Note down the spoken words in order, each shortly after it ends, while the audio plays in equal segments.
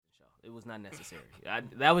it was not necessary.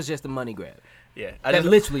 That was just a money grab. Yeah, That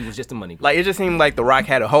literally was just a money grab. Like, it just seemed like The Rock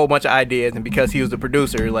had a whole bunch of ideas, and because he was the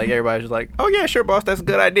producer, like, everybody was like, "Oh yeah, sure, boss, that's a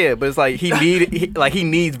good idea." But it's like he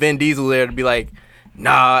needs Vin Diesel there to be like,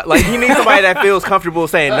 "Nah," like he needs somebody that feels comfortable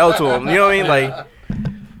saying no to him. You know what I mean? Like,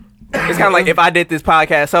 it's kind of like if I did this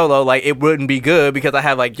podcast solo, like it wouldn't be good because I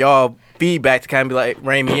have like y'all feedback to kind of be like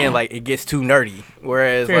rein me in, like it gets too nerdy.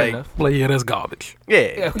 Whereas Fair like, enough. Like, yeah, that's garbage.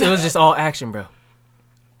 yeah, It was just all action, bro.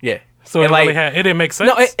 yeah. So And, it, like, it didn't make sense.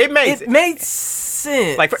 No, It made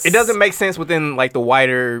sense. like it doesn't make sense within like the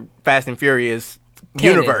wider Fast and Furious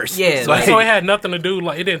Canon. universe. Yeah, It's like- so it had nothing to do.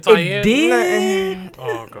 Like, it didn't tie in. It did.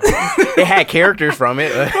 Oh god. it had characters from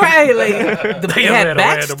it, Right, like They it had had a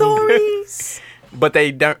random backstories. but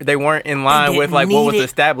they weren't in line with didn't like what was need it.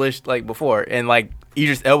 established like before. And like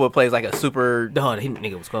Idris Elba plays like a super. Dog, that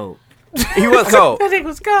nigga was cold. He was cold. That nigga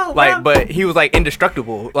was cold, Like, but he was like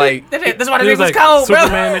indestructible. Like, that's why the He nigga was like cold, bro.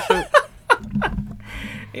 Superman and shit.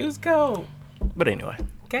 He was cold. but anyway,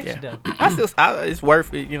 Catch yeah. you though. It's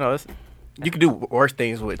worth it. You know, you can do worse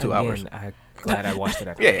things with 2 hours. I'm glad I watched it.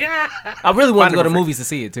 After. Yeah. I really wanted to go to Wonderful. movies to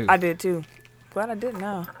see it too. I did too. Glad I did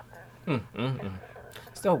now.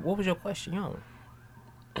 So, what was your question, yo?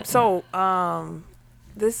 So,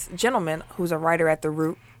 this gentleman who's a writer at The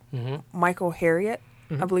Root, Michael Harriet,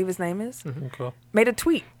 I believe his name is, Okay. made a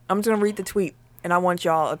tweet. I'm just gonna read the tweet, and I want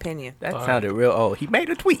y'all opinion. That sounded real old. He made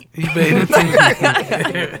a tweet. He made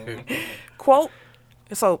it. Quote: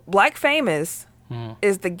 So, black famous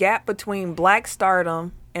is the gap between black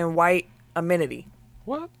stardom and white amenity.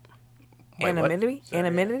 What? Wait, what? Anonymity?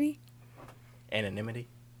 Anonymity? Anonymity.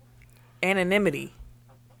 Anonymity.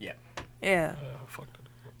 Yeah. Yeah. Fuck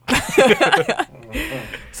that.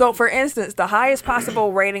 So, for instance, the highest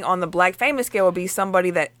possible rating on the black famous scale would be somebody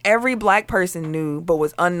that every black person knew but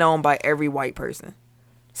was unknown by every white person.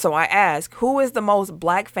 So I ask, who is the most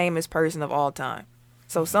black famous person of all time?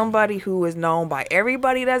 So somebody who is known by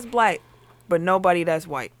everybody that's black but nobody that's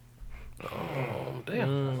white.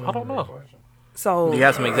 Damn. I don't know. So Do you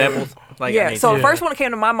have some examples? Like, yeah. I mean, So the yeah. first one that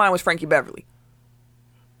came to my mind was Frankie Beverly.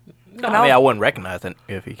 I mean, I wouldn't recognize it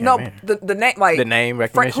if he came No, in. the name, like The name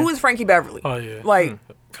recognition? Who is Frankie Beverly? Oh yeah. Like,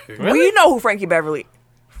 we know who Frankie Beverly.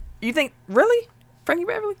 You think really, Frankie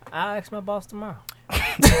Beverly? I'll ask my boss tomorrow.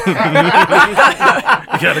 You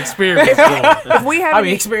got experience. If we have I mean,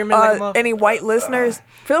 any, experiment like a motherfucker. any white listeners,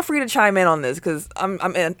 feel free to chime in on this because I'm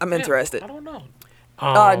interested. I don't know.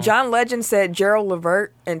 John Legend said Gerald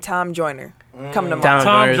Levert and Tom Joyner come to mind. Tom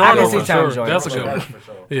Tom Joyner. Joyner I can see for Tom sure. Joyner That's a for good sure. one. For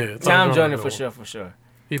sure. Yeah, Tom Joyner go. for sure.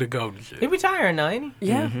 He the goat and shit. He retiring now, ain't he?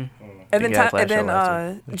 Yeah. And then, Think he had his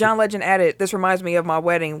last show John Legend added, "This reminds me of my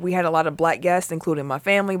wedding. We had a lot of black guests, including my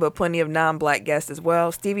family, but plenty of non-black guests as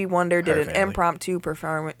well. Stevie Wonder did Her an family. impromptu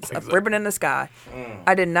performance of Ribbon in the Sky.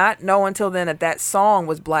 I did not know until then that song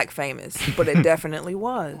was black famous, but it definitely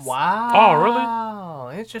was. Wow. Oh, really?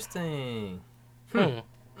 Wow, interesting.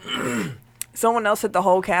 Someone else hit the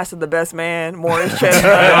whole cast of The Best Man: Morris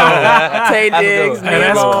Chestnut, Tay Diggs, one. Hey,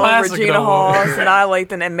 that's Nemo, classic, Regina though. Hall, Sanaa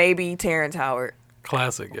Lathan, and maybe Terrence Howard."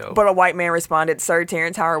 Classic, yo. But a white man responded, "Sir,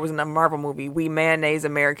 Terrence Howard was in a Marvel movie. We mayonnaise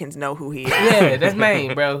Americans know who he is." Yeah, that's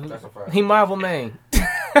Maine, bro. That's a fact. He Marvel Maine. That's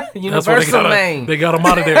why Universal Maine. they got him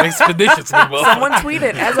out of there expeditiously. Someone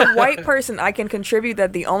tweeted, "As a white person, I can contribute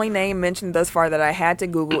that the only name mentioned thus far that I had to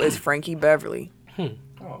Google is Frankie Beverly." Oh,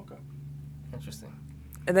 okay. Interesting.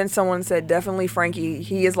 And then someone said, "Definitely Frankie.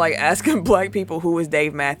 He is like asking black people who is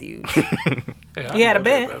Dave Matthews." Yeah, He had I a know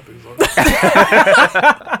band.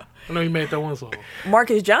 that. I know he made that one song.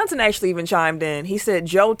 Marcus Johnson actually even chimed in. He said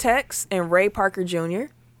Joe Tex and Ray Parker Jr.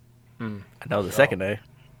 I know the second day.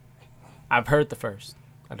 I've heard the first.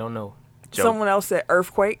 I don't know. Joe. Someone else said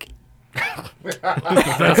Earthquake.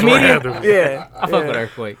 That's comedian? random. Yeah. I fuck with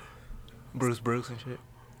Earthquake. Bruce and shit.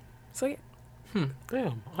 So yeah,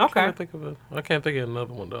 Damn. Okay. I can't think of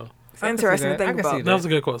another one though. it's interesting to that. I think can see about. That was a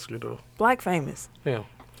good question though. Black famous. Yeah.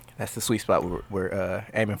 That's the sweet spot we're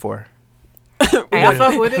aiming for. Hey, I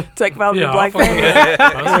fuck with it. Take about Yeah, the black I fucks with famous. it.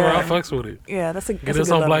 I swear I fucks with it. Yeah, that's a Get that's a us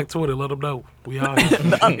good on level. Black Twitter. Let them know. We out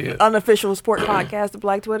here. Yeah. Unofficial sport podcast of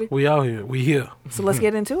Black Twitter. We out here. We here. So let's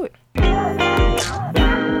get into it.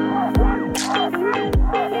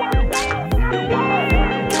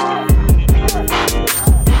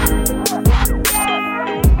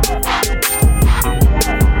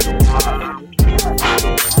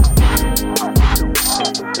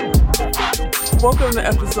 Welcome to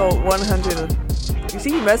episode 100 of... You see,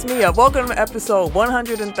 you messed me up. Welcome to episode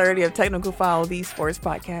 130 of Technical File, the sports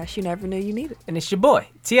podcast you never knew you needed. And it's your boy,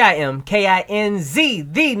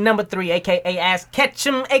 TIMKINZ, the number 3, a.k.a. Ass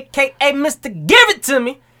Ketchum, a.k.a. Mr. Give It To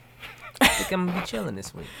Me. I think I'm gonna be chilling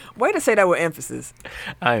this week. Way to say that with emphasis.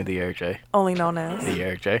 I'm the Eric J. Only known as. The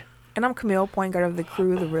Eric J. And I'm Camille, point guard of the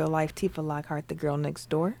crew, the real life Tifa Lockhart, the girl next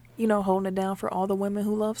door. You know, holding it down for all the women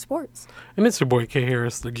who love sports. And it's your boy K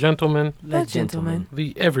Harris, the gentleman, The gentleman.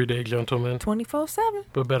 the everyday gentleman, 24/7.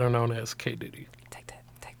 but better known as K Diddy. Take that.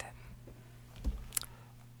 Take that.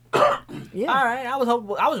 Yeah. All right, I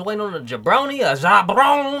was waiting on a jabroni, a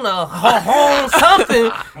jabron, a ho something.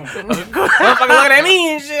 Motherfucker looking at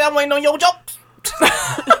me and shit. I'm waiting on your jokes.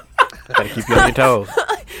 Gotta keep you on your toes.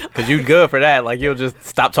 Cause you good for that. Like you'll just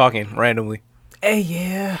stop talking randomly. Hey,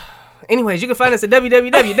 yeah. Anyways, you can find us at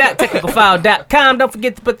www.technicalfile.com. Don't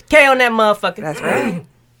forget to put the K on that motherfucker. That's right.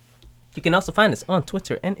 You can also find us on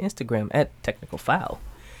Twitter and Instagram at Technical File.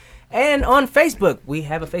 And on Facebook, we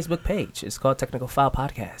have a Facebook page. It's called Technical File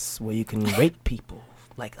Podcast, where you can rate people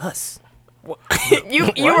like us. you were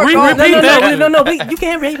Repeat going that. No. You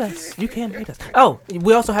can't rate us. You can't rate us. Oh,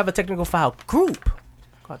 we also have a Technical File group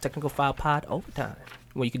called Technical File Pod Overtime,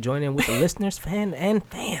 where you can join in with the listeners, fan, and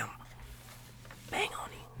fam. Bang on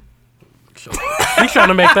him. He's trying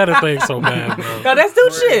to make that a thing so bad, bro. No, that's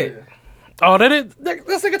dude shit. Oh, that is.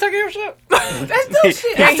 This nigga taking your shit. That's dude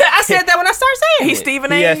shit. I said that when I started saying He's it.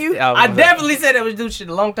 Stephen A. you. I definitely said that was dude shit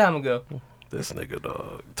a long time ago. This nigga,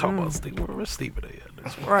 dog. Talk about Steve. Where's Steve at?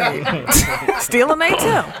 This one. Right. Stealing they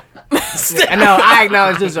too. I know, I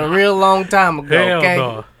acknowledge this a real long time ago, Hell okay?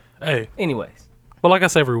 no. Hey, Anyways. well, like I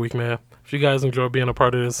say every week, man. If you guys enjoy being a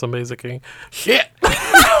part of this amazing thing, shit.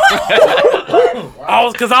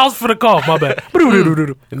 I was for the cough. My bad.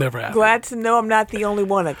 It never happened. Glad to know I'm not the only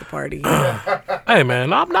one at the party. Hey,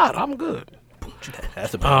 man, I'm not. I'm good.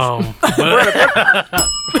 That's a bunch.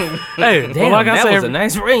 Hey, Damn, well, like I that say, was a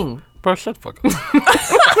nice ring. bro, shut the fuck up.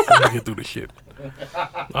 Let me get through this shit.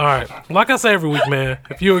 All right, like I say every week, man.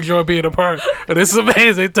 If you enjoy being a part of this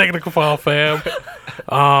amazing Technical File fam,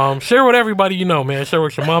 share with everybody you know, man. Share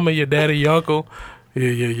with your mama, your daddy, your uncle,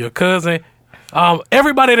 your cousin.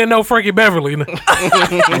 Everybody that know Frankie Beverly. Wow.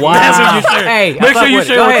 That's who you share. Hey, Make sure you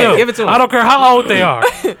share Go with ahead, them. give it to 'em. I don't care how old they are.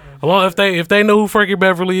 If they know who Frankie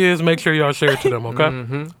Beverly is, make sure y'all share it to them, okay?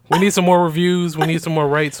 Mm-hmm. We need some more reviews. We need some more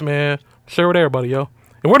rates, man. Share with everybody, yo.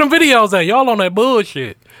 And where them videos at? Y'all on that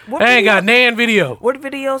bullshit. What I ain't got video? nan video. What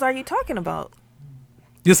videos are you talking about?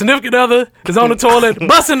 Your significant other is on the toilet,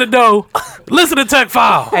 busting the dough. Listen to Tech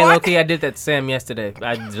File. Hey, low-key, I did that to Sam yesterday.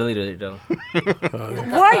 I deleted it, though.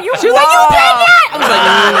 Why you? She was like, you paid that? I was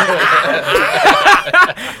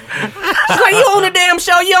like, she's like, you on the damn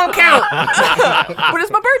show, you don't count. But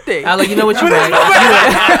it's my birthday. I was like, you know what, you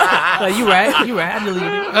right. You right. I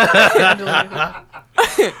deleted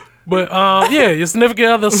it. But, yeah, your significant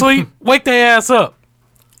other sleep, wake their ass up.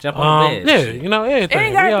 Jump on the Yeah, bed. you know, everything. It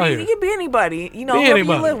ain't We out gotta be. here. It could be anybody. You know, Be whoever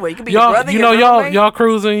anybody. you live with. It could be y'all, your brother. you your know, roommate. y'all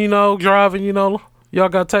cruising, you know, driving, you know, y'all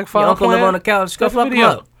got Tech File. Your uncle live playing. on the couch, scuffle Got up him video.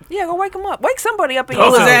 up. Yeah, go wake him up. Wake somebody up in Pull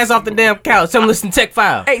your his Okay. ass off the damn couch. Tell him listen to Tech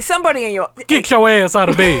File. Hey, somebody in your. Kick your ass out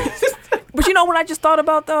of bed. But you know what I just thought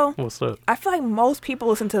about though? What's up? I feel like most people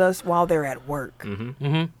listen to us while they're at work.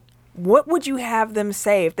 Mm-hmm. What would you have them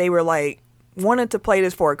say if they were like wanted to play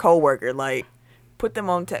this for a coworker? Like, put them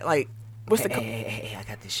on like. What's the? Hey, I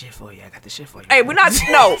got this shit for you. Hey, we're not.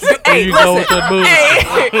 No. Hey, you go with listen. that booze.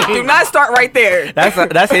 Hey, do not start right there.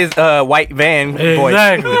 That's his white van voice.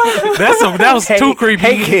 Exactly. That was too creepy.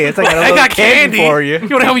 Hey kids, I got a I little got candy for you. You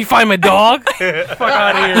wanna help me find my dog? Fuck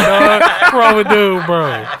out of here, dog. What's wrong with dude,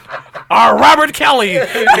 bro? Our Robert Kelly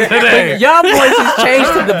today. Y'all voices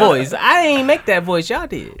changed to the voice. I ain't make that voice. Y'all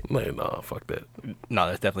did. Man, nah, fuck that. No,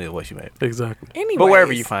 that's definitely the voice you made. Exactly. Anyways. But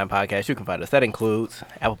wherever you find podcasts, you can find us. That includes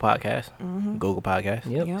Apple Podcasts, Google Podcasts,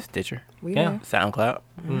 Yep. Yep. Stitcher, We Yeah. there. SoundCloud,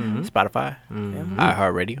 Spotify,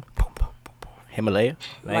 iHeartRadio, Himalaya,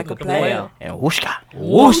 Like a player. player. and Whooshka.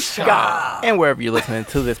 Whooshka. And wherever you're listening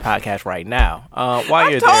to this podcast right now, while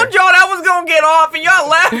you're Told there, y'all that was gonna get off, and y'all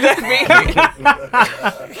laughed at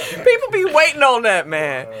me. People be waiting on that,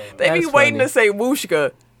 man. They be That's waiting funny. to say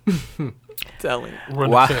whooshka. Tell him. Run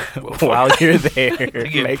while, the check. while you're there,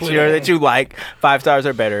 get make put sure on. that you like 5 stars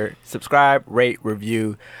or better, subscribe, rate,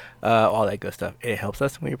 review, all that good stuff. It helps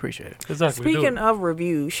us, and we appreciate it. Exactly. do Speaking it. of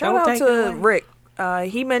reviews, shout Don't out take to that away. Rick.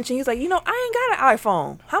 He mentioned he's like, I ain't got an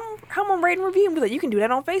iPhone. How am I rating review? He's like, you can do that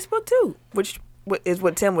on Facebook too, which is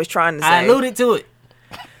what Tim was trying to say. I alluded to it.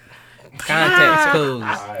 Context clues,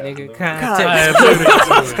 nigga. Context. I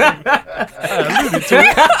alluded to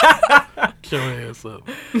it. Get your ass up.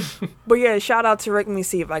 But yeah, shout out to Rick. Let me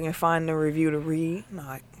see if I can find the review to read. No,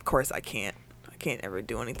 of course I can't. I can't ever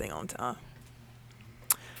do anything on time.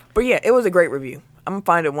 But yeah, it was a great review. I'm gonna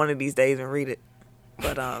find it one of these days and read it.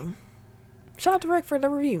 But Shout out to Rick for the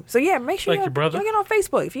review. So yeah, make sure Thank you, brother. y'all get on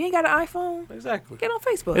Facebook. If you ain't got an iPhone, Exactly. get on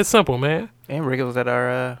Facebook. It's simple, man. And Rick was at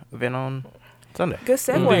our event on Sunday. Good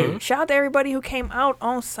segue. Mm-hmm. Shout out to everybody who came out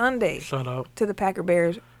on Sunday Shout out. to the Packer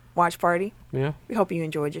Bears watch party. Yeah, We hope you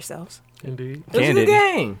enjoyed yourselves. indeed. It was a good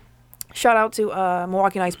game. Shout out to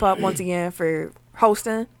Milwaukee Nights Pub once again for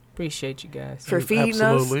hosting, Appreciate you guys. for feeding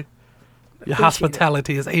Absolutely. us. Your Appreciate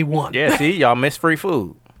hospitality is A1. Yeah, see, y'all miss free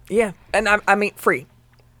food. Yeah, and I mean free.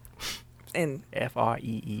 And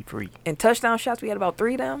FREE free. touchdown shots, we had about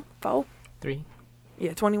 3 down, 4. 3,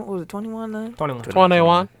 Yeah, 20. What was it? 21. 21.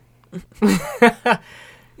 21.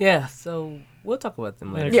 Yeah, so we'll talk about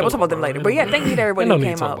them later. Yeah, we'll talk about them later. But yeah, thank you to everybody no who need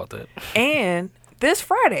came to talk out. about that. And this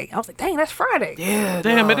Friday, I was like, dang, that's Friday. Yeah,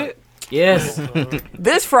 Damn it. Yes.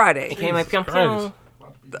 This Friday, Came like Christ. pum.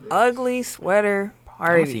 the ugly sweater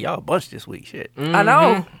I see party. y'all a bunch this week. Shit. I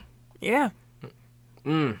know. Yeah.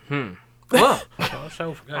 Well, Oh,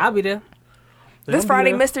 sure forgot. I'll be there. This be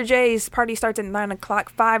Friday, there. Mr. J's party starts at 9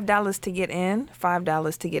 o'clock. $5 to get in.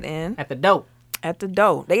 $5 to get in At the dope. at the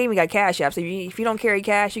door. They even got cash apps. So if you don't carry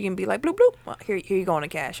cash, you can be like, bloop, bloop. Well, here you go on the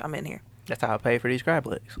cash. I'm in here. That's how I pay for these crab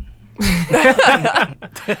legs.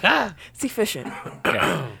 It's efficient.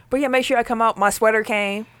 But yeah, make sure I come out. My sweater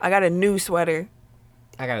came. I got a new sweater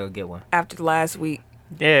I gotta go get one. after the last week.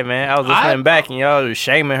 Yeah, man. I was listening back and y'all was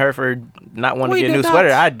shaming her for not wanting We to get a new did not.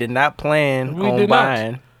 sweater. I did not plan We on did not.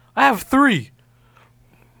 buying. I have 3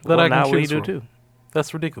 that Well, I can now we choose do from. too.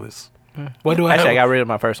 That's ridiculous. Why do I Actually, I have? got rid of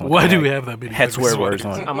my first one. Why do we have that many? Had fucking swear words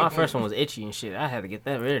sweaters? on it. Oh, my first one was itchy and shit. I had to get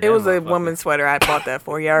that rid of. It was a motherfucker. woman's sweater. I bought that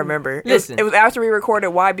for you. I remember. Listen. It was after we recorded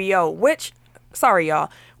YBO, which, sorry, y'all.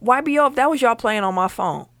 YBO, if that was y'all playing on my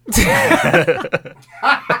phone.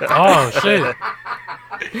 Oh shit!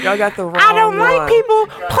 Y'all got the wrong I don't like people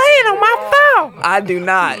playing on my phone. I do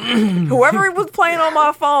not. Whoever was playing on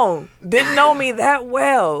my phone didn't know me that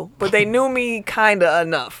well, but they knew me kind of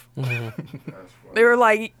enough. They were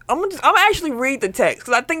like, I'm actually read the text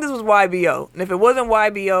because I think this was YBO. And if it wasn't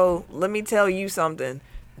YBO, let me tell you something.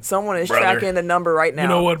 Someone is Brother. tracking the number right now.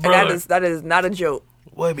 know what, And brother? that is not a joke.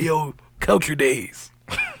 YBO culture days.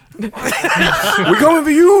 We're coming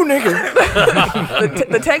for you, nigga.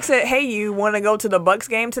 The text said, "Hey, you want to go to the Bucks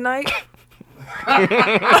game tonight?"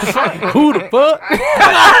 Who the fuck?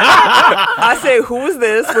 I said, "Who is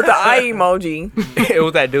this?" with the eye emoji. It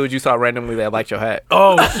was that dude you saw randomly that liked your hat.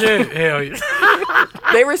 Oh shit! Hell yeah!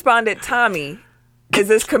 They responded, "Tommy, is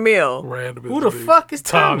this Camille?" Random. Who the fuck is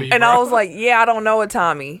Tommy? And bro. I was like, "Yeah, I don't know a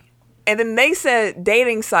Tommy." And then they said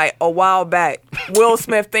dating site a while back. Will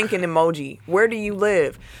Smith thinking emoji. Where do you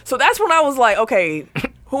live? So that's when I was like, okay,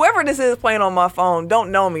 whoever this is playing on my phone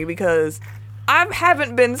don't know me because I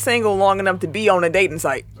haven't been single long enough to be on a dating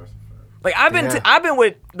site. Like I've been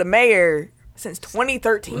with the mayor since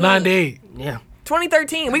 2013. 98. Yeah.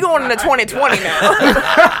 2013. We going into 2020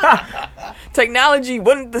 now. Technology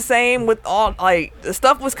wasn't the same with all like the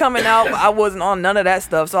stuff was coming out. But I wasn't on none of that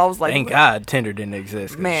stuff, so I was like, Thank God Tinder didn't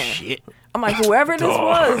exist. 'cause Man. shit. I'm like, whoever this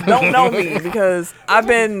was, don't know me because I've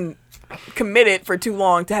been committed for too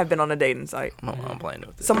long to have been on a dating site. I'm playing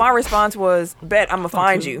with this. So my response was, bet I'm gonna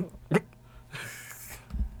find you.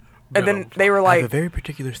 And then they were I have a like, very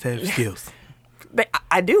particular set of skills.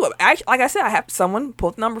 I do. Actually, like I said, I have someone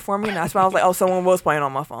pulled the number for me, and that's why I was like, oh, someone was playing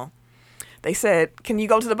on my phone. They said, can you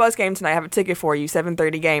go to the Bucks game tonight? I have a ticket for you,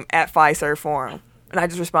 7:30 game at Fiserv Forum. And I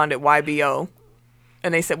just responded, YBO.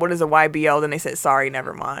 And they said, what is a YBO? Then they said, sorry,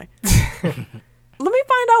 never mind. Let me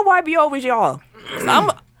find out YBO was y'all. I'm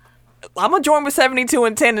going to join with 72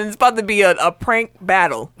 and 10, and it's about to be a prank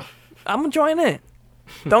battle. I'm going to join in.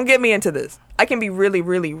 Don't get me into this. I can be really,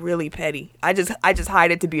 really, really petty. I just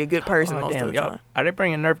hide it to be a good person most of the y'all, time. are they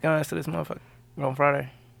bringing Nerf guns to this motherfucker on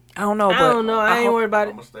Friday? I don't know, I but don't know. I ain't worried about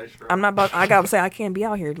it. I'm not about. I gotta say, I can't be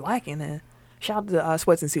out here lacking. And shout out to the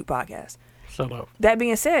Sweats and Suit podcast. Shut up. That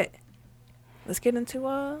being said, let's get into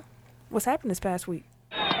what's happened this past week.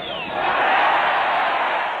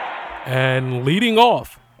 And leading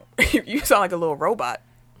off, You sound like a little robot.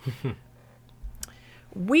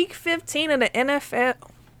 Week 15 of the NFL,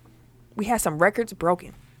 we had some records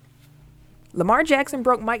broken. Lamar Jackson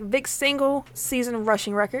broke Mike Vick's single season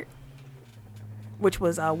rushing record, which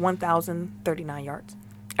was 1,039 yards,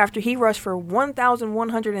 after he rushed for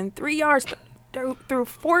 1,103 yards through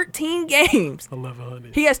 14 games.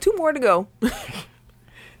 1100. He has 2 more to go.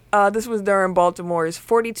 This was during Baltimore's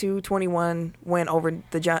 42-21 win over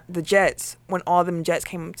the Jets when all them Jets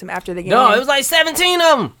came to him after the game. No, it was like 17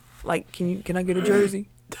 of them. Like, can I get a jersey?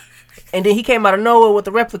 And then he came out of nowhere with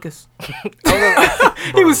the replicas.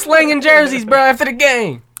 He was slinging jerseys, bro, after the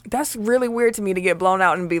game. That's really weird to me to get blown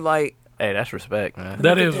out and be like, Hey, that's respect, man.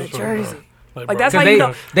 That "Look is at what's that wrong, jersey." Like, Like, bro, that's how Because you they,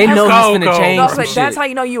 know. they know Cold, he's finna cold. change No, some like, shit. that's how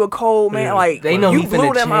you know you a cold man. Yeah. Like They know you he blew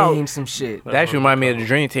finna them out. change some shit. That actually reminded me of the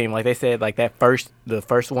Dream Team. Like they said, like the first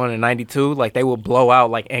one in '92, like they would blow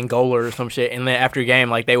out like Angola or some shit, and then after a game,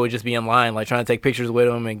 like they would just be in line, like trying to take pictures with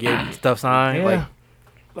them and get stuff signed. Yeah.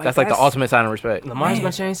 Like that's like the ultimate sign of respect. Lamar's Man.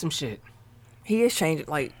 gonna change some shit. He is changing.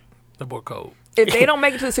 Like that boy cold. if they don't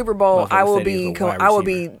make it to the Super Bowl, Motherfucker I will said he be was a wide I will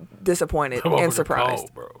be receiver. disappointed That motherfucker and surprised.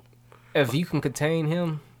 cold, bro. If you can contain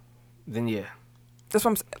him, then yeah. That's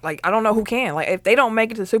what I'm like. I don't know who can. Like if they don't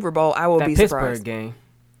make it to the Super Bowl, I will That be Pittsburgh surprised. game.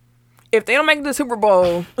 If they don't make it to the Super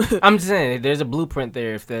Bowl, I'm just saying, there's a blueprint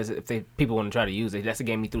there. If people want to try to use it, that's a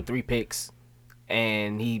game he threw 3 picks,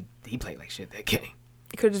 and he played like shit that game.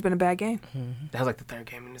 it could have just been a bad game. That was like the 3rd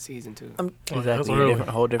game in the season too. That's Exactly, early.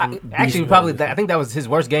 a whole different. Actually, probably I think that was his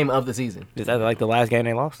worst game of the season. Is that like the last game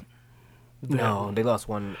they lost? No, they lost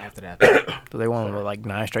one after that. So they won with like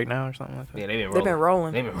 9 straight now or something like that. Yeah, they've been rolling. They've been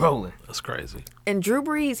rolling. They've been rolling. That's crazy. And Drew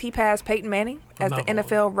Brees, he passed Peyton Manning as the No.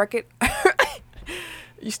 NFL record.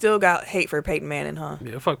 You still got hate for Peyton Manning, huh?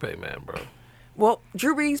 Yeah, fuck Peyton Man, bro. Well,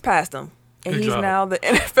 Drew Brees passed him, and Good he's job. now the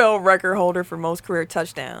NFL record holder for most career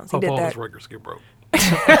touchdowns. He Hope did all his that. records get broke.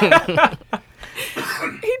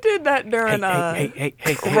 He did that during Hey.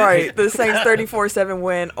 right the Saints 34-7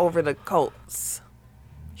 win over the Colts.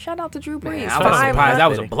 Shout out to Drew Brees. Man, I was surprised 500 that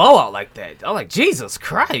was a blowout like that. I was like, Jesus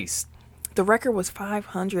Christ. The record was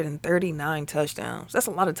 539 touchdowns. That's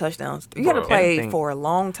a lot of touchdowns. You got to Bro, play anything- for a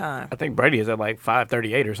long time. I think Brady is at like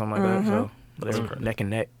 538 or something like that. So they're neck and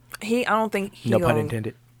neck. I don't think he No pun gonna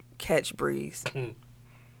intended. catch Breeze.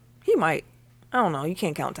 He might. I don't know. You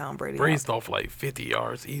can't count Tom Brady. Breeze throw for like 50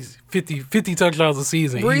 yards. Easy. 50 touchdowns a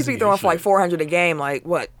season. Breeze easy be throwing and for like shit. 400 a game. Like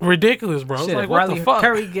what? Ridiculous, bro. It's Shit, like, if what Riley the fuck?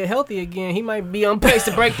 Curry get healthy again, he might be on pace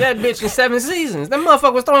to break that bitch in 7 seasons. That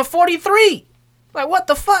motherfucker was throwing 43. Like, what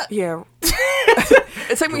the fuck? Yeah.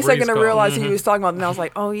 It took me a second to Breeze realize who he was talking about, and I was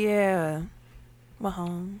like, oh yeah,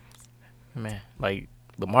 Mahomes. Man, like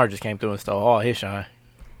Lamar just came through and stole all his shine.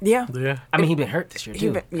 Yeah. Yeah. I mean, he been hurt this year, He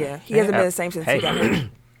too. been, yeah. He hasn't been the same since he got hurt.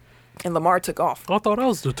 And Lamar took off. I thought that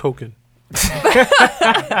was the token. Let's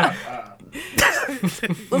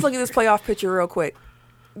look at this playoff picture real quick.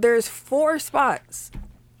 There's 4 spots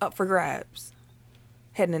up for grabs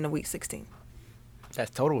heading into week 16 That's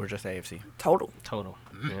total or just AFC? total. Total.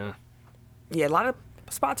 Yeah. Yeah, a lot of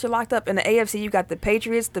spots are locked up. In the AFC, you got the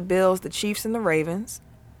Patriots, the Bills, the Chiefs, and the Ravens.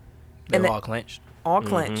 They're And the- all clinched. All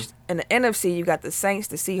clinched. In the NFC, you got the Saints,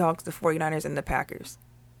 the Seahawks, the 49ers, and the Packers.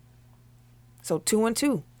 So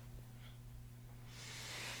 2-2.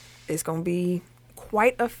 It's going to be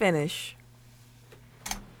quite a finish.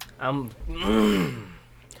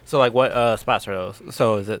 So like, what spots are those?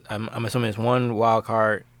 So is it? I'm assuming it's one wild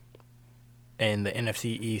card in the NFC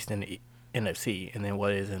East and the NFC, and then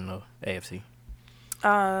what is in the AFC?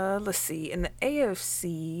 Let's see. In the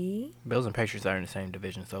AFC, Bills and Patriots are in the same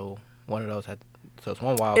division, so one of those had. So it's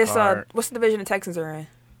one wild it's card. what's the division the Texans are in?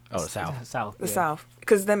 Oh, the South. South. The yeah. South.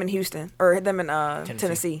 Because them in Houston, or them in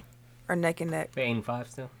Tennessee are neck and neck. They 8-5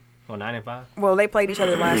 still? Or 9-5? Well, they played each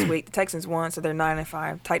other last week. The Texans won, so they're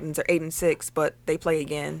 9-5. Titans are 8-6, but they play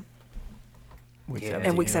again Week Yeah.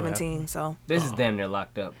 in week yeah. 17. So This is damn near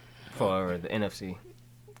locked up for the NFC.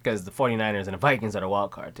 Because the 49ers and the Vikings are the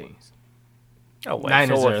wild card teams. Oh, wait.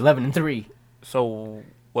 Niners so, are 11-3. so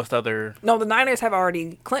what's the other? no, the Niners have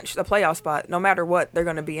already clinched a playoff spot. No matter what, they're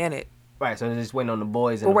going to be in it. Right, so they're just waiting on the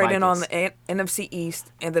boys and We're the waiting on Vikings. the NFC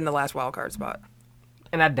East and then the last wild card spot.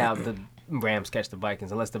 And I doubt the Rams catch the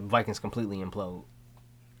Vikings unless the Vikings completely implode.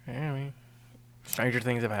 Yeah, I mean, stranger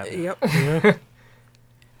things have happened. Yep.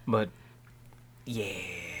 But, yeah,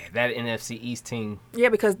 that NFC East team. Yeah,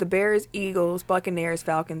 because the Bears, Eagles, Buccaneers,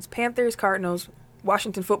 Falcons, Panthers, Cardinals,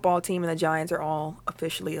 Washington football team, and the Giants are all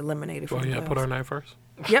officially eliminated from Well, the yeah, put playoffs. our name first.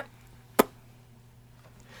 Yep.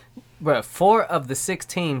 But 4 of the 6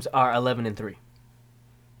 teams are 11-3.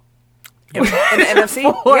 In the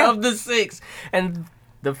NFC? 4 Yeah. of the 6. And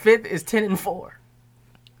the 5th is 10-4.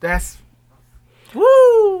 That's...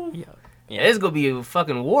 Woo! Yeah. Yeah, it's going to be a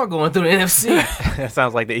fucking war going through the NFC. That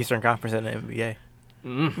sounds like the Eastern Conference in the NBA.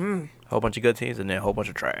 Mm. Whole bunch of good teams and then a whole bunch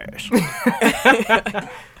of trash.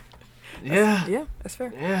 Yeah. Yeah, that's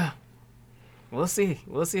fair. Yeah. We'll see.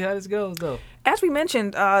 We'll see how this goes, though. As we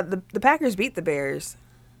mentioned, the Packers beat the Bears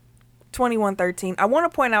 21-13. I want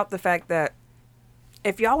to point out the fact that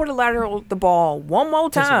if y'all would have lateraled the ball one more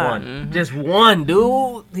Just time, one. Just one,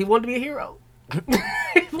 dude. He wanted to be a hero.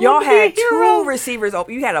 y'all had Be a hero. 2 receivers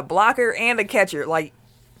open. You had a blocker and a catcher. Like,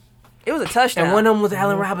 it was a touchdown. And one of them was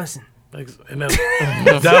Allen Robinson. And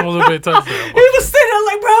that was a big touchdown. He was sitting there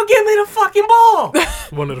like, bro, give me the fucking ball.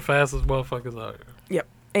 One of the fastest motherfuckers out here. Yep.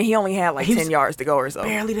 And he only had like He 10 was yards to go or so.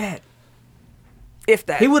 Barely that. If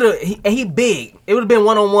that. He would have. He big. It would have been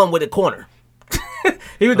 1-on-1 with a corner.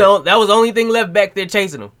 He was that was the only thing left back there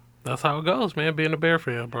chasing him. That's how it goes, man. Being a Bear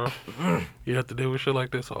fan, bro. You have to deal with shit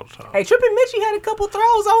like this all the time. Hey, Trippin' Mitchie had a couple throws.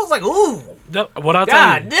 I was like, ooh. What I God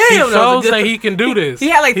tell you, damn, he that was shows a good- that he can do this. He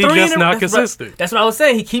had like 3 He's just in a- not that's consistent. What, that's what I was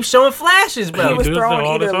saying. He keeps showing flashes, bro. He was do this throwing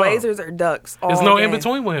all the either time. lasers or ducks. There's all no game. in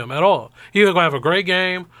between with him at all. He either gonna have a great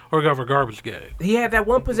game or gonna have a garbage game. He had that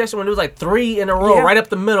one possession when it was like 3 in a row, Yeah. right up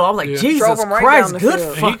the middle. I was like, Yeah. Jesus Drove him right Christ, down the good field.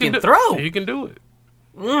 And he fucking can throw. He can do it.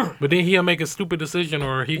 But then he'll make a stupid decision,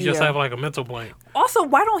 or he just Yeah. have like a mental blank. Also,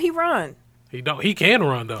 why don't he run? He don't. He can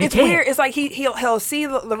run though. It's can't. weird. It's like he'll see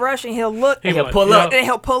the rush and he'll look He He'll like, pull yeah. up. and then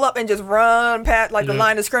he'll pull up and just run past like the Yeah.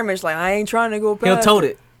 line of scrimmage. Like I ain't trying to go past. He'll tote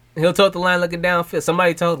it. He'll tote the line looking downfield.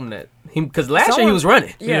 Somebody told him that. Because last year he Someone- was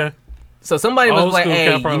running. Yeah. So somebody was Old like, school hey,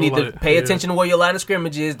 cat you probably need to like- pay yeah. attention to where your line of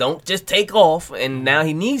scrimmage is. Don't just take off. And now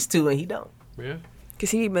he needs to, and he don't. Yeah.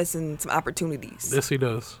 because he be missing some opportunities. Yes, he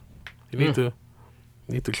does. You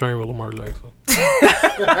need to train with Lamar Jackson.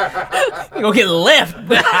 You gonna get left.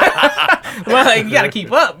 Well, like, you gotta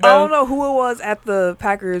keep up, I bro. don't know who it was at the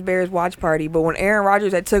Packers Bears watch party, but when Aaron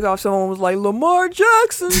Rodgers had took off, someone was like Lamar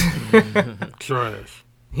Jackson. Trash.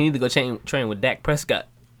 He need to go train with Dak Prescott.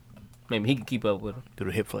 Maybe he can keep up with him. Do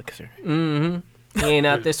the hip flexor. He ain't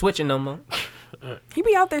out there switching no more. He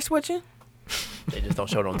be out there switching, They just don't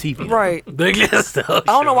show it on TV. right? They just I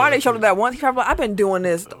don't know why they showed it that once. He probably like, I've been doing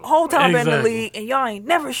this the whole time I've been in the Exactly. league, and y'all ain't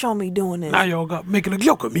never shown me doing this. Now y'all got making a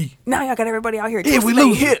joke of me. Now y'all got everybody out here Hey, we twisting their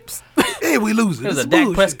lose hips. Hey, we losing. It was This a is Dak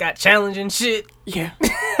bullshit. Prescott challenge and shit. Yeah,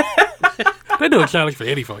 They do a challenge for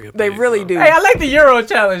any fucking thing. they really do. Hey, I like the Euro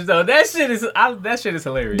challenge though. That shit is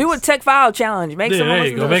hilarious. Do a tech file challenge. Make Yeah, someone there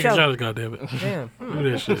you listen go. to Make the a show. challenge, goddammit. Damn.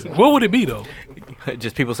 Do that shit. What would it be though?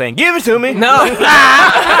 Just people saying, "Give it to me." No.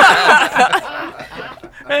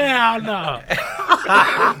 Hell no.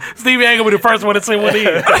 Stevie ain't gonna be the first one to say what he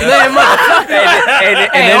is. Man, motherfucker. and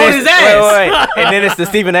Hey, then hold it's, his ass. wait. And then it's the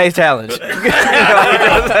Stephen A. challenge.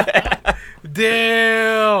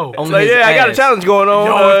 Damn. On So his yeah, I got a ass. challenge going on.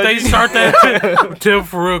 Yo, if they start that, Tim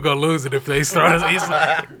Farrell gonna lose it if they start. He's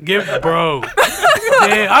like, bro.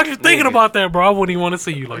 Yeah, I'm just thinking about that, bro. I wouldn't even want to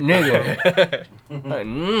see you like that.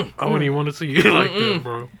 Nigga. I wouldn't even want to see you like that,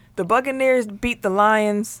 bro. The Buccaneers beat the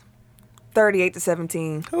Lions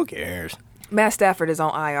 38-17. Who cares? Matt Stafford is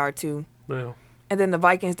on IR too. Yeah. And then the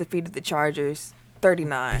Vikings defeated the Chargers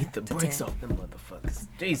 39. The brakes off them motherfuckers.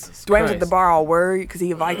 Jesus Dwayne was Christ. at the bar all worried because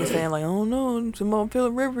he a Vikings fan. Like, oh no, some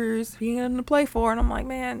Phillip Rivers, he ain't got nothing to play for. And I'm like,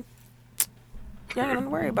 man, you ain't got nothing to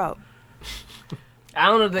worry about. I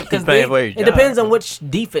don't know because paying for his it job. depends on which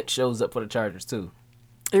defense shows up for the Chargers too.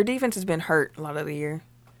 Their defense has been hurt a lot of the year.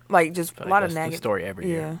 Like, just a like lot of that's the nagging. story every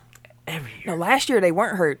year. Every No, last year they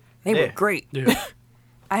weren't hurt. They were Yeah. great. Yeah.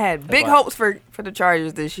 I had big why- hopes for the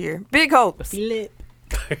Chargers this year. Big hopes. Flip.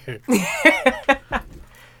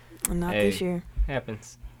 Not Hey. this year.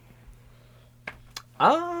 Happens.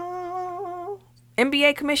 Oh.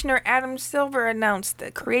 NBA Commissioner Adam Silver announced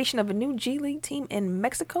the creation of a new G League team in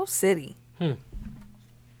Mexico City.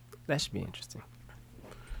 That should be interesting.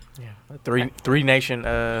 Three nation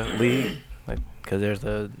league, like because there's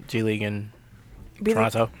the G League in Be the-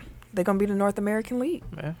 Toronto. They're going to be the North American League.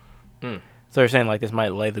 Yeah. So they're saying like this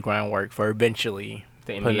might lay the groundwork for eventually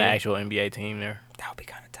The putting the NBA. actual NBA team there. That would be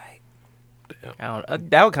kind of tight. I don't.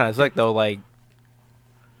 That would kind of suck though. Like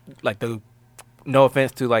the. No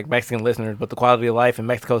offense to like Mexican listeners, but the quality of life in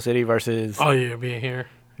Mexico City versus Oh yeah, being here.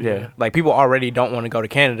 yeah, like people already don't want to go to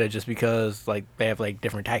Canada just because like they have like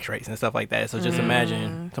different tax rates and stuff like that. So just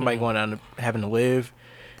imagine somebody going down to having to live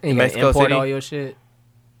And in you gotta Mexico import City. all your shit.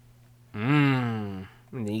 And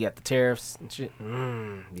then you got the tariffs and shit.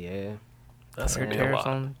 Yeah. That's Or gonna be a tariffs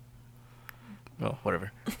lot. on. Well,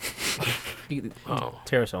 whatever. Oh.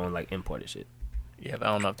 Tariffs on like imported shit. Yeah, but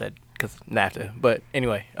I don't know if that because NAFTA. But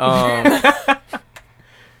anyway,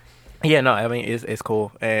 yeah, no, I mean it's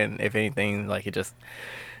cool, and if anything, like it just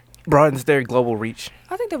broadens their global reach.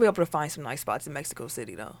 I think they'll be able to find some nice spots in Mexico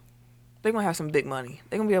City, though. They're going to have some big money.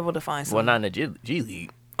 They're going to be able to find some. Well, not in the G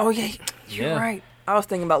League, Oh, yeah. You're Yeah. right. I was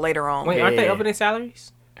thinking about later on. Wait, aren't they Yeah. upping their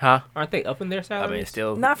salaries? huh? Aren't they upping their I salaries? mean, it's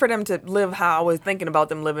still Not for them to live how I was thinking about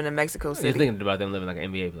them living in Mexico I was City. thinking about them living like an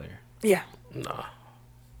NBA player. Yeah. Nah.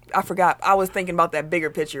 I forgot. I was thinking about that bigger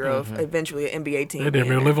picture of eventually an NBA team. They damn being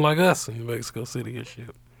near there. living like us in Mexico City and shit.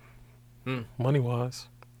 Money wise.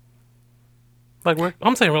 Like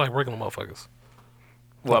I'm saying we're like regular motherfuckers.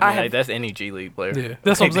 well, I I mean, have- like, that's any G League player. Yeah,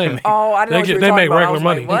 that's what I'm saying. Oh, I didn't know what you were They talking make about. I regular was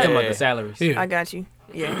money. like, I'm talking what? about the salaries. Yeah. I got you.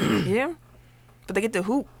 Yeah. Yeah. But they get to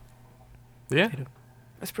hoop. Yeah.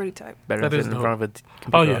 That's pretty tight. Better That than is sitting in dope. front of a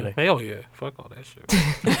computer Oh all yeah. day. Hell yeah. Fuck all that shit.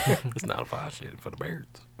 It's not a fire shit for the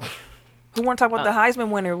birds. Who want to talk about the Heisman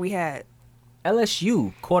winner we had?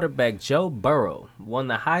 LSU quarterback Joe Burrow won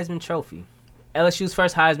the Heisman Trophy. LSU's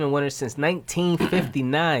first Heisman winner since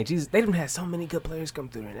 1959. Jesus, they done had so many good players come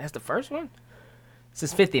through, and that's the first one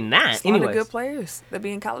since '59. A lot of Anyways, good players that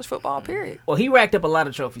be in college football. Period. well, he racked up a lot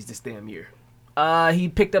of trophies this damn year. He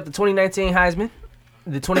picked up the 2019 Heisman,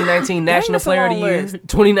 the 2019 National that's a Player of the long Year, list.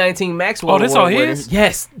 2019 Maxwell this Award all winner. his?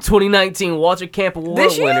 Yes, 2019 Walter Camp Award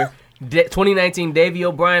This year? winner. 2019 Davey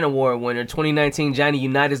O'Brien Award winner, 2019 Johnny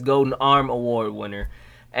Unitas Golden Arm Award winner,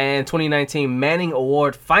 and 2019 Manning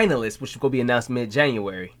Award finalist, which will be announced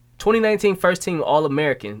mid-January. 2019 First Team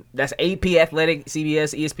All-American. That's AP, Athletic,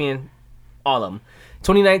 CBS, ESPN, all of them.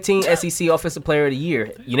 2019 SEC Offensive Player of the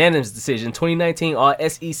Year, unanimous decision. 2019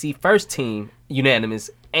 All-SEC First Team, unanimous,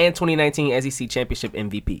 and 2019 SEC Championship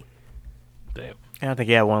MVP. Damn. And I think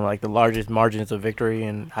he had one of like the largest margins of victory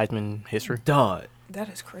in Heisman history. Dog. That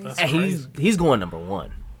is crazy. And he's going number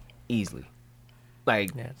one, easily.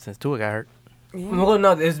 Like, Yeah, since Tua got hurt. well,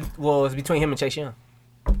 no, it's between him and Chase Young.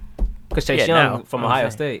 Because Chase Yeah, Young now, from I'm Ohio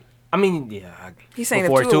saying. State. I mean, yeah. He's saying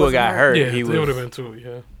Before if Tua got hurt, Yeah, he it would have was. been two.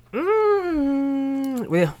 Yeah.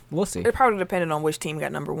 Well, we'll see. It probably depended on which team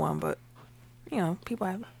got number one, but you know, people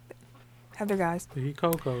have their guys. He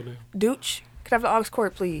Coco then. Dooch, could I have the aux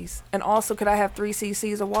cord, please? And also, could I have 3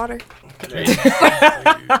 cc's of water?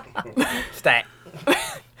 Stat.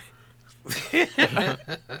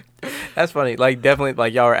 That's funny. Like, definitely,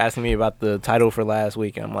 like, y'all were asking me about the title for last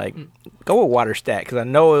week, and I'm like, go with water stat, because I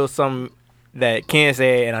know it was something that Ken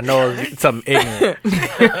said, and I know it was something ignorant.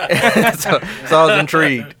 so I was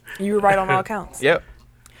intrigued. You were right on all counts. Yep.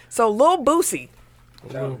 So, Lil Boosie,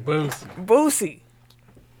 Little boost. Boosie,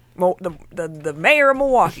 the mayor of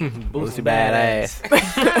Milwaukee. Boosie badass.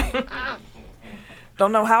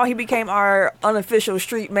 Don't know how he became our unofficial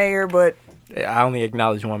street mayor, but I only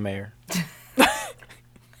acknowledge one mayor.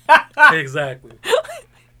 Exactly.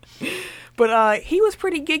 he was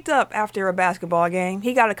pretty geeked up after a basketball game.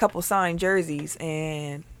 He got a couple signed jerseys,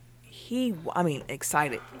 and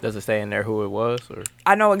excited. Does it say in there who it was? Or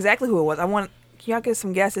I know exactly who it was. Can y'all get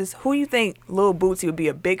some guesses? Who do you think Lil Bootsy would be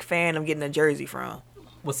a big fan of getting a jersey from?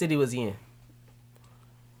 What city was he in?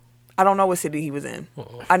 I don't know what city he was in.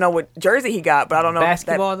 I know what jersey he got, but I don't know.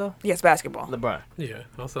 Basketball, though? Yes, basketball. LeBron. Yeah,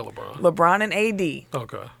 I'll say LeBron. LeBron and AD.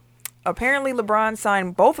 Okay. Apparently, LeBron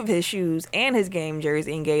signed both of his shoes and his game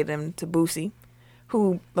jersey and gave them to Boosie,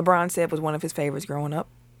 who LeBron said was one of his favorites growing up.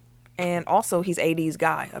 And also, he's AD's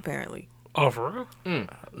guy, apparently. Oh, for real? New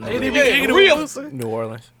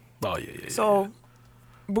Orleans. Oh, yeah. So,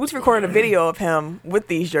 Boots recorded a video of him with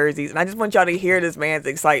these jerseys, and I just want y'all to hear this man's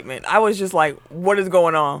excitement. I was just like, what is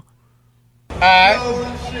going on?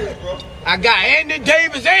 I got Anthony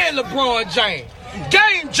Davis and LeBron James.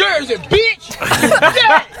 Game jersey, bitch!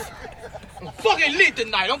 Yes! I'm fucking lit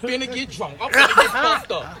tonight. I'm finna get drunk. I'm finna get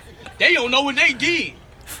fucked up. They don't know what they did.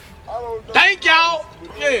 Thank y'all.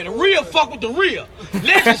 Yeah, the real fuck with the real.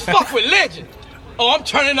 Legends fuck with legends. Oh, I'm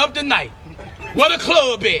turning up tonight. Where the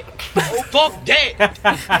club at? Fuck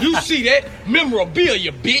that. You see that?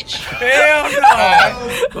 Memorabilia, bitch. Hell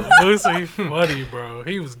no. Boosie funny, bro.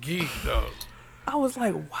 He was geeked, though. I was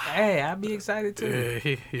like, wow. Hey, I'd be excited,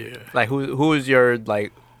 too. Yeah. Like, who is your,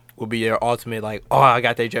 like, would be your ultimate, like, oh, I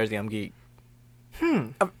got that jersey, I'm geek.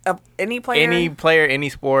 Any player? Any player, any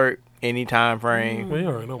sport, any time frame. Well, you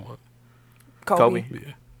already know, man. Kobe. Yeah.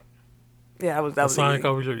 Yeah, that was Signed easy.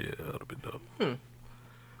 Kobe jersey. Yeah, that would have been dope.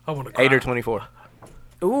 I want to 8 or 24.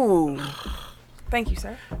 Ooh. Thank you,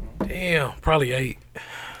 sir. Damn, probably 8.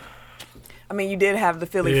 I mean, you did have the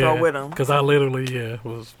Philly throw with him. Because I literally,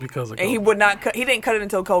 was because of Kobe. And he would not cut. He didn't cut it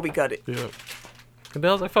until Kobe cut it. Yeah. And then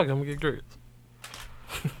I was like, fuck it, I'm going to get dreads.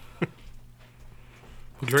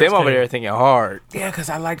 Tim over there thinking hard. Yeah, because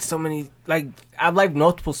I like so many, I like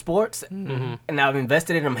multiple sports, and I've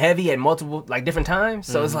invested in them heavy at multiple, different times.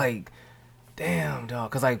 So it's like, damn,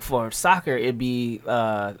 dog. Because, for soccer, it'd be,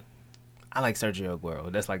 I like Sergio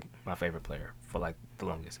Aguero. That's, my favorite player for, the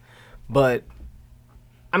longest. But,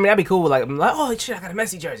 I mean, that'd be cool. I'm like, oh, shit, I got a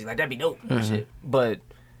Messi jersey. That'd be dope. And shit. But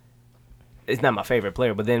it's not my favorite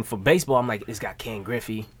player. But then for baseball, I'm like, it's got Ken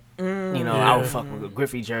Griffey. I would fuck with a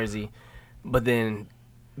Griffey jersey. But then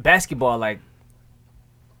basketball, I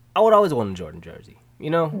would always want a Jordan jersey.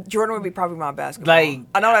 Jordan would be probably my basketball. I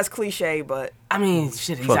know that's cliche, but I mean,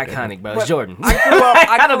 shit, he's Fuck iconic, bro. but It's Jordan. I grew up.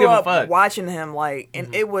 I don't give a fuck. Watching him,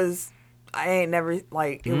 and it was. I ain't never it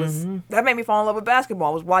was that made me fall in love with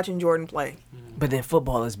basketball. Was watching Jordan play. But then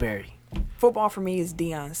football is Barry. Football for me is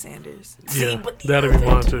Deion Sanders. Yeah, that'd be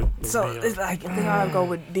mine too. So it's I think I would go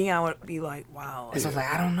with Deion. Would be like, wow. So I was like,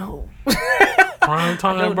 I don't know. Prime I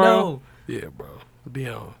time, don't bro. know. Yeah, bro.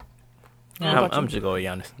 Dion. I'm just going to be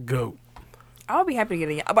honest. Goat. I would be happy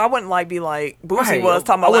to get but I wouldn't like be like Boosie Right. was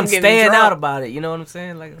talking I about. I'm wouldn't getting stand drunk. out about it. You know what I'm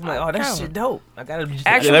saying? Like, I'm like, oh, that shit dope. I gotta just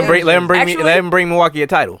Actually- let him bring Actually- let him bring Milwaukee a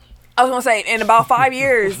title. I was gonna say in about 5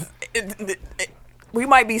 years, we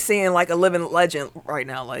might be seeing like a living legend right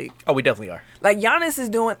now. Like Oh, we definitely are. Giannis is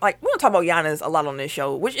doing we don't talk about Giannis a lot on this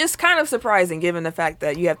show, which is kind of surprising given the fact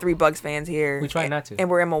that you have 3 Bucks fans here. We try not to. and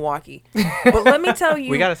we're in Milwaukee. But let me tell you,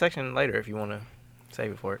 We got a section later if you want to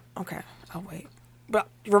save it for it. Okay, I'll wait. But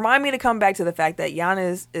remind me to come back to the fact that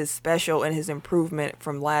Giannis is special, and his improvement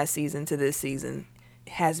from last season to this season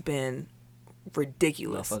has been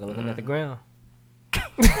ridiculous. Motherfucker looking at the ground.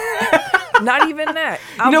 Not even that.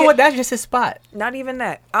 You know what? That's just his spot. Not even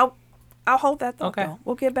that. I'll hold that thought. Okay. Though.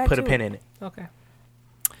 We'll get back Put to a pin it. in it. Okay.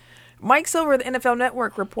 Mike Silver of the NFL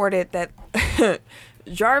Network reported that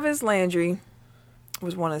Jarvis Landry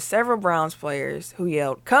was one of several Browns players who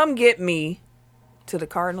yelled, "Come get me," to the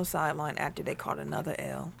Cardinals sideline after they caught another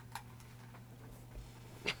L.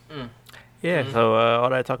 Yeah, so all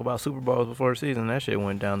that talk about Super Bowls before the season, that shit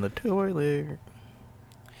went down the toilet.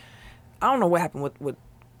 I don't know what happened with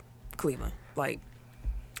Cleveland. Like,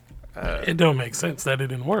 It don't make sense that it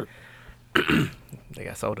didn't work. They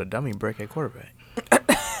got sold a dummy brick at quarterback.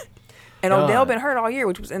 and Odell God. been hurt all year,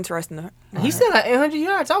 which was interesting. He still got 800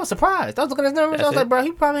 yards. I was surprised. I was looking at his numbers. I That's was like, it? bro,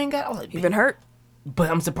 he probably ain't got. I was like, He been hurt. But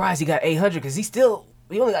I'm surprised he got 800 because he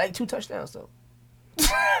only got 2 touchdowns. So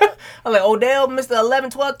I'm like, Odell missed 11,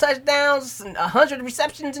 12 touchdowns, and 100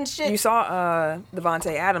 receptions and shit. You saw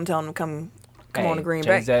Devontae Adams telling him come on to Green Bay.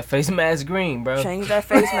 Change that face mask green, bro. Change that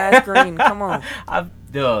face mask green. Come on.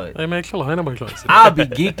 Dude, They make sure nobody likes it. I'll be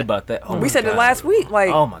geeked about that. Oh We my said it God. last week. Like,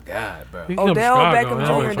 Oh my God, bro. He come to Odell Chicago, Beckham they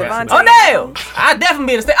Jr., always like Devontae. Odell! I definitely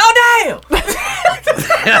be in the state. Odell!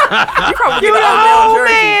 you probably get the Odell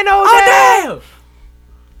jersey. Odell!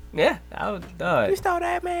 Yeah, I would. stole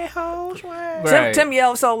that man whole swag. Right. Tim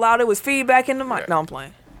yelled so loud it was feedback in the mic. No, I'm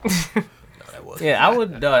playing. Yeah, I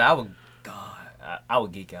would. I would. God, I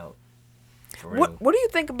would geek out. For real. What do you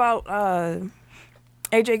think about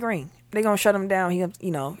AJ Green? They gonna shut him down.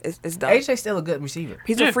 It's done. AJ's still a good receiver.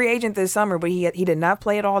 He's a free agent this summer, but he did not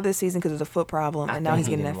play at all this season because of the foot problem, and now he's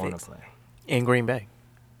getting that fixed. Play. In Green Bay.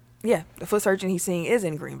 Yeah, the foot surgeon he's seeing is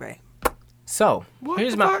in Green Bay. So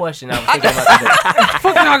here's my question. I was thinking about today.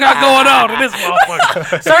 Fuck y'all got going on in this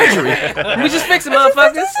motherfucker? Surgery. We just fix it,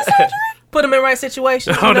 motherfuckers. Put them in right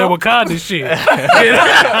situations. Oh, you that know? Wakanda shit.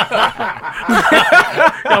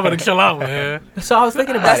 Y'all better chill out, man. So I was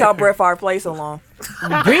thinking about That's it. how Brett Favre played so long.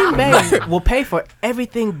 Green Bay will pay for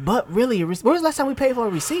everything but really a receiver. When was the last time we paid for a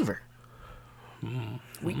receiver?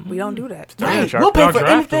 We don't do that. Right. draft- We'll pay y'all for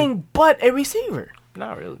draft anything but a receiver.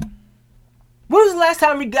 Not really. When was the last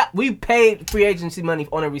time we paid free agency money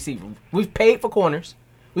on a receiver? We've paid for corners.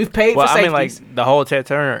 We've paid Well, for I mean, safeties. like the whole Ted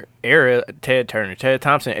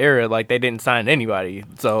Thompson era, like they didn't sign anybody.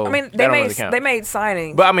 So I mean, that they don't made really count. they made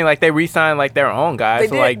signings. But I mean, like they re-signed like their own guys, They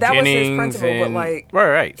so did. like That was his Jennings principle, but, and like,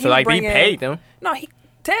 right. he So was like he bringing- paid them. No,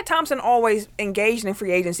 Ted Thompson always engaged in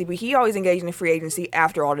free agency, but he always engaged in free agency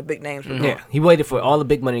after all the big names were gone. Yeah, he waited for all the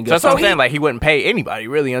big money to So go. that's what I'm he- saying. Like he wouldn't pay anybody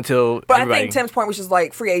really until But everybody. I think Tim's point was just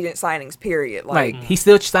like free agent signings, period. Like he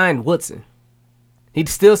still signed Woodson. He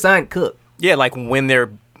still signed Cook. yeah, like when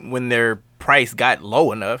their price got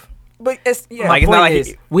low enough but it's yeah. Like, it's Point not like is,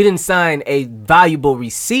 he- we didn't sign a valuable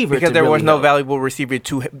receiver because to there really was no help. valuable receiver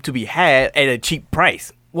to be had at a cheap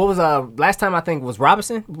price. What was last time I think was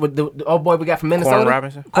Robinson with the old boy we got from Minnesota?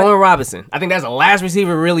 Robinson? Corn Robinson. I think that's the last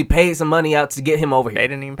receiver really paid some money out to get him over They here.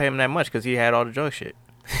 didn't even pay him that much because he had all the drug shit.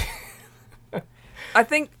 I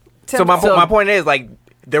think Tim, So my point is like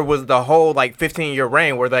there was the whole like 15-year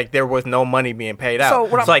reign where like there was no money being paid out. So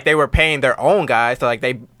So, what I'm- like they were paying their own guys, so like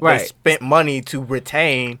they Right. spent money to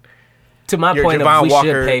retain To my your point Javon of we Walker.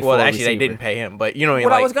 should pay Well, for a actually they receiver. didn't pay him, but you know what I mean.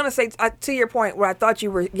 what Like, I was gonna say to your point, what I thought you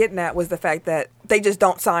were getting at was the fact that they just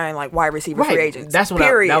don't sign like wide receiver free Right. agents. That's what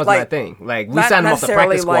period. that was like, my thing. Like we not sign them off the necessarily,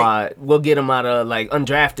 practice like- squad. We'll get them out of like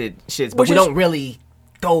undrafted shits, but Which we is- don't really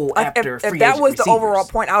go after if free that agent was the receivers. overall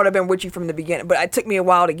point, I would have been with you from the beginning. But it took me a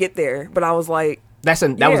while to get there. But I was like, That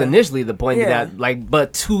was Yeah. initially the point. Yeah. That like,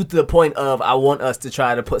 but to the point of I want us to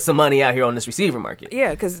try to put some money out here on this receiver market.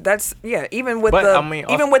 yeah, because that's even with But, the I mean,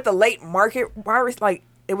 even also- with the late market like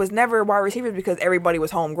it was never wide receivers because everybody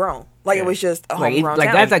was homegrown. Like it was just a Like, homegrown like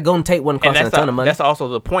talent. guys like Golden Tate wasn't and costing a ton of money. that's also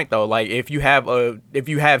the point though. Like if you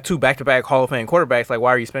have two back-to-back Hall of Fame quarterbacks, like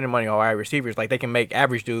why are you spending money on wide receivers? Like they can make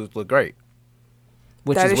average dudes look great.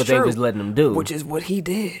 which That is is what they true. was letting them do which is what he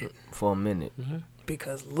did. for a minute.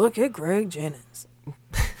 Because look at Greg Jennings.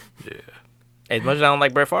 As much as I don't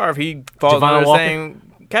like Brett Favre, he falls Javon under the Walker?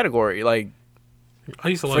 same category. Like I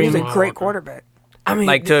used to like He's a Javon great Walker. quarterback. I mean,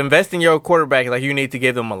 Like to invest in your quarterback, like you need to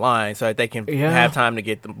give them a line so that they can Yeah. have time to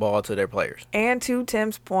get the ball to their players. And to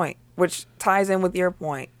Tim's point, which ties in with your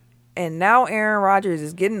point, and now Aaron Rodgers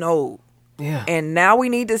is getting old, yeah. and now we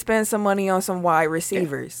need to spend some money on some wide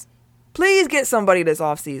receivers. Please get somebody this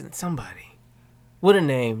offseason. Somebody with a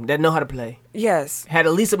name that know how to play. Yes. Had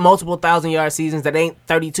at least multiple 1,000-yard seasons that ain't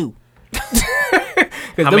 32.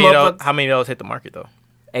 How many of those hit the market though?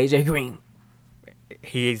 AJ Green.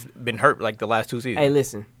 He's been hurt like the last 2 seasons. Hey,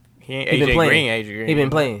 listen. He ain't He been AJ playing. Green. AJ Green. He been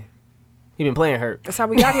playing. He been playing hurt. That's how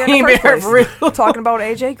we got here He in ain't the been first hurt place. for real. Talking about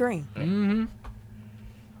AJ Green.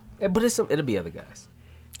 Yeah, but it'll be other guys.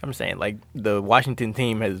 I'm saying like the Washington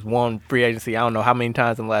team has won free agency. I don't know how many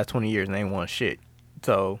times in the last 20 years and they ain't won shit.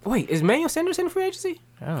 So Wait, is Manuel Sanders in free agency?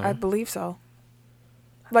 I don't know. I believe so.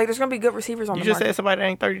 Like, there's going to be good receivers on You the just market. said somebody that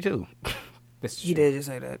ain't 32. This is He true. did just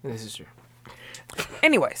say that. This is true.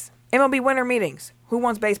 Anyways, MLB winter meetings. Who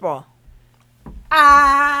wants baseball?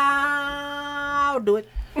 I'll do it.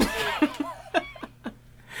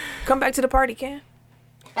 Come back to the party, Ken.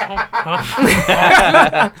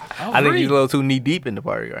 I think he's a little too knee deep in the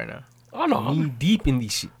party right now. Oh no, I'm, Deep in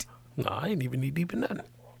this shit. no, I ain't even knee deep in nothing.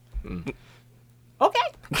 Okay.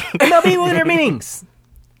 MLB winter meetings.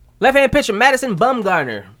 Left-hand pitcher Madison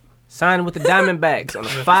Bumgarner signed with the Diamondbacks on a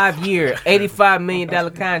 5-year, $85 million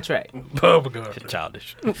contract. Bubblegum.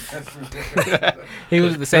 Childish. He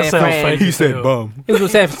was with the San sounds Fran. fake. He said bum. He was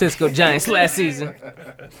with San Francisco Giants last season.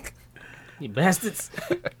 You bastards.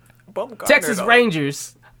 Texas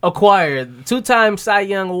Rangers acquired two-time Cy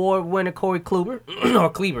Young Award winner Corey Kluber, or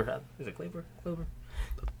Kleber. Is it Kleber? Kluber?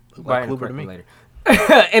 Like Brian, Kluber to me. later.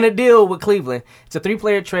 In a deal with Cleveland. It's a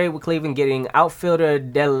 3-player trade with Cleveland getting outfielder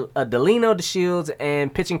Delino DeShields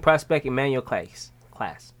and pitching prospect Emmanuel Class.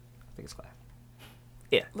 I think it's Class.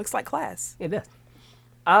 Yeah, Looks like class. it does.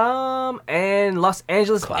 And Los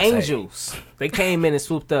Angeles Class A. Angels. They came in and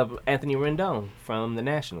swooped up Anthony Rendon from the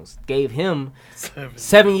Nationals. Gave him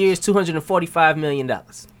 7 years, $245 million. I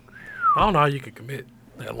don't know how you could commit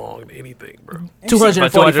that long to anything, bro.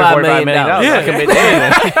 $245 million. Yeah. I commit to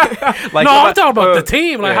anything. Like, No, I'm talking about the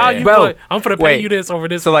team. Like, how you Bro, put, I'm finna pay wait. you this over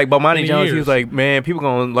this. So like Bomani many Jones, he years. was like, man, people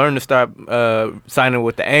gonna learn to stop signing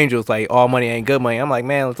with the Angels. Like all money ain't good money. I'm like,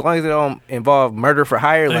 man, as long as it don't involve murder for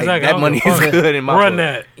hire, like Exactly. I that don't money give a is fuck. good in my Run book.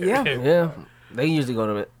 that. Yeah. Yeah. They usually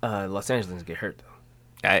go to Los Angeles and get hurt,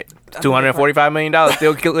 though. All right, $245 million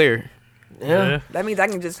still clear. Yeah. That means I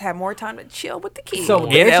can just have more time to chill with the kids. So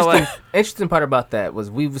the Yeah, interesting part about that was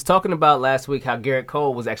we was talking about last week how Garrett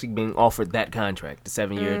Cole was actually being offered that contract, the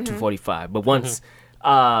 7-year, $245. But once,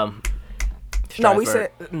 no, we said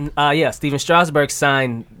Steven Strasburg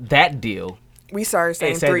signed that deal. we started They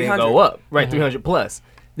saying said they 300. go up, right? 300 plus.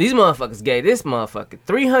 These motherfuckers gave this motherfucker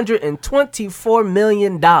 $324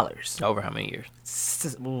 million. Over how many years?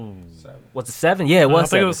 What's it, 7? Yeah, it I was think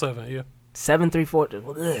 7. it was 7. Yeah. 7, 3, 4.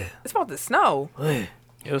 Ugh. It's about to snow. Ugh.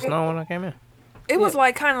 It was snow when I came in. It was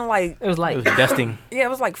like kind of like It was It like was dusting. yeah, it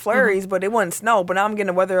was like flurries, but it wasn't snow. But now I'm getting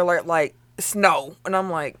a weather alert like snow, and I'm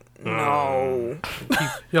like, no.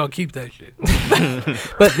 Y'all keep that shit.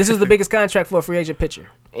 But this is the biggest contract for a free agent pitcher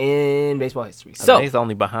in baseball history. So So he's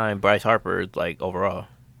only behind Bryce Harper, like overall.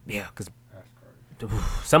 yeah, because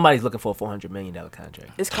somebody's looking for a $400 million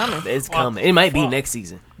contract. It's coming. It's coming. It might be next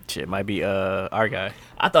season. Shit, might be our guy.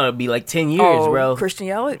 I thought it'd be like 10 years, Oh, bro. Christian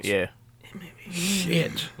Yelich. Yeah.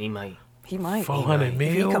 Shit. He might. He might. 400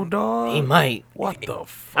 mil, come- dog. He might. What the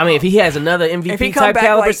fuck? I mean, if he has another If he MVP come type back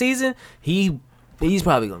caliber like- season, he's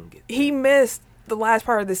probably gonna get. He missed the last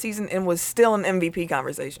part of the season and was still in MVP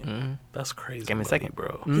conversation. That's crazy. Came in money, second.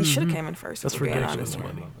 bro. He should have came in first. That's if we're being ridiculous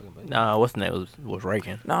honest. money. Nah, what's the name was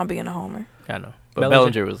raking. No, I'm being a homer. I know, but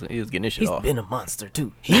Bellinger. Bellinger was getting this shit He's off. been a monster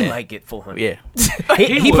too. He might get 400. Yeah,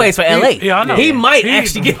 he would. plays for LA. Yeah, I know. He might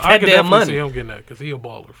actually get I that could damn definitely see money. him getting that because he a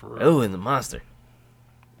baller for real. Oh, and the monster.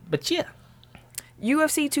 But yeah,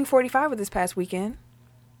 UFC 245 with this past weekend.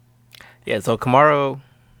 yeah. So Kamaru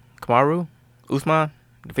Usman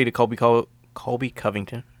defeated Colby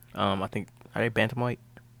Covington. I think are they bantamweight?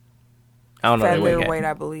 I don't know. their weight Featherweight,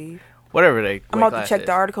 cat. I believe. Whatever they. I'm weight about to class check is.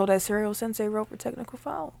 the article that Serial Sensei wrote for Technical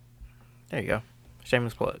Foul. There you go.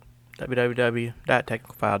 Shameless plug.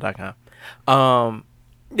 www.technicalfile.com.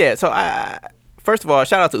 Yeah, so I first of all,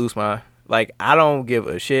 shout out to Usman. Like, I don't give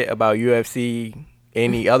a shit about UFC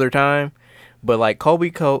any other time, but like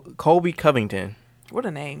Colby Covington, What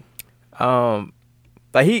a name.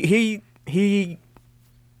 like he's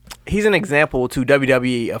an example to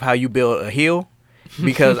WWE of how you build a heel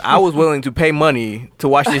because I was willing to pay money to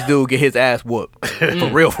watch this dude get his ass whooped for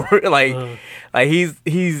real. Like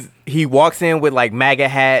he walks in with like MAGA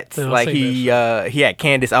hats. Yeah, I've Like seen he had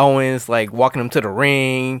Candace Owens like walking him to the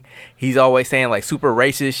ring. He's always saying like super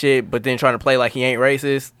racist shit, but then trying to play like he ain't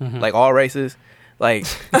racist, like all racist. Like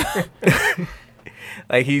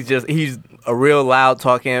like he's a real loud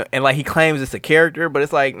talking, and like he claims it's a character, but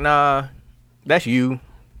it's like, nah, that's you.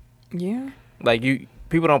 Yeah. Like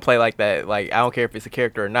people don't play like that. Like I don't care if it's a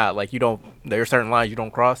character or not. Like there are certain lines you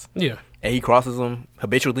don't cross, Yeah. and he crosses them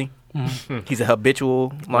habitually. He's a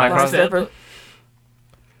habitual line crosser.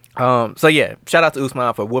 So yeah, shout out to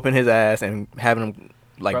Usman for whooping his ass and having him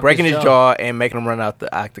like Broke breaking his his jaw and making him run out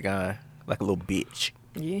the octagon like a little bitch.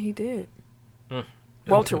 Yeah, he did.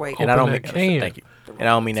 Welterweight. And I don't Open mean that can. thank you. And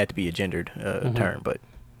I don't mean that to be a gendered term, but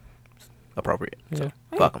it's appropriate. So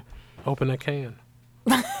fuck him. Open that can.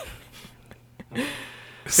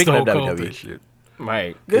 Speaking of Stone Cold WWE. that shit.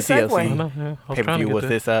 Right. Good The TLC. I segue. know, yeah. I was Pay per trying to view get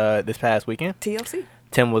was that. this past weekend. TLC.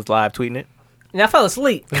 Tim was live tweeting it. And I fell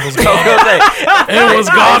asleep. It was garbage.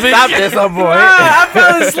 Stop this, boy. I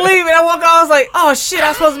fell asleep and I woke up. I was like, "Oh shit!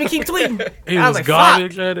 I'm supposed to be keep tweeting." He I was like,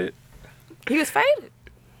 garbage at it. He was faded.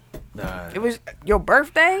 Nah. It was your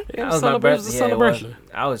birthday. It That was, was my it was a birthday. Yeah, it was. celebration.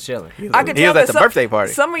 I was chilling. I could He tell was at that the birthday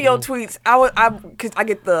party. Some of your tweets, cause I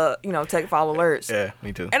get the tech file alerts, Yeah,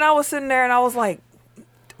 me too. and I was sitting there and I was like,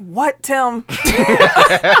 "What, Tim?"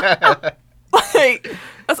 Like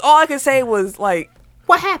that's all I could say was like,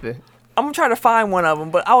 What happened? I'm gonna try to find one of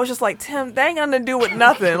them, but I was just like, Tim, that ain't gonna do with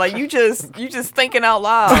nothing. Like you just thinking out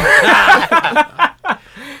loud.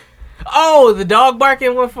 Oh, the dog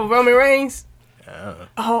barking one for Roman Reigns.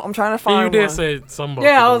 Oh, I'm trying to Yeah, find you did one. say something.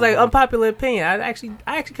 Yeah, I was like unpopular opinion. I actually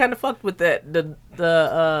kind of fucked with that. The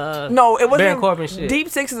No, it Baron wasn't. Corbin shit. Deep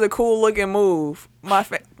Six is a cool looking move.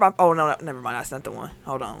 Oh no, never mind. I sent the one.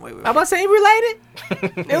 Hold on, wait. I'm about to say related.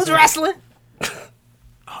 It was wrestling.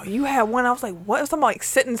 Oh, you had one. I was like, what? It was something like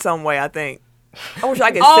sitting some way. I think. I wish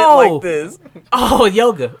I could Oh. sit like this. Oh,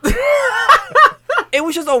 yoga. It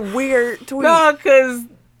was just a weird tweet. No, because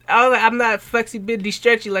I was like, I'm not flexibility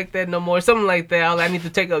stretchy like that no more. Something like that. I was like, I need to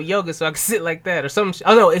take up yoga so I can sit like that or something.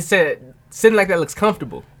 Oh no, it said sitting like that looks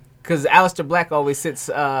comfortable. Because Aleister Black always sits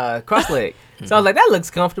cross-legged. So I was like, that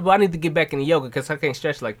looks comfortable. I need to get back into yoga because I can't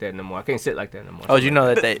stretch like that no more. I can't sit like that no more. Oh, did you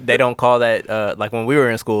know that they don't call that like when we were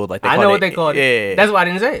in school? Like I know what they called it. Yeah, That's why I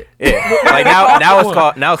didn't say it. yeah. Like now it's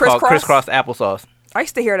called Crisscross? crisscross applesauce. I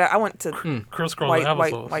used to hear that. I went to crisscross white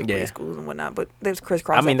applesauce. Yeah. grade schools and whatnot, but there's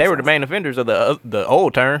crisscross. I mean, they were the applesauce. main offenders of the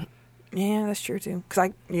old term. Yeah, that's true too.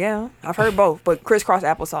 I've heard both, but crisscross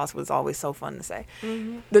applesauce was always so fun to say.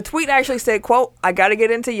 Mm-hmm. The tweet actually said, "quote I got to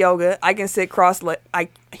get into yoga. I can sit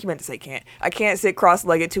he meant to say can't. I can't sit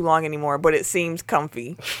cross-legged too long anymore, but it seems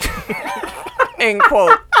comfy." End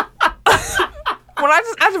quote. When I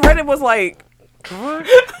just read it, was like, what?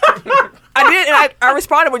 I did, and I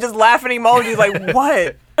responded with just laughing emojis, like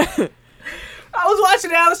what? I was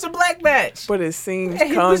watching the Aleister Black match. But it seems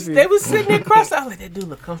And comfy. they was sitting there cross. I was like, that dude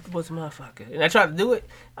look comfortable as a motherfucker. And I tried to do it.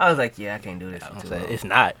 I was like, yeah, I can't do this. For too long. It's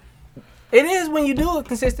not. It is when you do it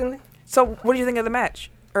consistently. So, what do you think of the match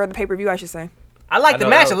or the pay-per-view? I should say. I like the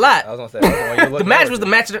match a lot. I was gonna say The match was the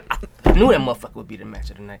match of the... I knew that motherfucker would be the match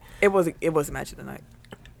of the night. It was the match of the night.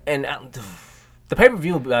 And the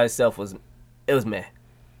pay-per-view by itself was... It was meh.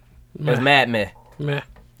 It was mad meh. Meh.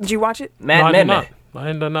 Did you watch it? No, Mad I meh did meh. not.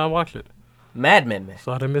 I did not watch it, Mad meh meh.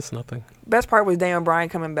 so I didn't miss nothing. Best part was Daniel Bryan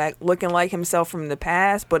coming back looking like himself from the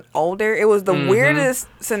past, but older. It was the weirdest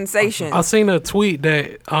sensation. I seen a tweet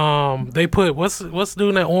that they put what's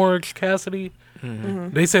doing that Orange Cassidy.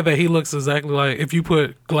 They said that he looks exactly like if you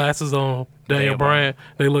put glasses on Daniel Bryan,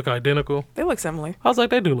 they look identical. They look similar, I was like,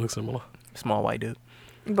 they do look similar. small white dude.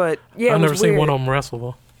 but yeah, I've it was never seen weird. one of them wrestle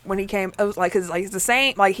though. When he came, it was like it's the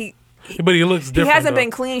same. Like he But he looks different. hasn't though. been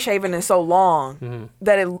clean shaven in so long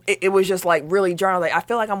that it was just like really jarring. Like I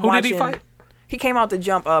feel like I'm Who watching. did he fight? He came out to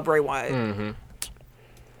jump Bray Wyatt. Dog,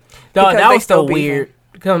 Because that they was still so weird.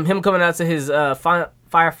 Him coming out to his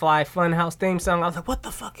Firefly Funhouse theme song. I was like, what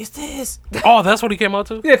the fuck is this? Oh, that's what he came out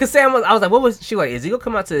to. Yeah, because Sam was... I was like, what was... She like, is he going to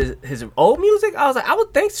come out to his old music? I was like, I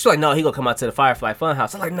would think... She's like, no, he going to come out to the Firefly Funhouse. I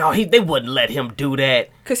was like, no, they wouldn't let him do that.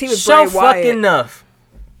 'Cause he was so Bray Wyatt. fucking enough.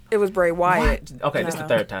 It was Bray Wyatt. Okay, this is the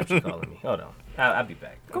third time she's calling me. Hold on. I'll be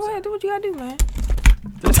back. Go ahead, do what you gotta do, man.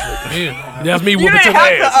 Yeah. That's me whooping didn't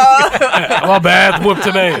today. have My bad, whoop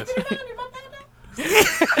today.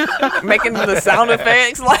 Making the sound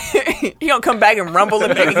effects like he gonna come back and rumble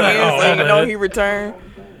and make again, so you know he returned.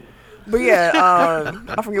 But yeah,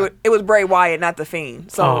 I forget what it was. Bray Wyatt, not the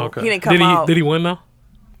Fiend. So Oh, okay. he didn't come out. Did he win though?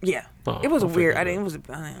 Yeah, Oh, It was I'll weird. figure it I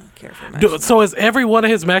didn't care for the match. Dude, so is every one of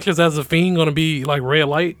his matches as a Fiend going to be like red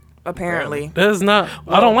light? Apparently. That is not.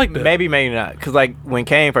 I don't like that. Maybe not, because like when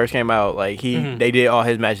Kane first came out, like they did all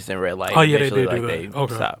his matches in red light. Oh, yeah, they Eventually, did do like, that.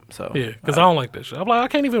 Okay. stopped. So Yeah, because I don't like that shit. I'm like, I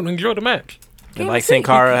can't even enjoy the match. and, like see. Sin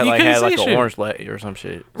Cara You like can't had like see an shit. orange light or some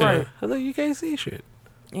shit. Right. Yeah. I was like, you can't see shit.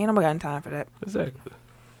 Ain't nobody got time for that. Exactly.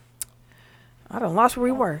 I done lost where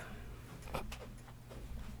we were.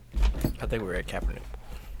 I think we were at Kaepernick.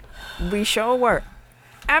 We sure were.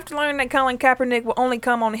 After learning that Colin Kaepernick will only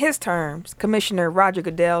come on his terms, Commissioner Roger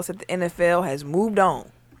Goodell said the NFL has moved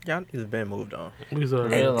on. Y'all niggas been moved on. He's, Yeah.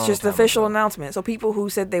 It's long just an time official ago. announcement. So people who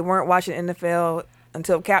said they weren't watching NFL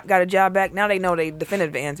until Cap got a job back, now they know they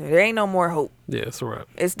definitive answer. There ain't no more hope. yeah, it's a wrap.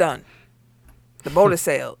 It's done. The boat has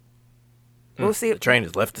sailed. We'll see. The train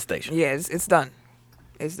has left the station. Yeah, it's done.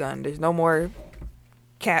 It's done. There's no more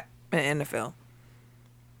Cap in the NFL.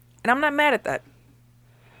 And I'm not mad at that.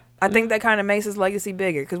 I think that kind of makes his legacy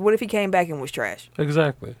bigger. Because what if he came back and was trash?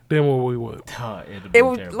 Exactly. Then what we would. It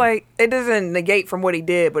would like it doesn't negate from what he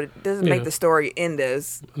did, but it doesn't make Yeah. the story end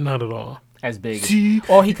as Not at all. as big.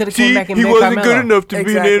 Or he could have came back and he made wasn't Carmelo. good enough to be in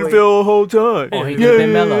Exactly. the NFL the whole time. Or he could've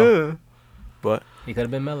been Melo. But He could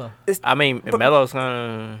have been Melo. I mean, Melo's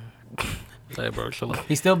gonna Hey, bro, chill out.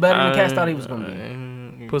 He's still better than Cass thought he was going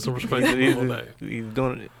to be. Put some respect on he's, the name. he's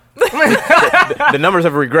doing it. the numbers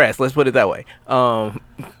have regressed. Let's put it that way.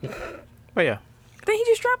 But yeah, then he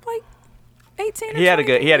just dropped like 18. or he had a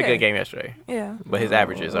 20. good game yesterday. Yeah. But his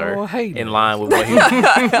averages are Oh, hey, in man. line with what his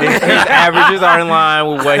averages are in line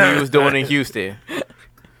with what he was doing in Houston.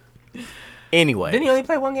 Anyway, Didn't he only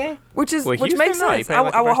play one game? Which Well, makes Houston, no, he sense. played I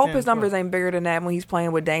like the would first hope 10 his numbers as well. ain't bigger than that when he's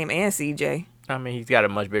playing with Dame and CJ. I mean, he's got a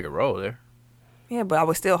much bigger role there. Yeah, but I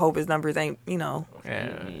would still hope his numbers ain't, Yeah.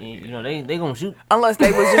 You know, they going to shoot. unless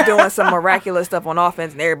they was just doing some miraculous stuff on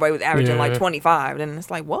offense and everybody was averaging like Yeah. 25. Then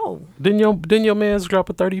it's like, whoa. Didn't your man's drop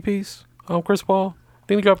a 30 piece on Chris Paul?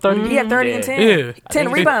 Didn't he drop 30? He had 30 and Yeah. 10. Yeah.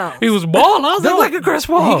 10 rebounds. He was balling. I was Dude, like, look at Chris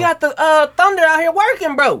Paul. He got the Thunder out here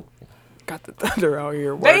working, bro. Got the Thunder out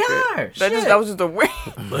here They working. are. That was just a weird.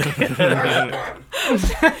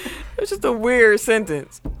 It's just a weird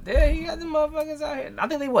sentence. Yeah, he got them motherfuckers out here. I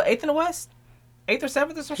think they, 8th in the West? 8th or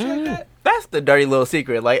 7th or some shit like that? That's the dirty little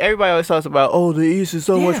secret. Like, everybody always talks about, oh, the East is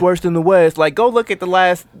so Yeah. much worse than the West. Like, go look at the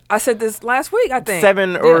last I said this last week, I think.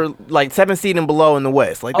 7 seed and below in the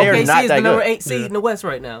West. Like, they are OKC not is that the number good. 8 seed in the West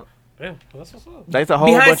right now. Yeah, that's what's up. That's a whole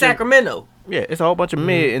Behind bunch Sacramento. it's a whole bunch of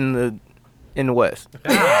mid in the West.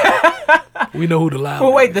 We know who the loud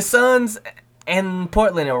Well, wait, is. the Suns and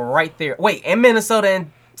Portland are right there. Wait, and Minnesota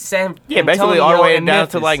and San Yeah, basically all the Antonio way and down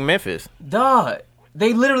Memphis. to like Memphis. Dog.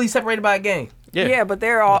 They literally separated by a game. Yeah. Yeah, but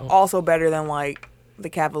they're also better than like the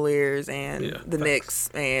Cavaliers and Yeah, the facts. Knicks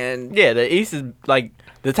and Yeah, the East is like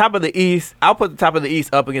the top of the East. I'll put the top of the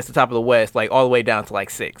East up against the top of the West, like all the way down to like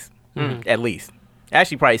 6, at least.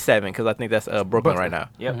 Actually, probably 7 because I think that's Brooklyn right now.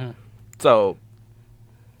 Yep. So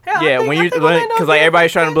Hell, yeah, I think- when I you think Orlando because like did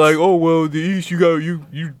everybody's trying to be like, defense. oh well, the East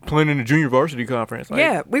you playing in the junior varsity conference. Like,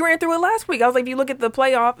 yeah, we ran through it last week. I was like, if you look at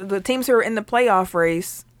the teams who are in the playoff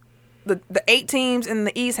race, the 8 teams in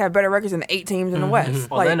the East have better records than the 8 teams in the West.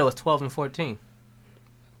 Like, Orlando is 12 and 14.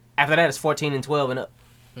 After that, it's 14 and 12 and up.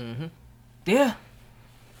 Yeah.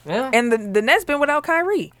 Yeah. and the Nets been without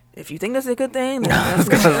Kyrie. If you think that's a good thing, then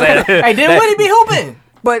that's Hey, then what he be hooping?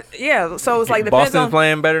 but yeah, so it's like depends Boston's on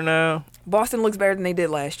playing better now. Boston looks better than they did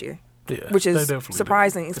last year, Yeah, which they is definitely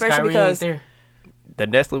surprising, especially Kyrie because ain't there. The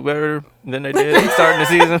Nets look better than they did starting the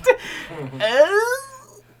season.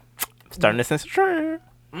 Starting the sense of trend.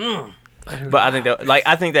 But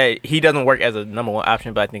I think that he doesn't work as a number 1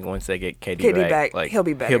 option. But I think once they get KD, back, like he'll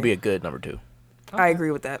be better. He'll be a good number 2. I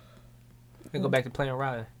agree with that. He'll go back to playing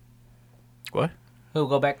Robin. What? He'll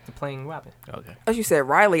go back to playing Robin. Okay. As you said,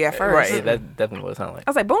 Riley at first. Right. That's definitely what it sounds like. I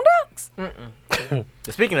was like, Boondocks.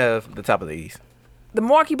 Speaking of the top of the East, The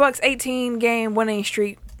Milwaukee Bucks 18-game winning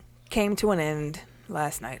streak came to an end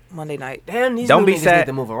last night, Monday night. Damn, these Don't new be niggas sad. need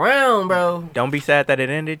to move around, bro. don't be sad that it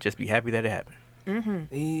ended. Just be happy that it happened.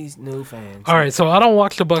 These new fans. All right, so I don't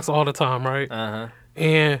watch the Bucks all the time, right? Uh-huh.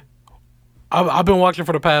 And I've been watching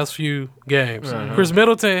for the past few games. Chris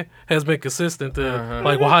Middleton has been consistent to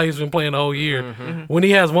how he's been playing the whole year. When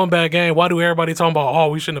he has one bad game, why do everybody talking about, oh,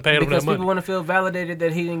 we shouldn't have paid him Because that people money? want to feel validated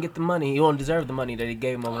that he didn't get the money. He won't deserve the money that he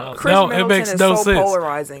gave him over else. Chris No, it Middleton makes is no so sense.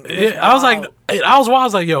 polarizing. Yeah, I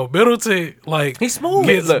was yo, Middleton, like, He's smooth.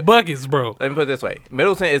 gets Look. buckets, bro. Let me put it this way: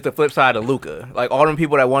 Middleton is the flip side of Luka. Like all them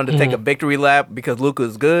people that wanted to take a victory lap because Luka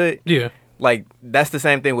is good. Yeah. Like that's the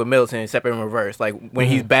same thing with Middleton, except in reverse. Like when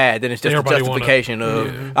he's bad, then it's just Everybody a justification of,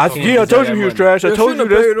 yeah. I told you he was trash. I told you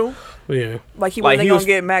this. Yeah. Like he Like, wasn't he gonna was-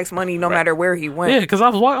 get max money no matter where he went. Yeah, because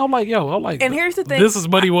I'm like, And here's the thing. this is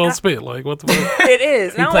money well spent. Like, what the fuck? It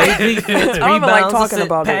is. And He I don't played like- defense, I don't even like rebounds, talking assists,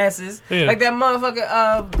 about it. passes. Yeah. Like that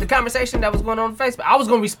motherfucker, the conversation that was going on Facebook. I was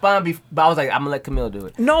going to respond, but I was like, I'm going to let Camille do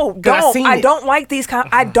it. No, 'Cause I don't. seen I it. don't like these.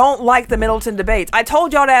 I don't like the Middleton debates. I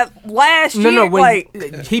told y'all that last year. No, when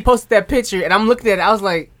like, he posted that picture, and I'm looking at it, I was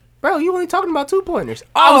like, bro, you only talking about 2-pointers.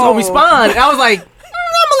 I was Oh. going to respond, and I was like, I'm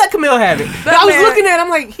going to let Camille have it. But I was man- looking at it, I'm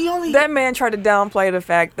like, he only... that man tried to downplay the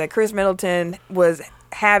fact that Chris Middleton was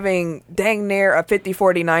having dang near a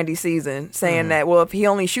 50-40-90 season, saying that, well, if he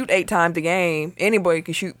only shoot 8 times a game, anybody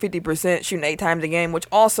can shoot 50% shooting 8 times a game, which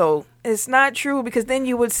also is not true because then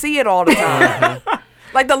you would see it all the time.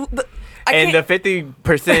 Like And the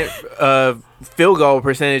 50% field goal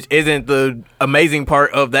percentage isn't the amazing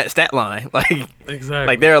part of that stat line. Like, Exactly.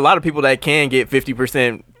 like there are a lot of people that can get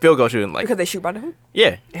 50% field goal shooting. Like, because they shoot by the hoop.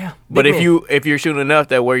 yeah, Yeah. But Big man. if you're shooting enough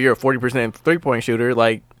that where you're a 40% 3-point shooter,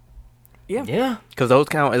 like, Yeah. because those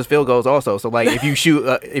count as field goals also. So like if you shoot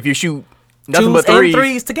nothing Twos but and threes,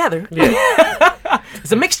 threes together.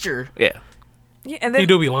 It's a mixture. yeah. Yeah, and he then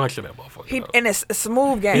do be launching that motherfucker. he though. and it's a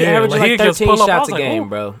smooth game. He Yeah, averaged like, like he just 13 pull up, I shots was a like, game, ooh.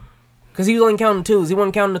 bro. Because he was only counting twos. He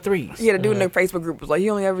wasn't counting the threes. Yeah, the dude in the Facebook group was like, he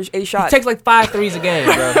only averaged 8 He shots. takes like 5 threes a game,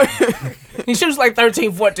 bro. He shoots like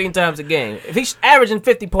 13, 14 times a game. If he's averaging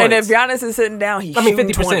 50 points. and if Giannis is sitting down, he's I mean, shooting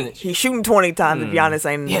 50%. 20. He's shooting 20 times if Giannis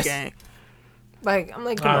ain't in Yes. the game. like, I'm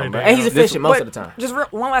like, come Alright, on, bro. man. And he's efficient most But of the time. Just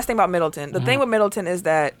one last thing about Middleton. The thing with Middleton is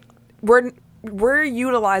that we're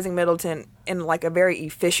utilizing Middleton in like a very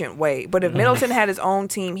efficient way. But if Middleton had his own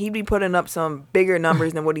team, he'd be putting up some bigger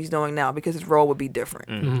numbers than what he's doing now because his role would be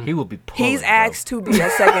different. He will be pulling. He's asked to be a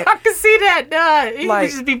second. I can see that, dog. He Like-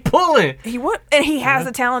 would just be pulling. He would, and he has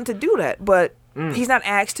the talent to do that, but he's not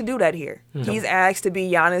asked to do that here. He's asked to be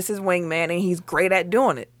Giannis's wingman, and he's great at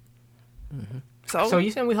doing it. So you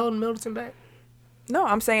saying we holding Middleton back? No,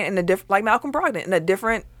 I'm saying in a different, like Malcolm Brogdon, in a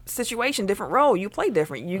different situation, different role. You play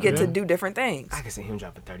different. You get to do different things. I can see him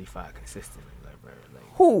dropping 35 consistently. Like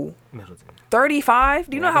Who? Middleton. 35?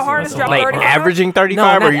 Do you know how hard it's see drop that. Like 35? averaging No,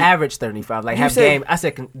 35 not or you, average 35. Like You have said- game. I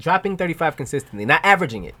said dropping 35 consistently, not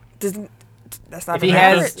averaging it. That's not If he an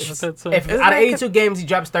has, average. That's it, so- if Isn't out of that 82 games he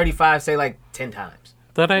drops 35, say like 10 times.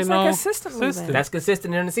 that ain't It's no not consistently then. That's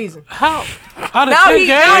consistent in the season. how out of Now 10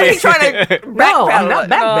 now games. he's trying to No, I'm not backpedal.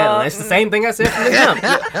 backpedaling. It's the same thing I said from the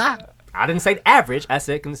jump. I didn't say average. I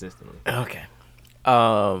said consistently. okay.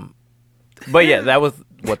 But yeah, that was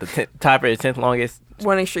what the tie for the 10th longest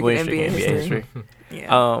Winning streak winning in streak NBA in history. history.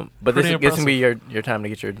 Yeah. But this Pretty is gonna be your time to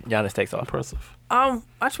get your Giannis takes off. Impressive. I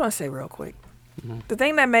just want to say real quick, the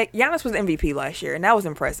thing that make Giannis was MVP last year, and that was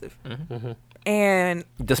impressive. And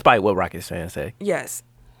Despite what Rockets fans say. yes,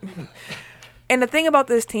 and the thing about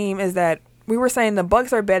this team is that we were saying the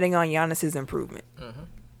Bucks are betting on Giannis's improvement.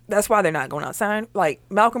 That's why they're not going outside. Like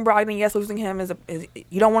Malcolm Brogdon, yes, losing him is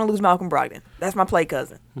you don't want to lose Malcolm Brogdon. That's my play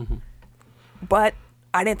cousin. But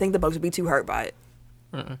I didn't think the Bucks would be too hurt by it.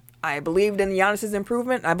 I believed in Giannis's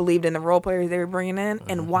improvement. I believed in the role players they were bringing in,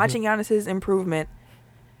 and watching Giannis's improvement.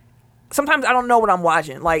 Sometimes I don't know what I'm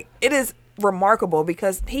watching. Like it is remarkable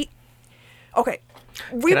because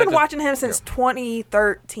we've been watching him since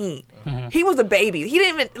 2013. He was a baby. He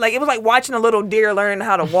didn't even like. It was like watching a little deer learn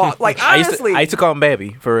how to walk. Like honestly, I used to call him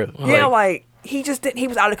baby for real. yeah, like he just didn't. He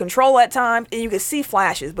was out of control at times, and you could see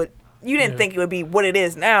flashes, but you didn't think it would be what it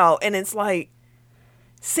is now. And it's like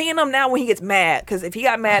seeing him now when he gets mad, because if he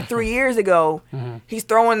got mad 3 years ago, he's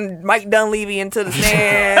throwing Mike Dunleavy into the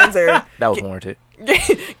stands or that was warranted.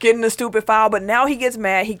 getting a stupid foul. But now he gets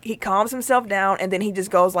mad. He calms himself down, and then he just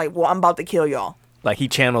goes like, "Well, I'm about to kill y'all." Like he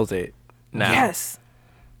channels it now. Yes.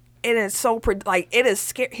 It is so it is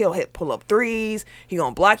scary. He'll pull up threes. He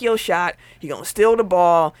gonna block your shot. He gonna steal the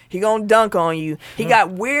ball. He gonna dunk on you. He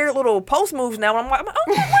got weird little post moves now. And I'm like, oh,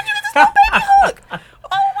 why'd you get this little baby hook? Oh,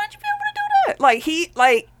 why'd you be able to do that? Like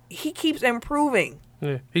he keeps improving.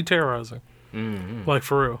 Yeah, he terrorizing. Like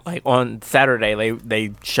for real. Like on Saturday,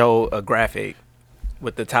 they show a graphic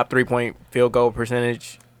with the top 3-point field goal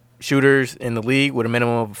percentage shooters in the league with a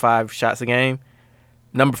minimum of 5 shots a game.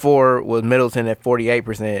 Number 4 was Middleton at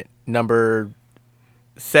 48%. Number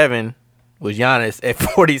 7 was Giannis at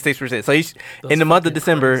 46%. So he's in the month of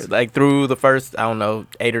December, crazy. like through the first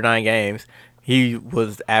 8 or 9 games, he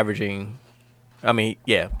was averaging.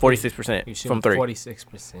 46% He's from shooting 3.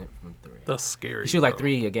 46% from 3. That's scary. He shoot like bro.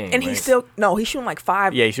 3 a game. And right? he's shooting like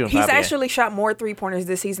 5. Yeah, he's shooting He's 5 a game. actually shot more 3-pointers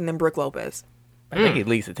this season than Brook Lopez. I think he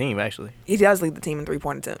leads the team actually. He does lead the team in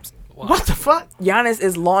 3-point attempts. What the fuck? Giannis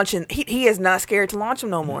is launching. He is not scared to launch him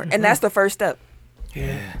no more, and that's the first step.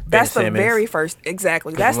 Yeah. That's the Simmons. very first.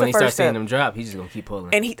 Exactly. That's when the he first starts seeing step. them drop, he's just gonna keep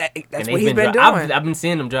pulling. And that's And what they've he's been drop- doing. I've been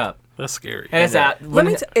seeing them drop. That's scary. And it's out. Let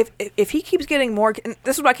me if he keeps getting more, and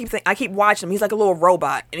this is what I keep thinking. I keep watching him. He's like a little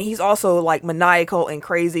robot, and he's also like maniacal and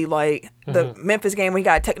crazy. Like the Memphis game when he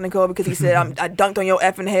got technical because he said, "I dunked on your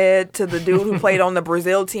effing head" to the dude who played on the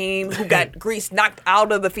Brazil team who got Greece knocked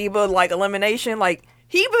out of the FIBA like elimination. Like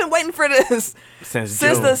he been waiting for this since the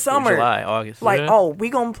June, summer, July, August. Like, Yeah. oh, we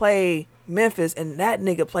gonna play Memphis, and that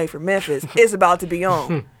nigga play for Memphis. It's about to be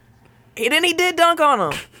on. He did dunk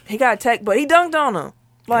on him. He got tech, but he dunked on him.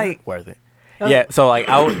 Like worth it. Yeah, so like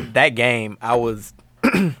that game, I was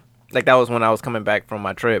like that was when I was coming back from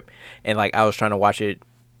my trip, and like I was trying to watch it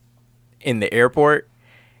in the airport,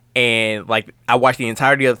 and like I watched the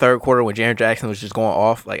entirety of the third quarter when Jaren Jackson was just going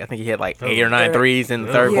off. Like I think he had like 8 or 9 threes in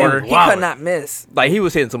the third yeah, quarter. he could not miss. Like he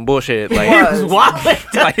was hitting some bullshit. Like, was.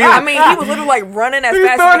 like he I was mean, he was literally like running as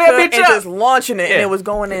fast throwing as he that could bitch and up. just launching it, and Yeah. it was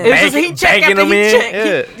going in. It was just Bag- heat check bagging after them heat in. check.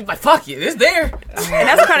 Yeah. He's like, fuck you, it's there. And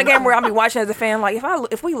that's the kind of game where I'll be watching as a fan. Like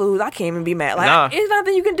if we lose, I can't even be mad. Like Nah. there's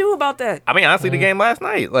nothing you can do about that. I mean, honestly, the game last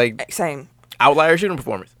night, like Same. outlier shooting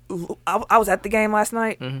performance. I was at the game last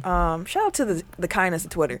night. Shout out to the kindness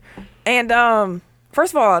of Twitter. And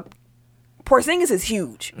first of all, Porzingis is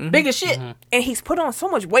huge, Big as shit. and he's put on so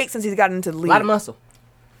much weight since he's gotten into the A league. lot of muscle.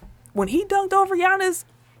 When he dunked over Giannis,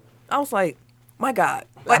 I was like, my God.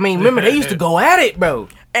 I mean, remember, they used to go at it, bro.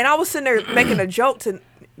 And I was sitting there making a joke to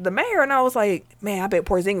the mayor, and I was like, man, I bet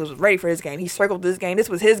Porzingis was ready for this game. He circled this game. This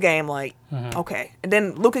was his game. Like, okay. And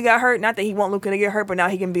then Luka got hurt. Not that he want Luka to get hurt, but now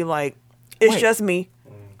he can be like, it's Wait. just me.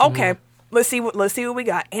 Okay, let's see what we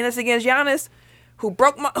got. And it's against Giannis, who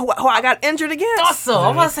I got injured against. Also, I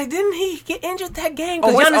was about to say, didn't he get injured that game?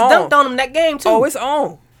 Because Oh, it's Giannis on. dunked on him that game, too. Oh, it's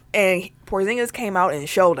on. And Porzingis came out and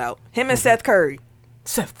showed out. Him and Seth Curry.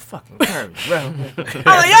 Seth fucking Curry, bro. I'm like,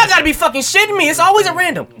 y'all gotta be fucking shitting me. It's always a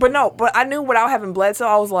random. But I knew without having Bledsoe,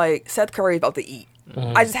 I was like, Seth Curry's about to eat.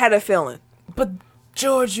 I just had a feeling. But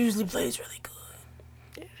George usually plays really good.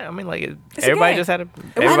 I mean, like It's a everybody game. just had a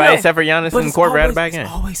I everybody know, except for Giannis but and it's Korver had a always- bad it's game.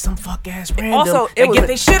 always some fuck ass random. Also, it that was get a-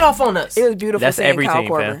 their shit off on us. It was beautiful That's seeing every Kyle team,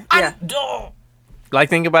 Korver. fam. Yeah. Like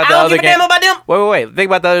think about I the don't other give a game. damn about them. Wait. Think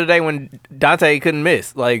about the other day when Dante couldn't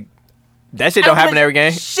miss. Like that shit don't happen every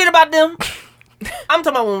game. Shit about them. I'm talking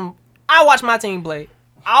about when I watch my team play.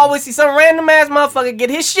 I always see some random ass motherfucker get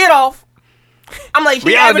his shit off. I'm like, he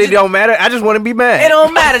Reality averages, don't matter. I just want to be mad. it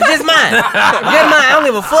don't matter, just mine. Just mine. I don't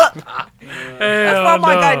give a fuck. That's why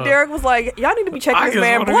my guy Derek was like, y'all need to be checking I this just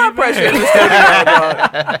man wanna blood be pressure. mad. in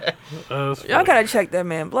the studio, dog. Y'all gotta check that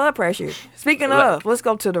man blood pressure. Speaking of, let's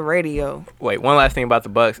go to the radio. Wait, one last thing about the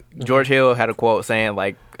Bucks. George Hill had a quote saying,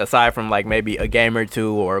 like, aside from like maybe a game or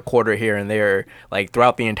two or a quarter here and there, like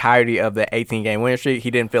throughout the entirety of the 18-game winning streak,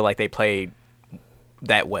 he didn't feel like they played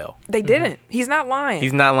that well. They didn't. He's not lying.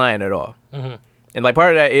 He's not lying at all. And like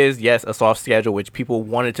part of that is, yes, a soft schedule, which people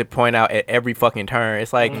wanted to point out at every fucking turn.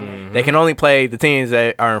 It's like they can only play the teams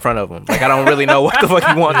that are in front of them. Like I don't really know what the fuck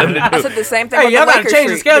you want them to I do. said the same thing Hey, with y'all the gotta Lakers change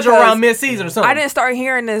the streak, schedule because around mid-season or something. I didn't start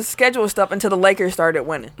hearing this schedule stuff until the Lakers started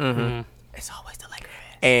winning. It's always the Lakers.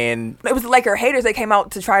 And It was the Laker haters that came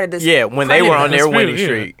out to try to yeah, when they were on their Dispute, winning yeah.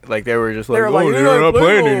 streak, like they were just like, They were like, oh, "You're they're not not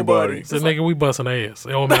playing playing anybody. nobody." So nigga, we busting ass. It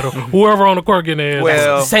don't matter. Whoever on the court getting their ass.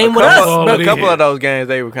 Well, Same a with couple- us. A couple of those games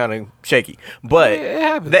they were kind of shaky, but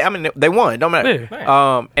they won. It don't matter.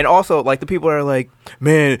 Yeah. And also like the people are like,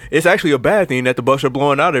 man, it's actually a bad thing that the Bucks are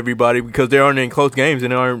blowing out everybody because they aren't in close games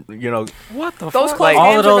and they aren't, what the Those fuck? close Like,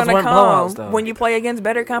 all games of are those going to weren't come blowouts, though. when you play against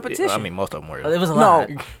better competition. I mean, most of them were. It was a no, lot.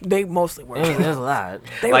 they mostly were. It was a lot.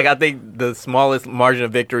 They Like were- I think the smallest margin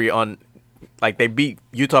of victory on, like they beat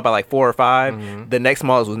Utah by like 4 or 5. The next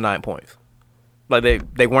smallest was 9 points. Like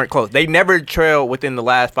they weren't close. They never trailed within the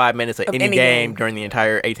last 5 minutes of any game during the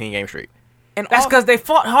entire 18-game streak. and That's all- because they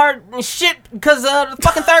fought hard and shit because of the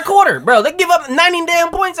fucking third quarter, bro. They give up 90 damn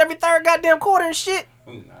points every third goddamn quarter and shit.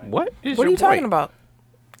 What? what are you talking about?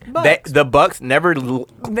 The Bucks never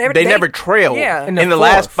they never trailed yeah. in In the the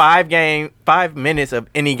last fourth. 5 minutes of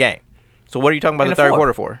any game. So what are you talking about In the the third fourth.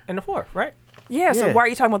 quarter for? In the fourth, right? Yeah, so Yeah. why are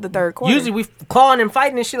you talking about the third quarter? Usually we clawing and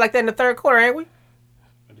fighting and shit like that in the third quarter, ain't we?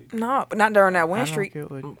 no, but not during that win streak.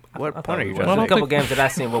 What point are you There's trying a to couple make? games that I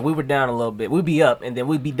seen where we were down a little bit. We'd be up and then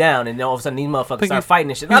we'd be down and then all of a sudden these motherfuckers think start he- fighting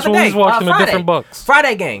and shit. he's- The other he's day, watching the Friday. different Bucks.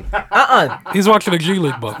 Friday game. He's watching the G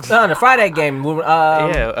League Bucks. The Friday game. Who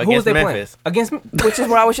was against they Memphis. playing? Against Which is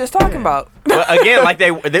what I was just talking about. Well, again, like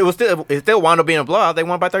it still wound up being a blowout. They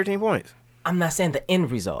won by 13 points. I'm not saying the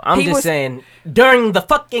end result. I'm He just was- saying during the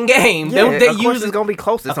fucking game. they of course usually it's gonna be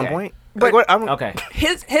close at some Okay. point. Like, what, I'm, Okay.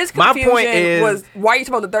 His My confusion point is- was why you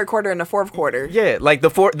talking about the third quarter and the fourth quarter. Yeah, like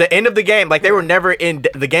the end of the game, like they were never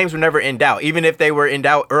the games were never in doubt. Even if they were in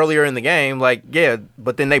doubt earlier in the game, like yeah,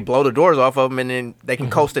 but then they blow the doors off of them and then they can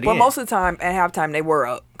coast to the But end. most of the time at halftime they were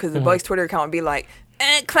up because the Bucks Twitter account would be like,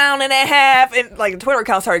 clowning at half, and like the Twitter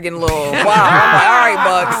account started getting a little wow. I'm like, all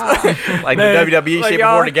right, Bucks. like Man, the WWE like shit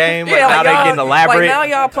y'all- before the game. Like yeah, now like they y'all- getting elaborate. like now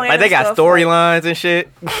y'all playing Like they got stuff, storylines and shit.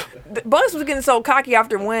 The Bucks was getting so cocky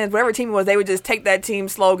after wins. Whatever team it was, they would just take that team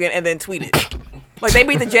slogan and then tweet it. Like they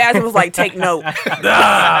beat the Jazz and was like, take note.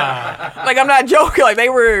 Like I'm not joking. Like they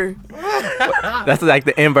were. That's like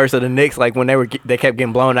the inverse of the Knicks. Like when they kept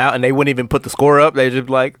getting blown out and they wouldn't even put the score up. They just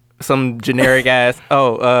like some generic ass.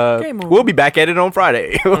 Game on. We'll be back at it on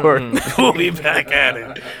Friday. Or We'll be back at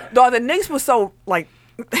it. Dog, the Knicks was so like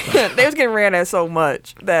they was getting ran at so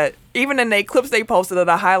much that even in the clips they posted of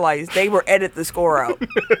the highlights, they were edit the score out.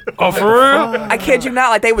 Oh, for real? I kid you not.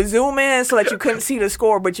 Like they would zoom in so that you couldn't see the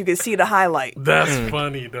score, but you could see the highlight That's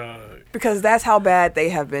funny, dog. because that's how bad they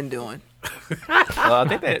have been doing I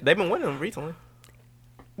think they've been winning recently.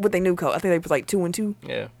 with their new coach. I think they was like 2-2,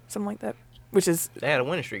 Yeah, something like that, which is they had a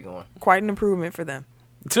winning streak going. quite an improvement for them.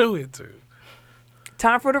 2-2.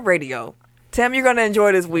 Time for the radio. Tim, you're gonna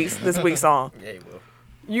enjoy this week's song. Yeah, you will.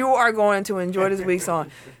 You are going to enjoy this week's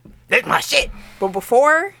song. That's my shit. But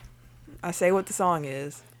before I say what the song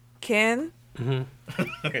is, Ken,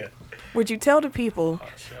 would you tell the people Oh,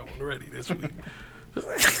 shit, I wasn't ready this week.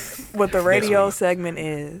 what the radio segment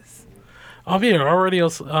is? I'm here. Our radio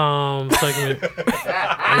segment.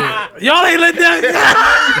 Y'all ain't let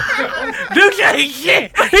that. Duke ain't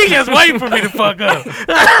shit. He just waiting for me to fuck up.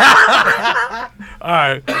 All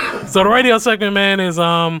right. So the radio segment, man, is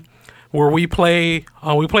where we play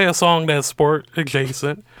a song that's sport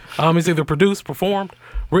adjacent. It's either produced, performed,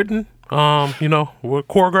 written,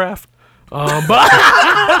 choreographed. But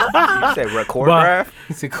You said choreograph?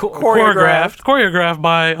 It's a cool. choreographed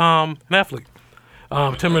by an athlete.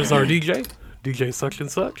 Tim is our DJ such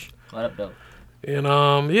and such. What up, though?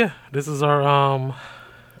 And yeah, this is our Are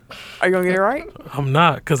you gonna get it right? I'm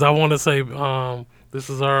not, because I want to say this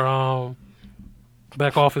is our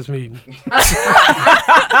back office meeting.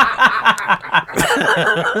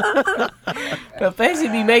 The face he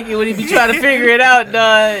be making when he be trying to figure it out,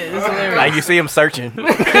 dog. It's hilarious. Like you see him searching.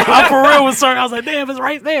 I for real was sorry. I was like, damn, it's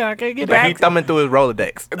right there. I can't get Like he it. thumbing through his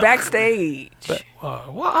Rolodex. Backstage.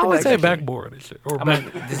 Well, I would say backboard and shit, or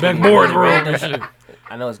This is backboard really room random. and shit.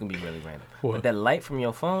 I know it's gonna be really random, What? but that light from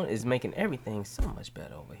your phone is making everything so much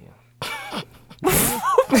better over here.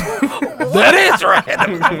 That is right.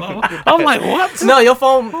 I'm like, what? No, your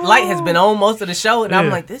phone light has been on most of the show, and I'm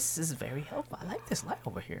Yeah. like, this is very helpful. I like this light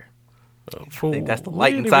over here. Fool. think that's the We light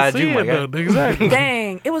didn't inside even you, see my it, guy. though. Exactly.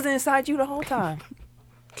 Dang, it was inside you the whole time.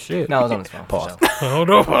 Shit. No, it was on his phone. Pause. So. I don't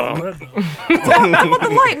know about that. How about the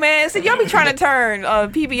light, man? See, y'all be trying to turn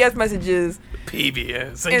PBS messages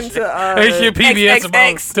PBS. Ain't into shit. Ain't shit PBS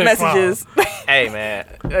about XXX tech messages. Hey man,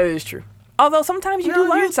 That is true. Although sometimes you do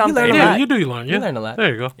learn something. learn a Yeah, lot. you do learn. Yeah. You learn a lot.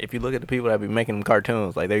 There you go. if you look at the people that be making them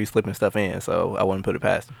cartoons, like they be slipping stuff in, so I wouldn't put it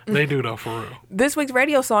past them. They do though, for real. This week's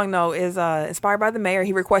radio song, though, is inspired by the mayor.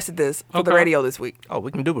 He requested this for the Okay. radio this week. Oh, we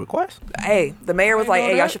can do requests. Hey, the mayor was like, know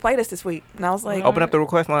hey, y'all that. should play this week. And I was like, Open up the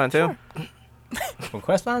request line too.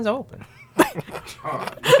 Request lines are open.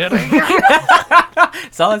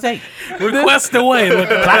 That's all it takes. Request away. Look,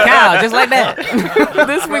 Clock out, just like that.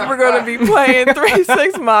 this week we're going to be playing 3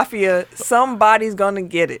 6 Mafia. Somebody's going to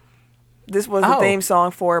get it. This was the Oh. theme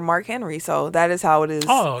song for Mark Henry. So that is how it is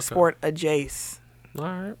Oh, okay. sport adjacent. all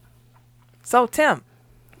right. So, Tim,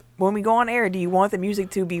 when we go on air, do you want the music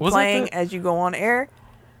to be Was it playing the- as you go on air?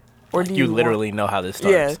 Or do You want- literally know how this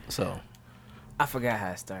starts. Yeah. So I forgot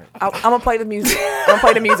how it started. I'm going to play the music. I'm going to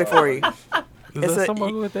play the music for you. Is It's that a-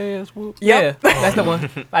 somebody with their ass whoop? Yep. Yeah, that's the one.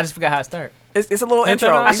 I just forgot how it started. It's a little Ain't that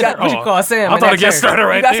intro. nice? You got, What you call Sam? I in thought that it get church? started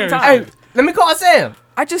right got some there. time. Hey, let me call Sam.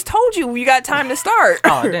 I just told you you got time to start.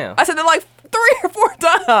 Oh, damn. I said it like 3 or 4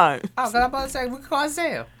 times. Oh, cause I'm about to say we can call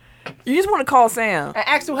Sam You just want to call Sam. and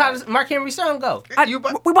ask him how does Mark Henry's song go.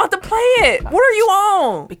 We about to play it. What are you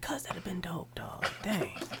on? Because that'd have been dope, dog. Dang.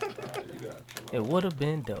 It would have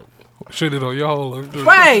been dope. Shit it on y'all.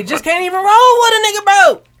 Right, just can't even roll with a nigga,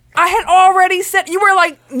 bro. I had already said you were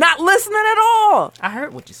like not listening at all. I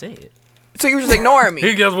heard what you said. So you were just ignoring He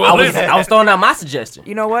me. gets I well. was throwing out my suggestion.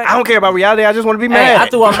 You know what? I don't care about reality. I just want to be Hey, mad. I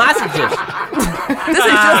threw out my suggestion. This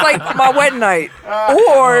is just like my wedding night.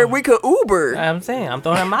 Or we could Uber. I'm saying, I'm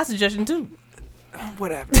throwing out my suggestion too.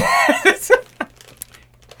 Whatever.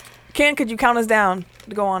 Ken, could you count us down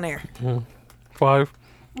to go on air? 5,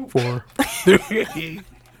 4, 3,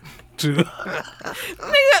 2.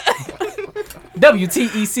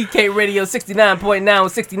 WTECK Radio 69.9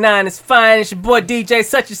 with 69 is fine. It's your boy DJ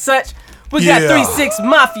such and such. We got 3-6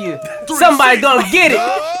 Mafia. Somebody gonna get it.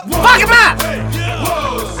 Fuck him out.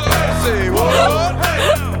 Say what?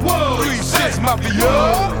 3-6 Mafia.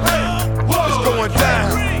 It's going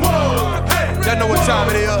down. Y'all know what time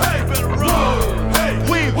it is.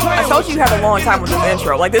 I told you had a long time with this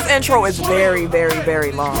intro. Like, this intro is very, very,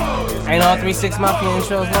 very long. Ain't all 3-6 Mafia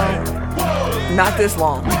intros long? Not this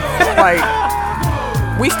long. Like,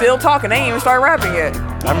 we still talking. They ain't even start rapping yet.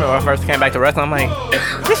 I remember when I first came back to wrestling, I'm like,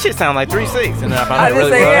 this shit sound like 3-6. And then I found I out it didn't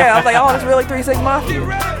really say was. yeah. I was like, oh, it's really 3-6 Mafia.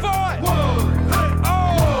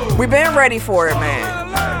 We been ready for it, man.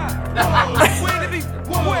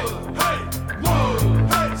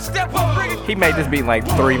 He made this beat in like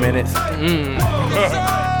 3 minutes. Somebody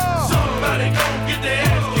gon' get their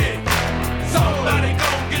ass kicked. Somebody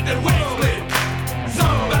gon' get their wings split.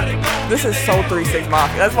 Somebody gon' This is so 3-6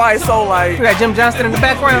 Mafia. That's why it's so like. We got Jim Johnston in the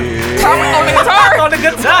background. Probably on the guitar. On the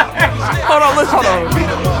guitar. Hold on, listen, hold on. beat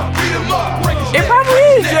 'em up, break his It probably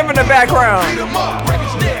is Jim in the background. beat 'em up, break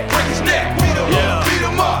his neck, break his neck. Beat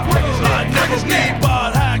 'em up, break his neck, break his neck.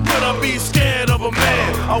 But how could I be scared of a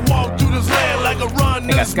man? I walk through this land like a run.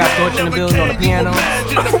 They got Scott Storch in the building on the piano.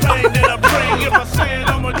 Imagine the pain that I bring if I say it,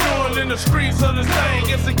 I'ma join in the streets of this thing.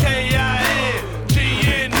 It's a K-I-N,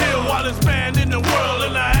 G-N Hill, whilest band in the world,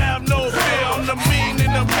 and I have no fear. I'm the mean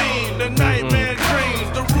and the mean, the nightmare dreams,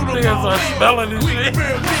 the root of Niggas all are pain. spelling this We shit.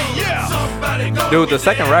 fear me, yeah. Somebody gon' Dude, the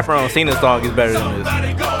second rapper on Cena's song is better than this.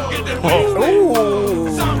 somebody gon' get their wings split.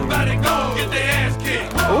 Ooh. Somebody gon' get their ass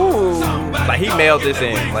kicked. Ooh. Like, he mailed this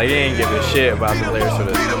in. Like, he ain't give a shit about the lyrics for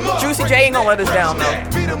this. Juicy J ain't gonna let us down, though.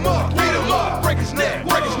 Beat 'em up, break his neck,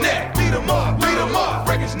 break his neck. Beat 'em up,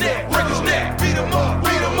 break his neck, break his neck. Beat 'em up,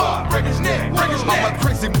 break his neck, break his neck. I'm a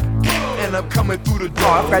crazy and I'm coming through the door.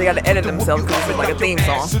 Oh, I forgot they gotta edit themselves because it's like a theme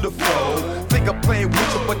song. To the floor. Think I'm playing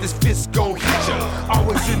with you, but this fist gon' hit you.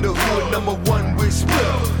 Always in the hood, #1 with split.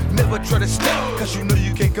 Never try to stop, cause you know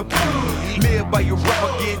you can't compete. Live by your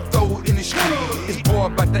rubber, get thrown in the street. It's boy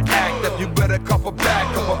about to act up, you better cough a back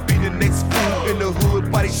up. I'll be the next fool in the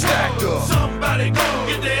hood, body stacked up. Somebody gon'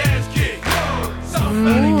 get their ass kicked.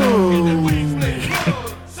 Somebody gon' get their wings split.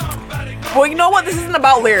 Somebody gon' Well, you know what? This isn't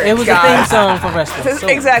about lyrics. It was a guys. theme song for wrestling. This is, So-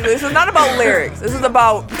 exactly. This is not about lyrics. This is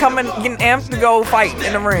about getting amped to go fight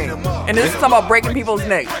in the ring. And this is about breaking people's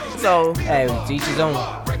neck. So, Hey, to each his own.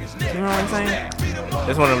 you know what I'm saying?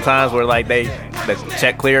 It's one of them times where, like, the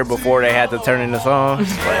check cleared before they had to turn in the song.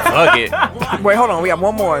 Like, fuck it. Wait, hold on. We got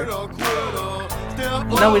one more.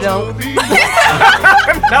 No, we don't.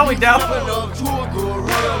 No, we don't.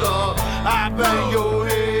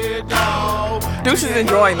 Deuce is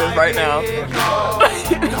enjoying this right now.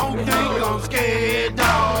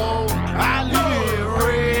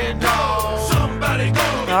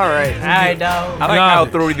 All right. All right, dog. I like Got how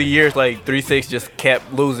it. through the years, like, 3-6 just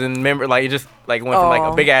kept losing members. Like, it just, like, went from, like,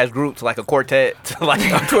 Oh. a big-ass group to, like, a quartet to, like,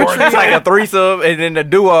 like a threesome, and then a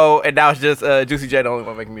duo, and now it's just Juicy J the only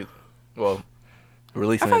one making music. Well,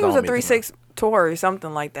 releasing I thought his it was own a 3-6 tour or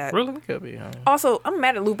something like that. Really? Could be, huh? Also, I'm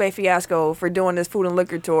mad at Lupe Fiasco for doing this food and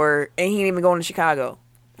liquor tour and he ain't even going to Chicago.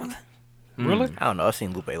 Really? I don't know. I've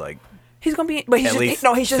seen Lupe, like, He's gonna be, but he's At just least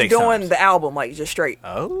he's just 6 doing times. the album like just straight.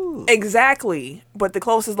 oh. Exactly, but the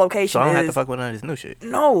closest location So I don't have to is fuck with none of this new shit.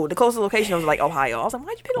 no. The closest location was like Ohio. I was like,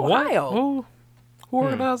 why'd you pick What? Ohio? Who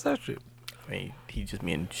organized that shit? I mean, he just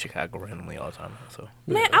be in Chicago randomly all the time, so.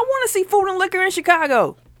 Man, I want to see food and liquor in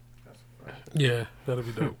Chicago, Yeah, that'd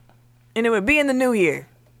be dope. and it would be in the new year.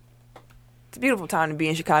 It's a beautiful time to be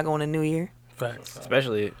in Chicago in the new year. Facts.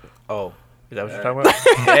 Especially, oh, is that what you're talking about?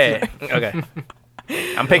 Yeah. Okay.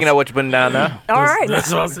 I'm picking up what you're putting down now. All right,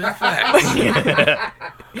 That's what I said. Facts.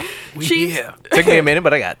 Chiefs. Took me a minute,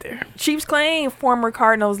 but I got there. Chiefs claim former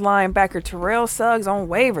Cardinals linebacker Terrell Suggs on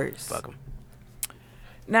waivers. Fuck him.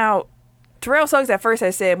 Now, Terrell Suggs at first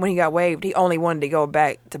had said when he got waived, he only wanted to go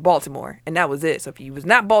back to Baltimore, and that was it. So if he was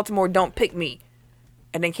not Baltimore, don't pick me.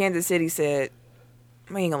 And then Kansas City said,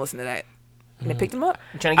 we ain't gonna listen to that. And they picked him up.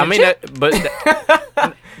 You trying to I get mean, a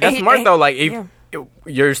chip? that's He- smart he- though. Like, yeah.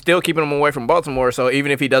 you're still keeping him away from Baltimore, so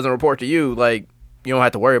even if he doesn't report to you, like, you don't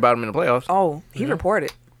have to worry about him in the playoffs. Oh, he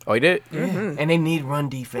reported. Oh, he did. And they need run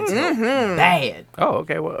defense bad. Oh,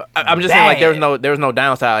 okay. Well, I'm just saying, like, Bad. there was no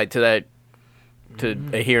downside to that, to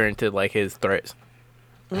adhering to like his threats.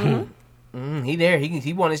 He there.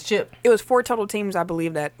 He won his chip. It was 4 total teams, I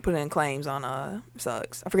believe, that put in claims on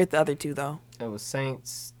Suggs. I forget the other 2 though. It was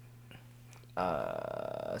Saints.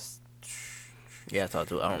 Yeah, I thought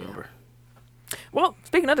too. I don't remember. Well,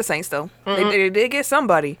 speaking of the Saints, though, they did get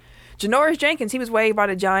somebody. Janoris Jenkins, he was waived by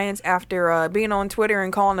the Giants after being on Twitter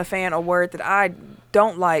and calling a fan a word that I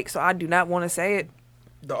don't like, so I do not want to say it.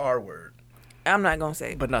 The R word. I'm not going to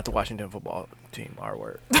say it. But not the Washington football team R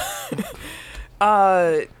word.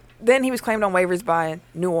 Then he was claimed on waivers by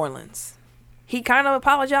New Orleans. He kind of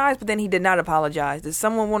apologized, but then he did not apologize. Does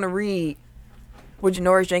someone want to read what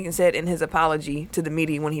Janoris Jenkins said in his apology to the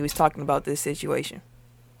media when he was talking about this situation?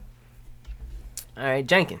 All right,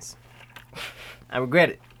 Jenkins. I regret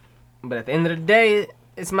it, but at the end of the day,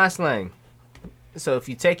 it's my slang. So if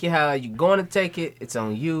you take it how you're going to take it, it's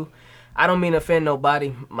on you. I don't mean to offend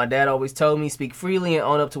nobody. My dad always told me speak freely and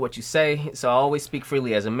own up to what you say. So I always speak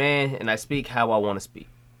freely as a man, and I speak how I want to speak.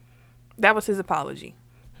 That was his apology.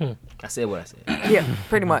 I said what I said. Yeah,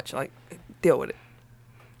 pretty much. Like, deal with it.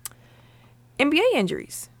 NBA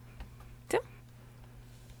injuries. Tim?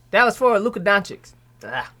 That was for Luka Doncic.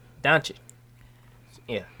 Doncic.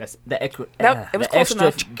 Yeah, that's the extra. It was the close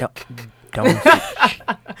enough.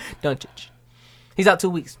 Doncic. He's out 2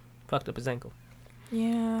 weeks. Fucked up his ankle.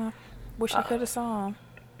 Yeah. Wish I could have saw him.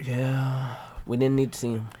 Yeah, we didn't need to see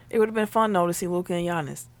him. It would have been fun, though, to see Luka and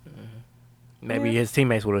Giannis. Maybe his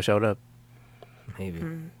teammates would have showed up. Maybe.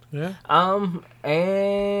 Yeah.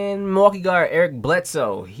 And Milwaukee guard Eric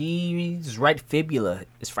Bledsoe, his right fibula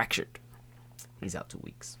is fractured. He's out 2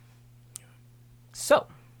 weeks. So,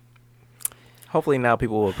 Hopefully now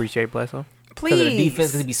people will appreciate Bledsoe. because of the Please.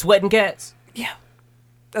 defense, because he be sweating cats. Yeah.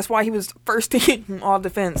 That's why he was first team all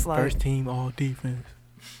defense. Like, First team all defense.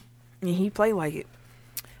 and he played like it.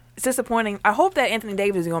 It's disappointing. I hope that Anthony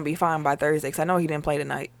Davis is going to be fine by Thursday because I know he didn't play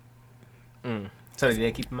tonight. So did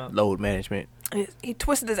they keep him out? Load management. He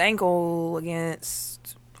twisted his ankle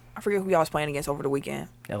against, I forget who y'all was playing against over the weekend.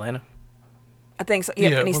 Atlanta. I think so. Yeah,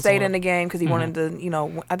 Yeah, and he what's stayed the in the game because he wanted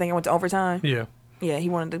to, I think it went to overtime. Yeah. Yeah, he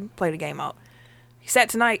wanted to play the game out. He sat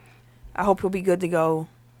tonight. I hope he'll be good to go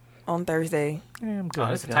on Thursday. Yeah, I'm good.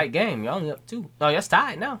 Oh, it's a tight game. Y'all only up 2. Oh, that's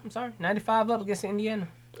tied now. I'm sorry. 95 up against Indiana.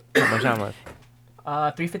 How much time left?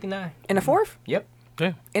 3:59. In the fourth, Yep.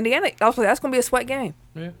 Yeah. Indiana, also, that's going to be a sweat game.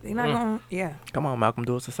 Yeah. He's not going to, yeah. Come on, Malcolm,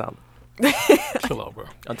 do us a solid. Chill out, bro.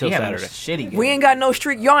 Until He having a Saturday. shitty game. We ain't got no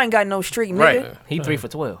streak. Y'all ain't got no streak, nigga. Right. He 3 for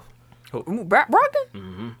 12. Ooh,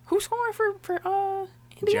 Brogdon? Who's scoring for Indiana?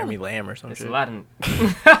 Jeremy Lamb or some It's shit. a lot of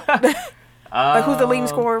Like, who's the leading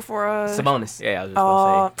scorer for Sabonis. Yeah, I was just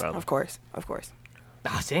going to say. Probably. Of course.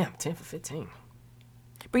 Oh, damn. 10 for 15.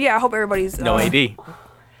 But yeah, I hope everybody's No AD.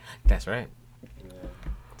 That's right.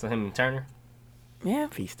 So him and Turner. Yeah.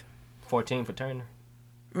 Feast. 14 for Turner.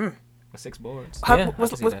 With 6 boards. How, Yeah, I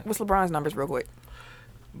what's can see that. LeBron's numbers real quick?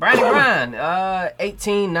 Brandon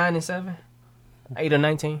 18, 9, and 7. 8 or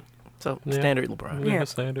 19. So, Yeah. standard LeBron. Yeah, Yeah.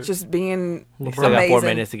 standard. Just being LeBron. Still got 4 amazing.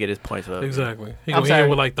 minutes to get his points up. Exactly. He I'm gonna sorry. end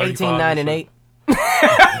with like 35. 18, 9, and shit.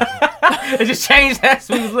 8. It just changed as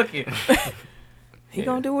we was looking. He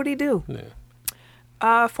gonna do what he do.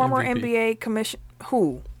 Yeah. Former MVP. NBA commission.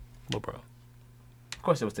 Who? LeBron. Of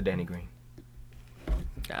course, it was to Danny Green.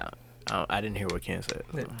 I didn't hear what Ken said.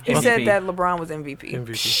 He MVP. said that LeBron was MVP.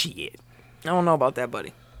 MVP. Shit. I don't know about that,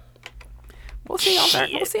 buddy. We'll see on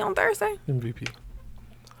We'll see on Thursday. MVP.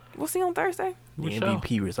 We'll see on Thursday. The We shall.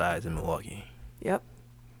 MVP resides in Milwaukee. Yep.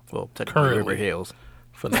 Well, technically Currently. River Hills.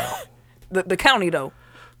 For now. The county though,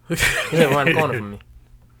 He live around the corner from me.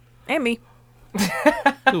 and me.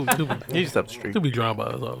 do He's just up the street. be drawn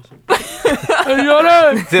by his house. Hey, yo,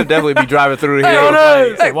 there. Zip definitely be driving through the Hey, yo, hills.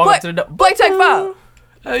 there. Hey, walk Blake, up to the door. Blake, take 5.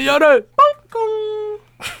 Hey, yo, there.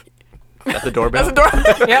 That's the doorbell. That's a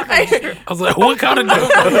door. Yeah. I was like, what kind of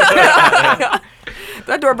dog?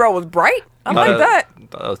 That doorbell was bright. I like that.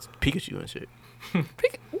 That was Pikachu and shit.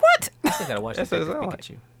 What? I still gotta watch That's that what it sound like.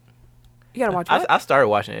 Pikachu. You gotta watch what? I started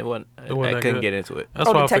watching it. It wasn't, It wasn't I that couldn't good. get into it. That's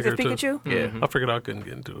Oh, what I Detective figured too. Pikachu. Yeah. I figured I couldn't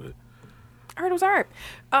get into it. I heard it was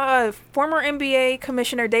alright. Former NBA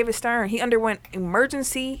Commissioner David Stern, he underwent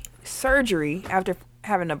emergency surgery after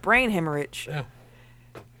having a brain hemorrhage. Yeah.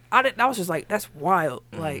 I was just like, that's wild.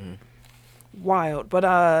 Like, wild. But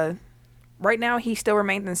right now, he still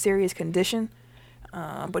remains in serious condition.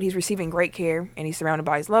 But he's receiving great care, and he's surrounded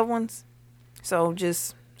by his loved ones. So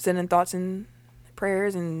just sending thoughts and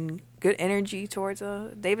prayers and good energy towards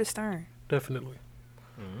David Stern. Definitely.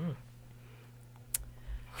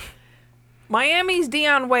 Miami's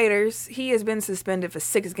Deion Waiters, he has been suspended for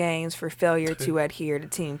 6 games for failure to adhere to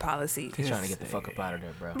team policies. He's trying to get the fuck up out of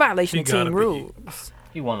there, bro. Violation He of gotta team be. rules.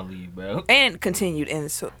 He wanna leave, bro. And continued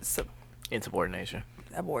Insubordination.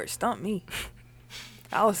 that boy stumped me.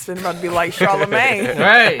 I was sitting about to be like Charlemagne.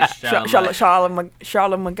 Right.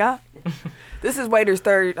 Charlemagne. This is Waiters'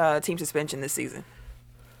 3rd team suspension this season.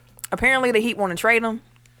 Apparently the Heat want to trade him.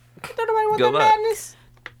 Don't nobody want Good that luck. madness.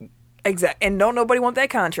 Exactly. And don't nobody want that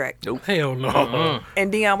contract. Hell no.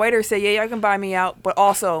 And Deion Waiters said, yeah, y'all can buy me out, but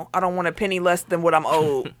also I don't want a penny less than what I'm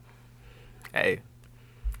owed. Hey,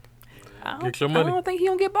 Get your I money. don't think he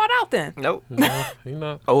gonna get bought out then. nope. No, he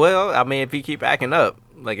not. Oh well, I mean, if he keep acting up,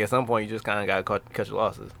 like at some point you just kind of gotta cut your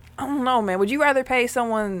losses. I don't know, man. Would you rather pay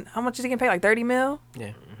someone, how much is he gonna pay, like 30 mil?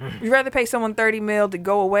 Yeah. Would you rather pay someone 30 mil to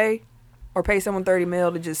go away or pay someone 30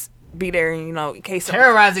 mil to just be there and, in case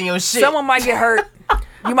Terrorizing your shit. someone might get hurt?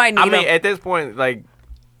 You might need I mean, him. at this point, like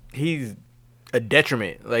he's a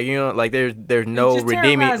detriment. Like like there's no just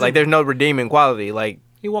redeeming. terrorizing. Like there's no redeeming quality. Like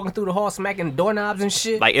He walking through the hall smacking doorknobs and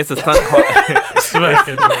shit. it's a son. It's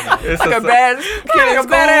Like a a bad kid like in a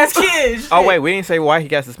school. badass kid. Oh wait, we didn't say why he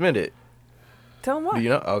got suspended. Tell him what. Do you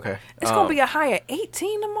know? Okay. It's gonna be a high of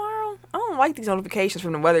 18 tomorrow. I don't like these notifications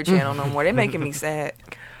from the Weather Channel no more. They're making me sad.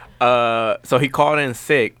 So he called in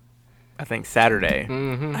sick, I think Saturday. I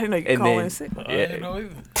didn't know you could And call then- in sick. I didn't know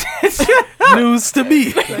either. News to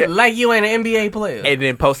me. Like you ain't an NBA player. And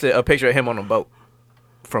then posted a picture of him on a boat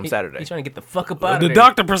from Saturday. He's trying to get the fuck up out The of there.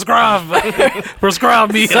 doctor prescribed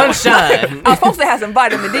me. Sunshine. I was supposed to have some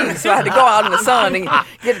vitamin D, so I had to go out in the sun and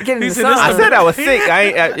get in the said sun. I said I was sick.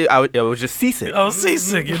 I was just seasick. I was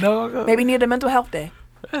seasick, you know. Maybe he needed a mental health day.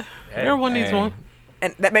 Everyone needs one.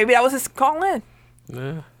 And maybe that was his call in.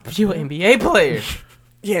 Yeah. But you an NBA player.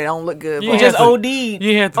 Yeah, it don't look good. Yeah. You But just to- OD'd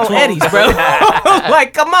You had to on 12. Eddie's, bro.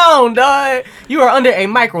 Like, come on, dog. You are under a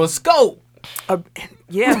microscope.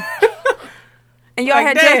 yeah. And y'all Like,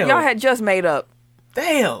 had damn. y'all had just made up,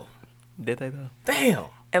 Damn. Did they though? Damn.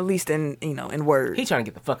 at least in in words. He trying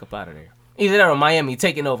to get the fuck up out of there. Either that or Miami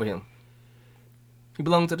taking over him. He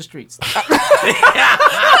belongs to the streets.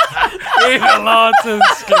 He belong to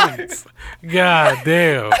the streets. God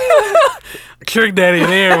damn. Trick Daddy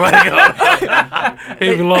and everybody.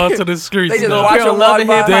 He belong to the streets. They just now. watch Pure him love walk and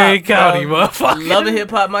by. hip-hop. Dade County, Bro. motherfucker. Love and hip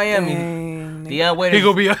hop Miami. Dang. Deion Waiters. He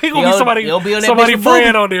gonna be somebody. He'll be on that somebody bitch with friend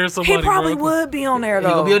Booby. on there. Somebody, He probably bro. would be on there He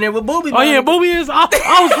gonna though. be on there with Booby. Oh yeah, Booby is. I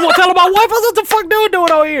was telling my wife, what the fuck dude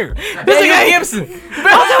doing out here? This nigga Gibson.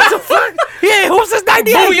 Yeah, who's this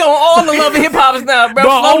 98? Booby on all the love and hip hops now, bro.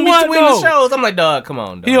 Dog, Floating on what, between the though? shows. I'm like, dog, come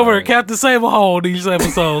on, dog. He over at Captain Save a Hole these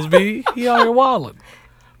episodes, B. He out here wilding.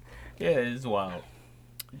 Yeah, it's wild.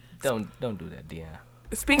 Don't do that, Deion.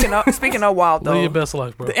 Speaking of wild Live your though, best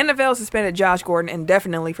life, bro. the NFL suspended Josh Gordon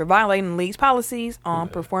indefinitely for violating the league's policies on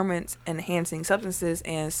performance-enhancing substances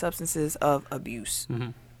and substances of abuse.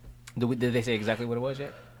 Did they say exactly what it was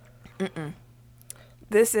yet?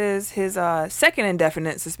 This is his second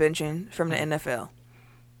indefinite suspension from the NFL.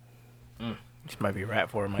 This might be a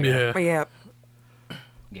rap for him. I Yeah. guess.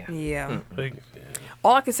 Yeah, Yeah. yeah. Like,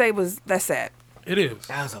 All I can say was that's sad. it is.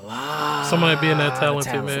 That was a lot. Somebody being that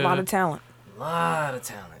talented, talent. It's man. a lot of talent. Lot of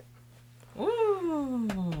talent.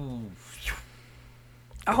 Ooh.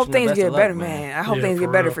 I hope you the things best get of luck, better, man. man. I hope Yeah, things for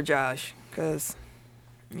get better real. for Josh, cause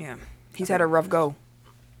yeah, he's had a rough go.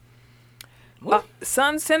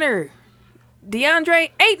 Sun center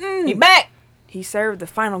DeAndre Ayton. He back. He served the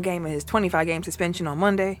final game of his 25-game suspension on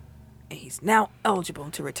Monday, and he's now eligible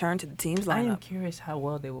to return to the team's I am lineup. curious how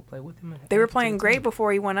well they will play with him. They were playing great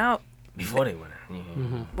before he went out. before they went. Yeah.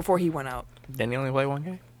 Before he went out, Didn't he only play one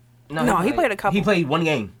game? No, he played a couple. He played one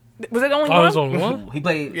game. was it only Oh, one? there's only one? He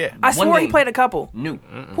played. Yeah. I one swore he game. played a couple. New.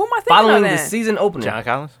 Who am I thinking Following of the then? season opener. John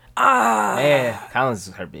Collins. Yeah, Collins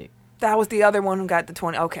is hurt big. That was the other one who got the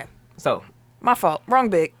 20. Okay, So my fault. Wrong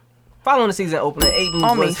big. following the season opener, Ayton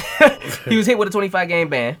On me. was he was hit with a 25-game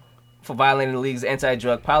ban for violating the league's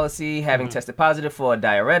anti-drug policy, having tested positive for a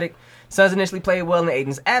diuretic. Suns initially played well in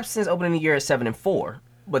Ayton's absence, opening the year at 7-4,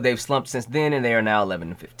 but they've slumped since then, and they are now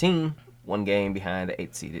 11-15, one game behind the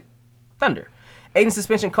 8th-seeded Thunder. Ayton's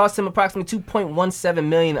suspension cost him approximately $2.17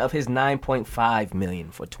 million of his $9.5 million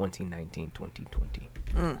for 2019-2020.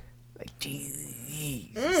 Like,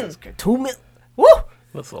 Jesus, Christ. $2 million. Woo!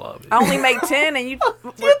 That's a lot. I only make 10, and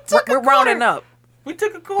we're rounding up. We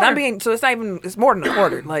took a quarter. Not being so it's not even. It's more than a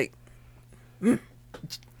quarter. Like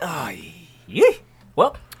Oh, yeah.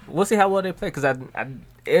 Well, we'll see how well they play. Because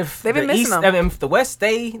if They've been the missing East, them. I mean, if the West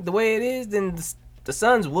stay the way it is, then the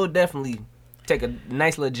Suns will definitely take a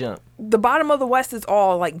nice little jump. the bottom of the West is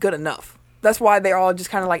all like good enough. That's why they're all just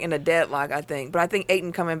kind of like in a deadlock, I think. But I think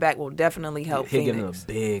Ayton coming back will definitely help He'll give them a Phoenix.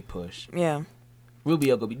 big push. Yeah.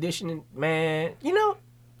 Rubio gonna be dishing it, man. You know,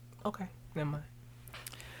 okay, never mind.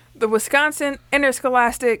 The Wisconsin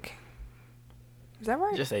Interscholastic. Is that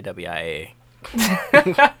right? Just say WIA.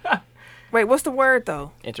 Wait, what's the word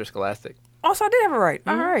though? Interscholastic. Also, I did have it right.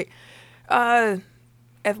 All right.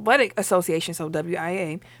 Athletic Association, so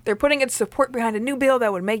WIA, they're putting its support behind a new bill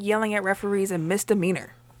that would make yelling at referees a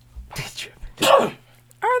misdemeanor. Are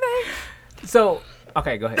they? So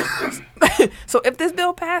Okay, go ahead. So if this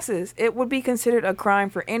bill passes, it would be considered a crime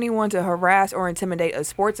for anyone to harass or intimidate a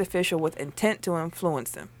sports official with intent to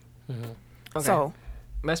influence them. Okay. So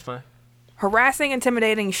That's fine. harassing,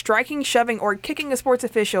 intimidating, striking, shoving, or kicking a sports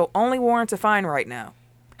official only warrants a fine right now.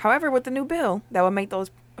 However, with the new bill, that would make those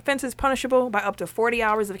offenses punishable by up to 40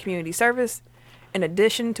 hours of community service, in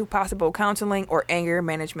addition to possible counseling or anger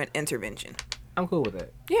management intervention. I'm cool with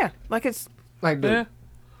that. Yeah, like it's Like, dude,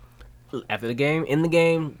 Yeah. after the game, in the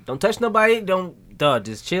game, don't touch nobody.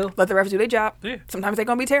 Just chill. let the refs do their job. Yeah. Sometimes they're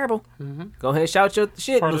gonna be terrible. Go ahead and shout your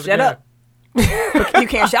shit. Part of the Shut game. up. You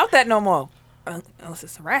can't shout that no more. Unless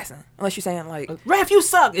it's harassing. Unless you're saying like, Ref, you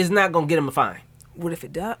suck. Is not gonna get him a fine. what if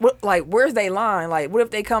it does? What, like, where's they line? Like, what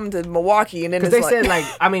if they come to Milwaukee and then Because it's they said like,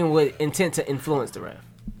 I mean, with intent to influence the ref.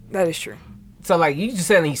 that is true. So like, you just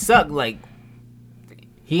saying he sucked. Like,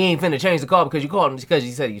 he ain't finna change the call because you called him because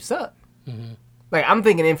you said you suck. Like, I'm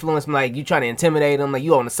thinking influence, like you trying to intimidate him, like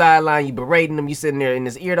you on the sideline, you berating him, you sitting there in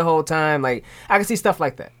his ear the whole time. Like, I can see stuff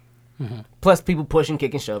like that. Plus, people pushing,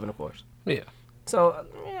 kicking, shoving, of course. Yeah. So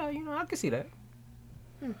yeah, I can see that.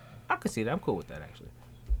 I can see that. I'm cool with that actually.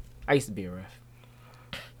 I used to be a ref.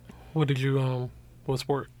 What did you what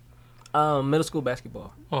sport? Middle school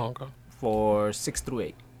basketball Oh, okay. for 6 through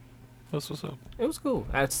 8. That's what's up. It was cool.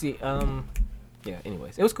 I'd see. Yeah.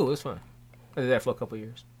 Anyways, it was cool. It was fun. I did that for a couple of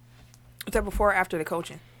years. Was that before or after the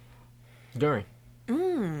coaching? During.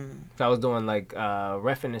 So I was doing like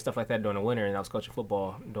reffing and stuff like that during the winter, and I was coaching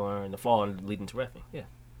football during the fall and leading to reffing. Yeah.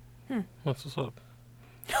 That's what's up.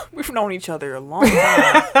 We've known each other a long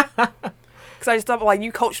time. Cause I just thought like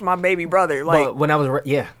you coached my baby brother. Like But when I was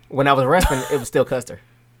when I was reffing, it was still Custer.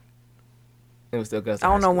 It was still Custer. I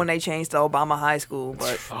don't High know when they changed to Obama High School,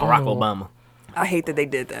 but School. Barack Oh. Obama. I hate that they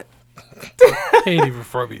did that. He ain't even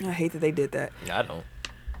from you. I hate that they did that. I don't.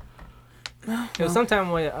 It was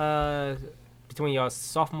sometime when between y'all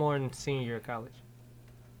sophomore and senior year of college.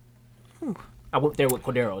 I went there with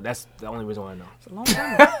Cordero. That's the only reason why I know. It's a long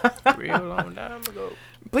time ago. Real long time ago.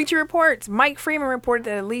 Bleacher Reports. Mike Freeman reported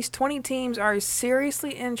that at least 20 teams are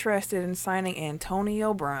seriously interested in signing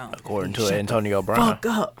Antonio Brown. According to Antonio Brown. Fuck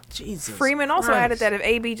up, Jesus. Freeman also Christ. added that if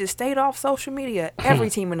AB just stayed off social media, every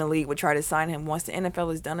team in the league would try to sign him once the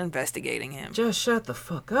NFL is done investigating him. Just shut the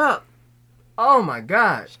fuck up. Oh my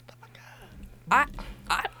gosh. I'm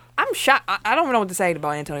shocked. I don't know what to say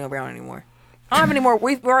about Antonio Brown anymore. I don't have any more.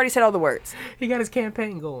 We already said all the words. He got his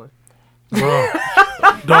campaign going. Bro,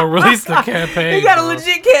 don't release the campaign. He got a bro.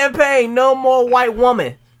 legit campaign. No more white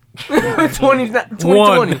woman.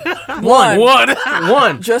 2020.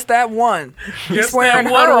 One. Just that one. He's Just swearing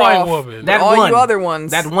that one her white off. woman. That all one. you other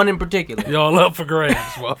ones. That one in particular. Y'all up for grabs,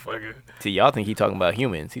 motherfucker. See, y'all think he talking about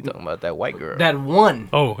humans. He talking about that white girl. That one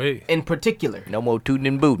Oh, hey. in particular. No more tooting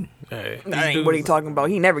and booting. Hey. That ain't what he talking about.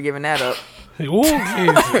 He never giving that up. Ooh,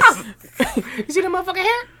 Jesus. You see that motherfucking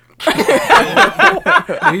hair?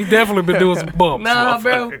 He definitely been doing some bumps. Nah,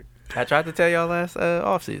 bro. motherfucker. I tried to tell y'all last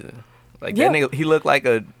off season. Like Yeah. that nigga, he looked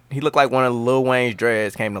like one of Lil Wayne's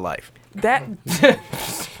dreads came to life. That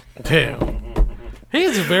Damn.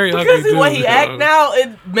 He's a very Because ugly the dude. way he act dog. now,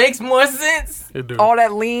 it makes more sense. It do. all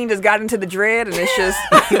that lean just got into the dread, and it's just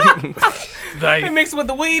Like, It mixed with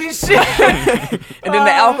the weed and shit. and then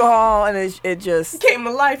the alcohol, and it just Came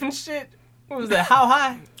to life and shit. What was that? How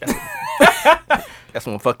high? That's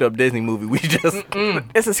one fucked up Disney movie. We just,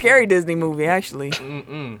 it's a scary Disney movie actually.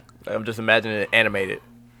 I'm just imagining it animated.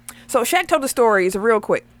 So Shaq told the story. It's real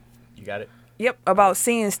quick. You got it. Yep, about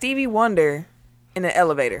seeing Stevie Wonder in the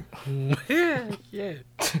elevator. yeah.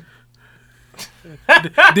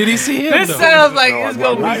 Did he see him, This though? sounds like it's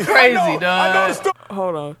gonna be crazy, dog.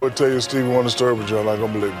 Hold on. I'll tell you Stevie Wonder story, but you're not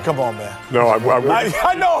gonna believe it. Come on, man. No, I wouldn't.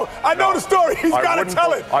 I know the story. He's I got to wouldn't-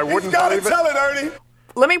 tell it. I wouldn't He's got to believe it. tell it, Ernie.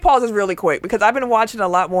 Let me pause this really quick because I've been watching a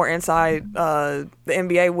lot more inside the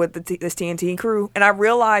NBA with this TNT crew, and I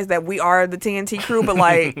realized that we are the TNT crew, but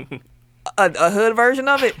like a hood version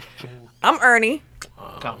of it. I'm Ernie.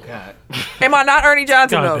 Oh God. Am I not Ernie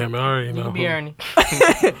Johnson God though? damn it, I already know. Be Ernie.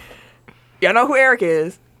 Y'all know who Eric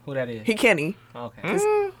is? Who that is? He Kenny.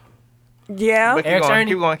 Okay. Yeah. But Eric's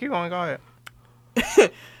Ernie. keep going. Go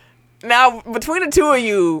ahead. Now between the two of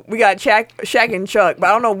you, we got Shaq and Chuck, but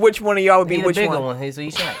I don't know which one of y'all would be He's the which bigger one. one. He's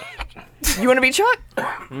shot. You want to be Chuck?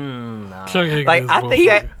 Chuck Higgins Like is I think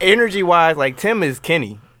motherfucker. energy wise, like Tim is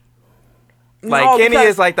Kenny. Like No, Kenny because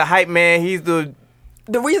is like the hype man. He's the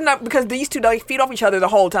the reason that because these two they feed off each other the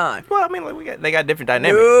whole time. well. I mean, like they got different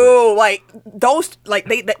dynamics. No, like those, like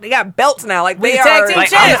they got belts now. Like they We are, tag team like,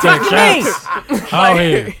 champs. I'm Fuck you mean? Out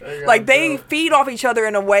here. like they feed off each other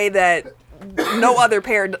in a way that no other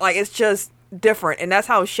pair. Like it's just different, and that's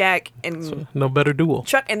how Shaq and No better duel.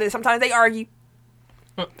 Chuck. And then sometimes they argue.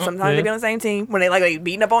 Sometimes they be on the same team. When they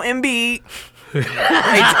beating up on Embiid, they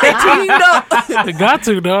teamed up. They got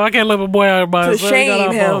to, though. I can't let my boy out by To himself. He got shame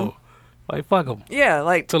our him. phone. Like, fuck him. Yeah,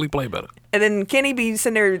 like, Till he play better. and then Kenny be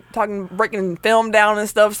sitting there talking, breaking film down and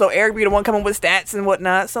stuff. So Eric be the one coming with stats and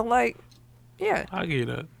whatnot. So like, yeah. I'll give you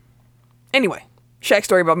that. Anyway, Shaq's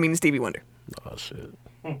story about meeting Stevie Wonder. Oh, shit.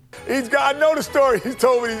 I know the story. He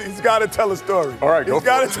told me he's got to tell a story. All right, go He's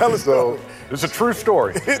got for to it. tell a story. It's a true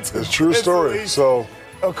story. It's a true story. So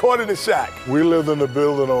according to Shaq. we lived in the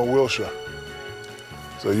building on Wilshire.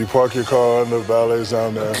 So you park your car and the valet's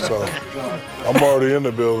down there. So I'm already in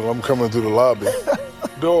the building. I'm coming through the lobby.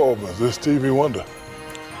 Door opens. It's Stevie Wonder.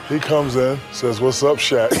 He comes in, says, "What's up,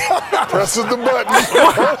 Shaq?" Presses the button.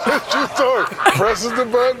 True story. Presses the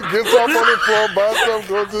button, gets off on the floor, buys something,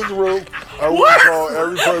 goes to his room. I went and called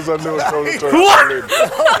every person I knew and told him.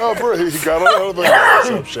 Oh, bro, he got on the other thing. "What's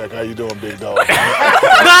up, Shaq? How you doing, big dog?"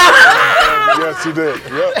 Yes, he did.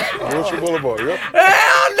 Yep. Wilshire Boulevard. Yep.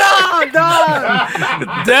 Hell no, dog.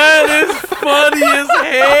 That is funny as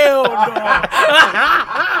hell, dog.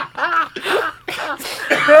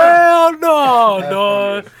 Hell no,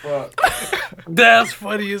 dog. That's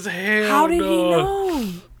funny as hell, How did dog. he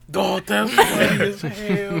know? Dog, that's funny as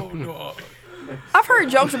hell, dog. I've heard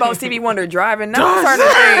jokes about Stevie Wonder driving. Now I'm starting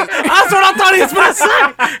to think. That's what I thought he was going to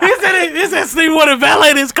say. He said Stevie Wonder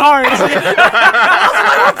valeted his car and shit.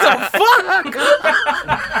 I was like, what the fuck?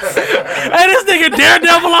 Hey, this nigga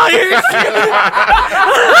Daredevil out here.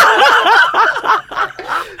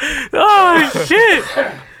 Oh, shit.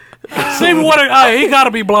 Stevie Wonder, he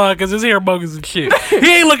gotta be blind because his hair bogus and shit. He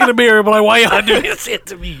ain't looking in the mirror and be like, why y'all do this shit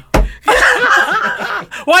to me?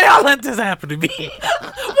 Why y'all let this happen to me?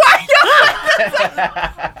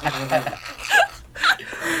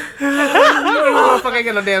 Motherfucker ain't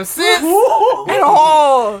got no damn sense.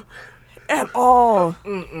 At all.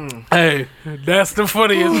 Hey, that's the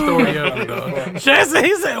funniest story ever, dog. Shay said,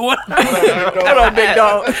 he said, what? Hello, big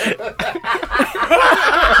dog.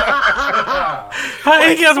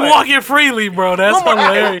 He gets walking freely, bro. That's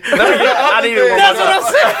hilarious. I need it. That's what I'm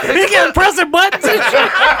saying. He gets pressing buttons and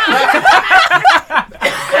shit.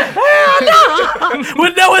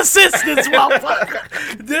 With no assistance,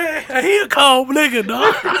 motherfucker. Damn, he a cold nigga,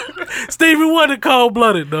 dog. Stevie Wonder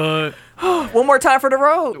cold-blooded, dog. One more time for the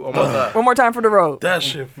road. One more time for the road. That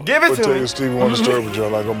shit. Give I'll it to tell me. you Stevie Wonder story, but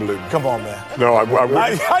you're not gonna believe me. Come on, man. No, I wouldn't.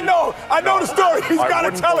 I know the story. He's got to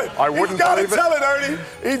wouldn't- tell it. I wouldn't He's got to believe it. tell it, Ernie.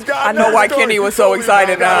 He's got. I know why Kenny was so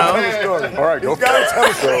excited now. All right, go He's got to tell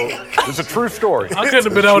the story. It's a true story. I couldn't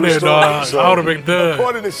have been on there, dog. I would have been done.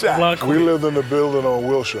 According to Shaq. Block We lived in the building on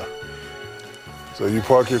Wilshire. So you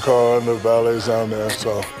park your car and the valet's down there.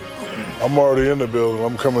 So I'm already in the building.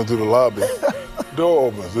 I'm coming through the lobby. Door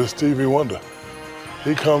opens. It's Stevie Wonder.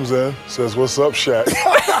 He comes in, says, "What's up, Shaq?"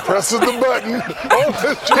 Presses the button. Oh,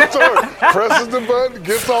 that's true story. Presses the button,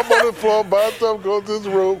 gets off on the floor, buys something, goes to his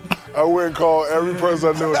room. I went and called every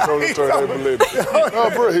person I knew and told him the story. They didn't believe it. Oh,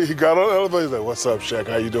 bro, he got on the elevator. He's like, "What's up, Shaq?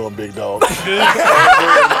 How you doing, big dog?"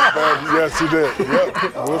 Yes, he did.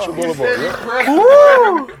 Yep. Wilshire Boulevard. Yep.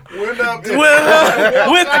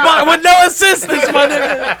 With no assistance, my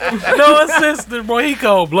nigga. No assistance, bro. He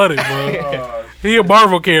cold-blooded, bro. He a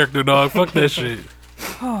Marvel character, dog. Fuck that shit.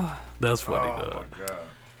 That's funny, dog.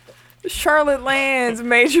 Charlotte Lands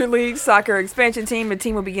Major League Soccer expansion team. The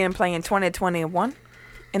team will begin playing 2021.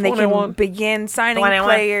 And they 21. can begin signing 21.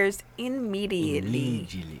 players immediately.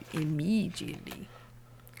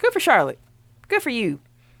 Good for Charlotte. Good for you,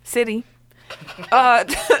 City.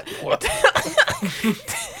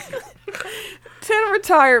 10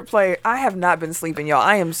 retired players. I have not been sleeping, y'all.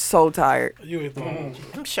 I am so tired.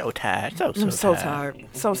 I'm so tired. I'm so tired.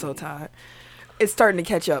 So tired. It's starting to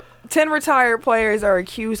catch up. 10 retired players are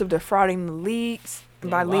accused of defrauding the leagues.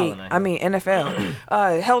 By league, I mean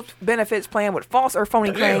NFL. Health benefits plan with false or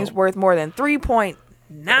phony claims worth more than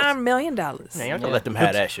 $3.9 million. Man, y'all gonna let them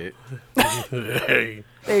have that shit. Hey,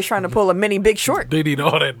 They're just trying to pull a mini Big Short. they need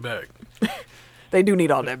all that back. They do need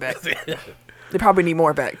all that back. They probably need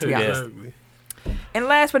more back, to be honest. Exactly. And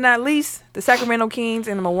last but not least, the Sacramento Kings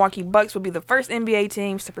and the Milwaukee Bucks will be the first NBA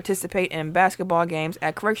teams to participate in basketball games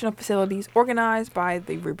at correctional facilities organized by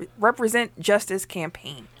the Represent Justice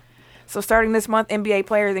campaign. So starting this month, NBA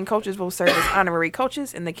players and coaches will serve as honorary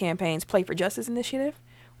coaches in the campaign's Play for Justice initiative,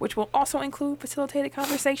 which will also include facilitated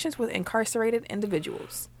conversations with incarcerated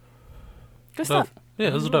individuals. Good Dope. stuff. Yeah,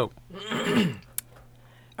 this is dope.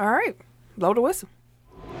 All right. Blow the whistle.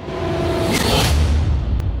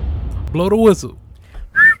 Blow the whistle.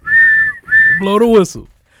 Blow the whistle.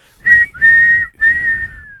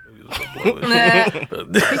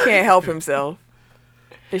 He can't help himself.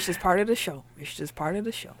 It's just part of the show.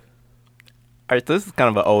 right, so this is kind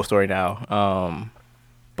of an old story now.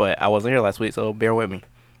 But I wasn't here last week, so bear with me.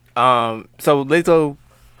 So Lizzo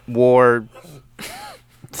wore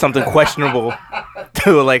something questionable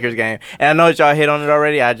to a Lakers game. And I know that y'all hit on it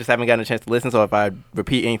already. I just haven't gotten a chance to listen. So if I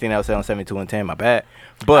repeat anything that was said on 72 and 10, my bad.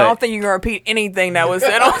 But I don't think you're going to repeat anything that was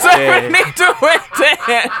said on 72 and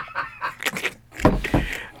 10.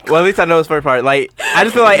 Well, at least I know this first part. Like, I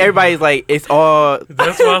just feel like everybody's like, it's all.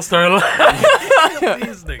 That's why I started laughing.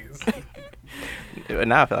 These niggas.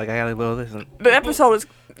 Now I feel like I gotta go listen. The episode is.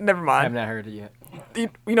 Never I have mind. not heard it yet.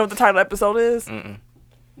 You know what the title of the episode is? Mm-mm.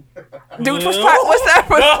 Dude, what's the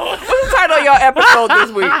title of y'all episode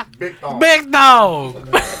this week? Big dog.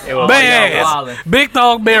 Bare ass. Big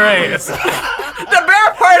dog, bare ass. The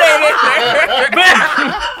bear part ain't in there.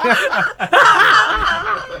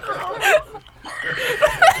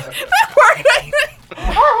 That part ain't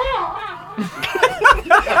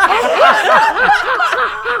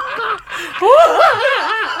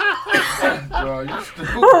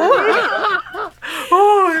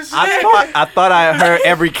I thought I heard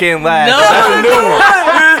every Ken laugh. No. That's a new one.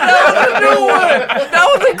 That was a new one. That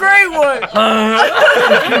was a great one.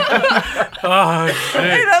 Oh, Hey,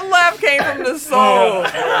 shit. that laugh came from the soul.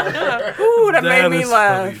 Ooh, that made me is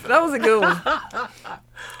laugh. funny. That was a good one.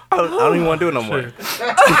 I don't even want to do it no more.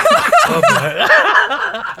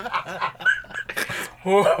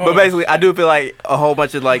 But basically, I do feel like a whole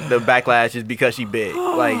bunch of like the backlash is because she big.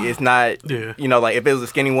 Like it's not, Yeah. you know, like if it was a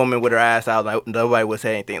skinny woman with her ass out, like nobody would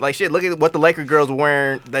say anything. Like shit, look at what the Laker girls were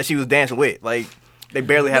wearing that she was dancing with. Like they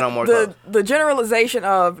barely had on more clothes. The generalization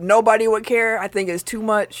of nobody would care, I think, is too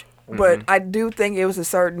much. But I do think it was a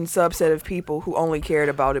certain subset of people who only cared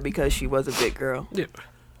about it because she was a big girl, Yeah.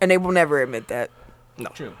 and they will never admit that. No,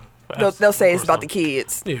 True. They'll say it's about the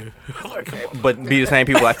kids. Yeah. but be the same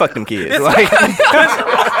people like fuck them kids. Like,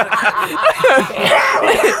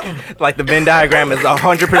 like the Venn diagram is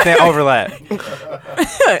 100% overlap.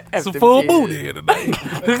 It's a full booty here today.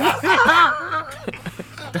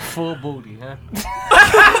 The full booty, huh?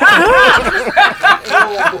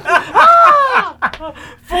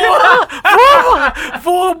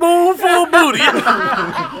 Full moon, full booty.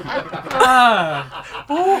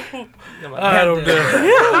 I don't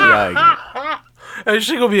know. Like, Hey,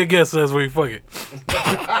 she gonna be a guest this week. Fuck it.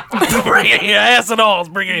 Bring it here. Ass and all.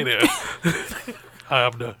 Bring it in there.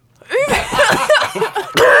 I'm done.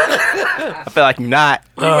 I feel like you're not,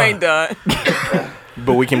 You ain't done.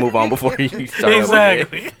 but we can move on before you start.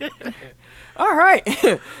 Exactly. All right.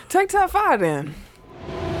 Take top 5 then.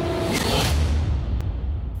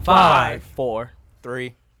 5, 4,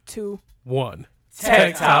 3. 2. 1.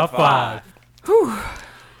 Tech top 5.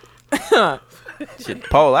 Shit, the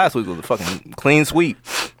poll last week was a fucking clean sweep.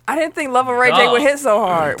 I didn't think Love and Ray J would hit so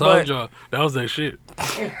hard. Told But y'all that was that shit.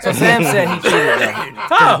 So Sam said he cheated though.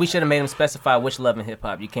 'Cause we should have made him specify which Love and Hip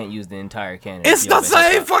Hop. You can't use the entire canon. It's of the Love and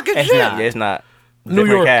Hip same Hop. fucking It's shit. not. Yeah, it's not. New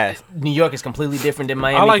Different York. cast. New York is completely different than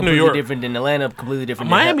Miami. I like New completely York. different than Atlanta. Completely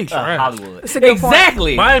different Miami than trash. Hollywood. That's a good point.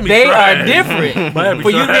 Exactly. Miami they trash. are different. Miami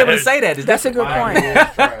For you to be able to trash. say that is that's a good point.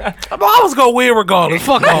 I was gonna win regardless.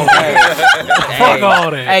 Fuck all that. Fuck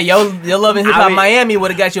all that. Hey, your Love and Hip Hop Miami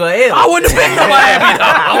would have got you an L. I wouldn't have picked no Miami.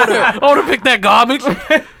 I would have picked that garbage.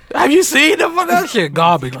 Have you seen the fuck that shit?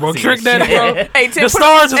 Garbage, bro. Trick Daddy, bro. Hey, Tim, The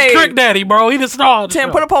stars is Trick Daddy, bro. He the star. of the Tim,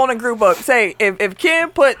 show. put a poll in the group up. Say, if Kim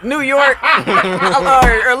put New York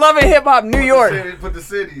or Love and Hip Hop New York, Put the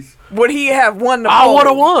cities. would he have won the I poll? would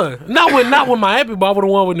have won. Not with Miami, but I would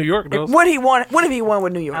have won with New York, though. Would he won? What if he won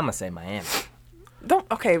with New York? I'm gonna say Miami. Don't.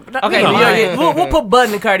 Okay. Okay, No, New I York. We'll put Bud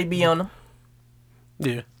and Cardi B on them.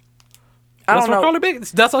 Yeah. I That's don't know. Carly big.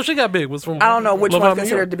 That's how she got big. Was from I don't know which Love one's Hop New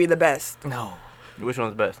considered York. to be the best. No, Which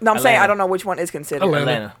one's best? No, I'm saying Atlanta. I don't know which one is considered.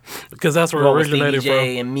 Atlanta. Because that's where it Well, with Stevie originated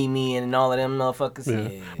J from. and Mimi and all of them motherfuckers. Yeah.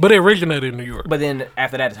 Yeah. But it originated in New York. But then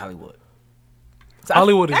after that is Hollywood. So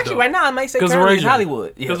Hollywood is actually dope. right now I might say 'Cause of currently Ray is J.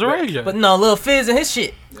 Hollywood. 'Cause of Ray J. But no, Lil Fizz and his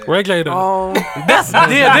shit. Ray J though. Oh, That's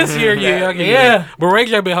this year, yeah, I get Yeah. that. But Ray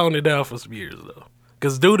J been holding it down for some years though.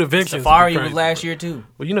 Cause dude, Inventions. Safari was last year too.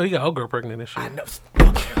 Well, you know he got old girl pregnant and shit. I know.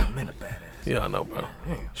 Fuck, man, a badass. Yeah, I know, bro.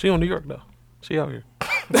 She on New York though. She out here.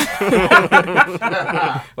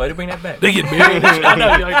 Why you bring that back? They get married. And shit. I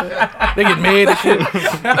know you like that. They get married and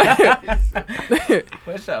shit.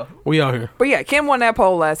 What's up? We out here. but yeah, Kim won that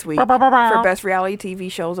poll last week for best reality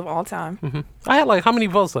TV shows of all time. I had like how many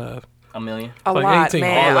votes I have? A million. A Like lot, 18.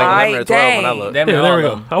 man. Oh, like 11 or 12 when I dang. looked. Damn Yeah, near there all we of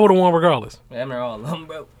go. them. I would have won regardless. Damn near all of them,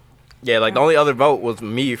 bro. Yeah, like the only other vote was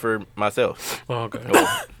me for myself. Oh, okay.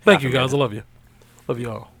 Thank you guys. I love you. Love you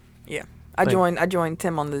all. Yeah, I joined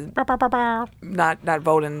Tim on the not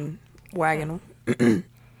voting wagon.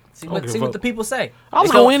 See Okay, what vote. the people say. I was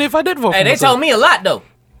They gonna told- win if I did vote. Hey, for they myself. told me a lot though.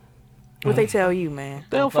 What they tell you, man?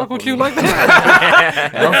 They don't fuck with you like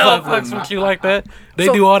that. They don't fuck with you like that. They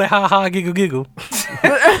do all that ha ha giggle giggle.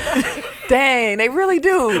 Dang, they really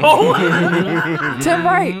do. Tim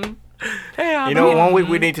Wright. Hey, You know, 1 week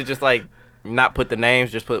we need to just like not put the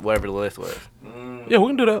names, just put whatever the list was. Yeah, we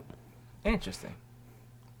can do that. Interesting.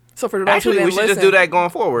 So for those Actually, who we didn't should just listen, do that going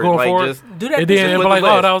forward. Going like forward? just Do that. And then Just it'll be with like, the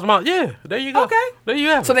oh, list. that was mine. Yeah, there you go. Okay. There you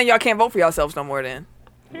have it. so then y'all can't vote for yourselves no more then.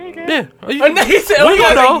 Yeah. He said, We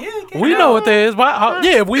okay, know. yeah, okay. We know what that is. But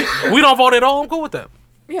yeah, if we don't vote at all, I'm cool with that.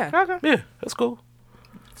 Yeah. Yeah, that's cool.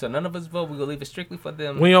 So none of us vote. We're gonna leave it strictly for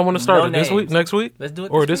them. We don't want to start No it this names. week, next week, Let's do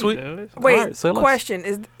it or this this week. Wait, All right, say less. question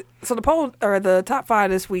is so the poll or the top 5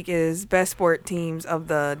 this week is best sport teams of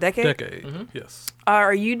the decade. Decade. Yes.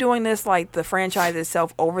 Are you doing this like the franchise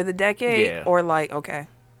itself over the decade, Yeah. or like okay?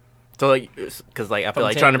 So like, because like I feel From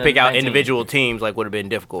like 10 trying to to pick out 19. individual teams like would have been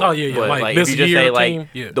difficult. Oh, yeah, yeah, But like, like this if you just year say like team,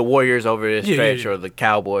 yeah. the Warriors over this Yeah, stretch yeah. or the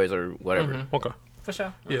Cowboys or whatever. Okay. For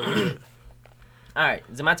sure. Yeah. We did. All right.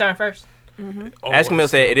 Is it my turn first? As Camille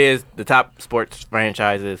said, it is the top sports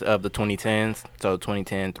franchises of the 2010s, so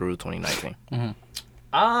 2010 through 2019.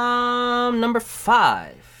 Number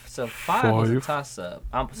 5. So 5 was a 5. toss up.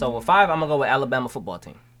 So with 5, I'm gonna go with Alabama football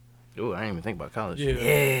team. Ooh, I didn't even think about college. Yeah.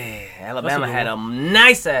 Yeah, Alabama good had a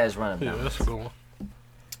nice ass run of Yeah, them. that's a good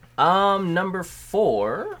one. Number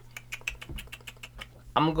 4,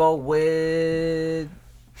 I'm gonna go with.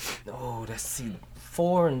 Oh, let's see.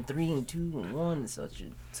 4 and 3 and 2 and 1 is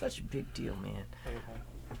such a big deal, man.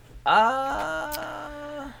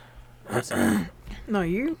 I'm sorry. No,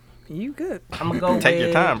 you good. I'm gonna go Take with,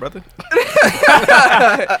 your time, brother.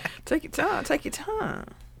 Take your time. Take your time.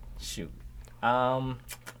 Shoot. I'm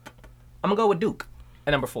gonna go with Duke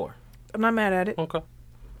at number 4. I'm not mad at it. Okay.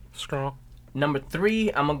 Strong. Number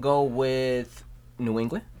 3, I'm gonna go with New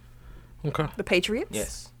England. Okay. The Patriots.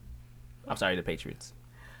 Yes. I'm sorry, the Patriots.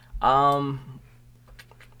 I'm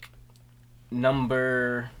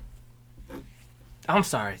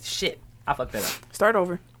sorry. Shit. I fucked that up. Start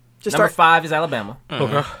over. Just Number start. 5 is Alabama.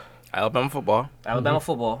 Okay. Alabama football. Alabama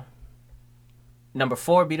football. Number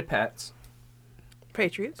 4 be the Pats.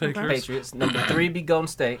 Patriots. Patriots. Patriots. Number 3 be Golden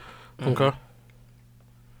State. Okay.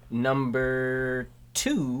 Number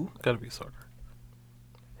 2, Gotta be soccer.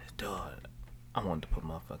 dog, I wanted to put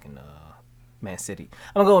motherfucking Man City.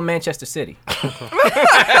 I'm gonna go with Manchester City.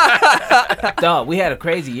 Dog, we had a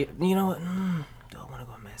crazy year. You know what? Dog, I wanna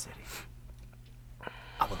go with Man City.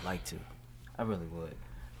 I would like to. I really would.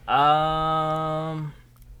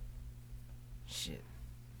 Shit.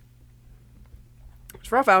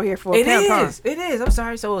 It's rough out here for a It pimp, huh? is. It is. I'm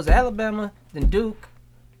sorry. So it was Alabama, then Duke.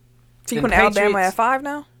 So you Then putting Alabama Patriots. at 5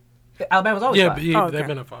 now? Alabama's always Yeah, five. but yeah, Oh, okay. they've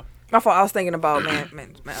been at 5. My fault. I was thinking about Yeah,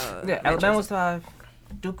 Manchester. Alabama was 5.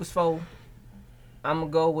 Duke was 4. I'm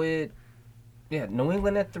gonna go with New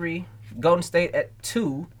England at 3, Golden State at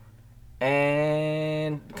 2,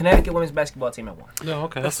 and Connecticut women's basketball team at 1. No,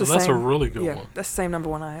 okay. That's That's the a same- really good Yeah, one. that's the same number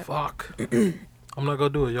one I have. Fuck. I'm not gonna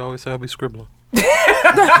do it. You always say I'll be scribbling.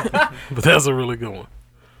 But that's a really good one.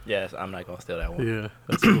 Yes, I'm not gonna steal that one. Yeah,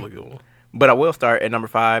 that's a really good one. But I will start at number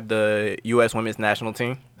 5, the U.S. women's national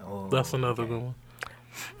team. That's another good one.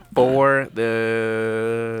 4, the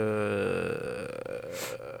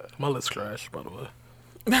My list crashed, by the way.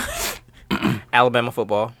 Alabama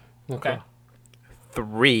football. Okay.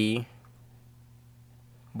 3,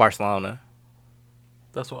 Barcelona.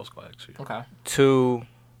 That's what I was going to ask you. Okay. 2,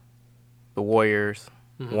 the Warriors.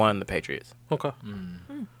 1, the Patriots. Okay.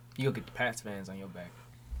 You'll get the Pats fans on your back.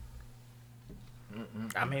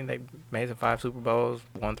 I mean, they made it 5 Super Bowls,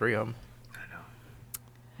 won 3 of them. I know.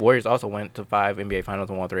 Warriors also went to 5 NBA Finals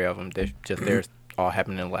and won 3 of them. Theirs all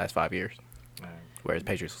happened in the last 5 years. Whereas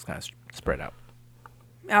Patriots was kind of spread out.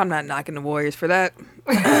 I'm not knocking the Warriors for that.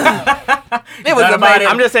 It was amazing.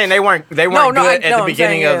 I'm just saying they weren't good at the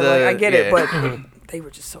beginning of the. I get it, but they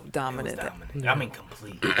were just so dominant. I mean,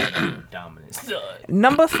 complete dominance.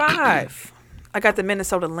 Number 5, I got the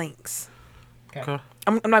Minnesota Lynx. Okay.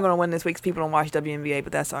 I'm not going to win this week 'cause people don't watch WNBA,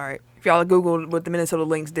 but that's all right. If y'all Google what the Minnesota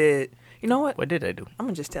Lynx did, you know what? What did they do? I'm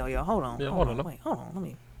going to just tell y'all. Hold on. Yeah, hold hold on. on. Wait, hold on. Let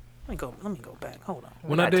me go back. Hold on.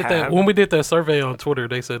 When we did that survey on Twitter,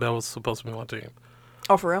 they said that was supposed to be my team.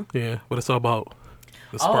 Oh, for real? Yeah, but it's all about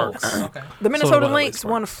the Sparks. Okay. The Minnesota about Lynx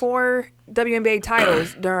like won 4 WNBA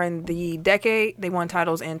titles during the decade. They won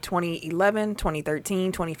titles in 2011,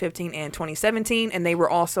 2013, 2015, and 2017, and they were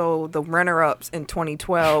also the runner-ups in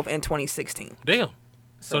 2012 and 2016. Damn.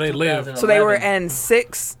 So they lived. So they were in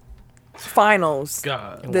 6 finals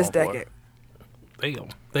God. this Won 4. decade. Damn.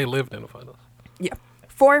 They lived in the finals. Yeah.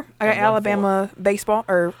 4, I got won Alabama baseball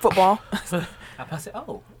or football. I said,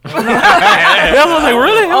 oh. I was like,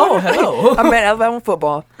 really? Oh, hello. I'm at Alabama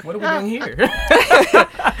football. What are we doing here?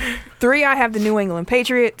 3, I have the New England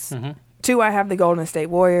Patriots. 2, I have the Golden State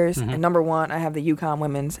Warriors. And number 1, I have the UConn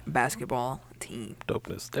women's basketball team.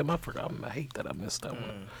 Dopeness. Damn, I forgot. I hate that I missed that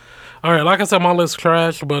one. All right, like I said, my list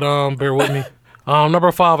trash, but bear with me.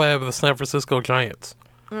 Number 5, I have the San Francisco Giants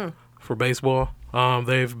for baseball.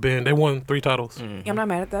 They won 3 titles. Yeah, I'm not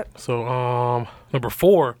mad at that. So number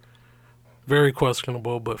 4, very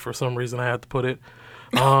questionable, but for some reason I had to put it.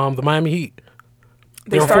 The Miami Heat.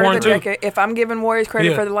 They were started the 4-2. decade. If I'm giving Warriors credit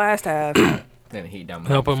Yeah. for the last half, Then he done.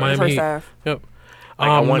 Help with Miami first Heat. half. Yep. Like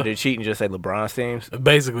I wanted to cheat and just say LeBron's teams.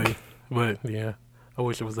 Basically, but yeah, I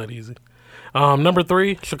wish it was that easy. Number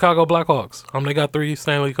 3, Chicago Blackhawks. They got 3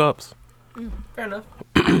 Stanley Cups. Fair enough.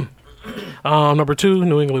 Number 2,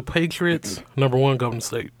 New England Patriots. Number 1, Golden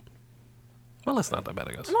State. Well, that's not that bad,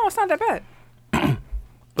 I guess. No, it's not that bad.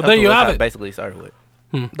 But there you That's have what I it. basically started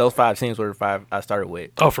with. Those 5 teams were the 5 I started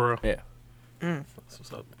with. Oh, for real? Yeah. That's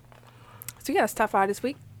what's up. So yeah, it's top 5 this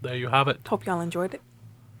week. There you have it. Hope y'all enjoyed it.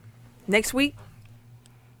 Next week,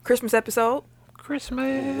 Christmas episode.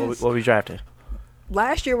 Christmas. What we drafted?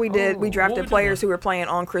 Last year we drafted players who were playing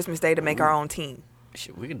on Christmas Day to make our own team.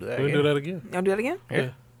 Shit, we can do that. We can again. do that again. Y'all do that again? Yeah.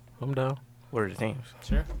 I'm down. What are the teams?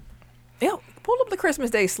 Sure. Yeah, pull up the Christmas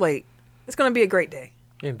Day slate. It's gonna be a great day.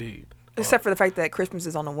 Indeed. Except for the fact that Christmas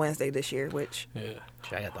is on a Wednesday this year, which Yeah.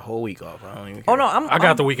 Shit, I got the whole week off. I don't even. oh Care. no, I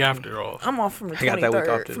got the week after off. I'm off from the I got that week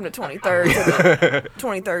off, 23rd, too. from the 23rd to the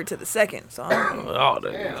 23rd to the 2nd. So Oh,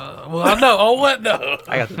 well, I know. Oh, what? No.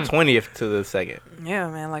 I got the 20th to the 2nd. yeah,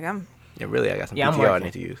 man, like I'm. Yeah, really, I got some Yeah, I'm PTO I working.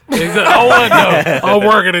 need to use. Exactly. Oh, what? No. I'm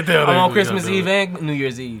working it down. I'm on Christmas Eve and New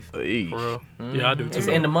Year's Eve. Eesh. For real. Yeah, I do too. It's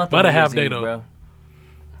end of month. But on a New half Year's day Eve, though. bro.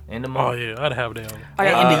 End of Oh month. yeah, I'd have day on. I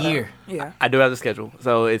got End of year. Yeah. I do have the schedule.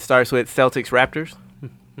 So it starts with Celtics Raptors,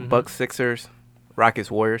 Bucks Sixers,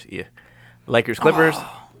 Rockets Warriors, yeah. Lakers Clippers,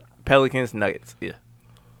 Pelicans Nuggets, yeah.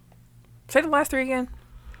 Say the last 3 again.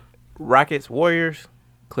 Rockets Warriors,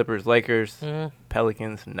 Clippers Lakers,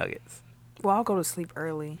 Pelicans Nuggets. Well, I'll go to sleep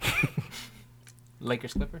early.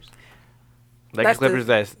 Lakers Clippers. Lakers Clippers,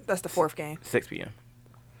 That's the 4th game. 6 p.m.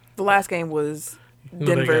 The last game was that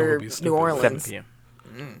game Denver, would be stupid. New 7 Orleans. p.m.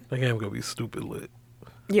 That game gonna be stupid lit.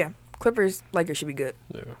 Yeah, Clippers, Lakers should be good.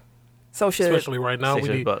 Yeah. So should Especially right now, we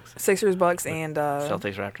Sixers need. Bucks, Sixers, Bucks, and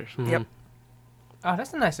Celtics Raptors. Yep. Oh,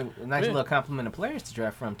 that's a nice Yeah. little compliment of players to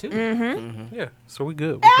draft from too. Yeah, so we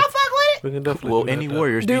good. I'll fuck with it. We can definitely. Will do any that.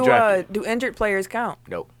 Warriors be Do drafted? do injured players count?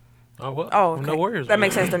 Nope. Oh, what? Oh, okay. No Warriors. That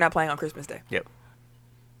makes sense. They're not playing on Christmas Day. Yep.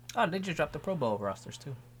 Oh, they just dropped the Pro Bowl rosters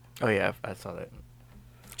too. Oh yeah, I saw that.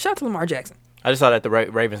 Shout out to Lamar Jackson. I just saw that the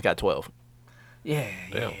Ravens got 12. Yeah,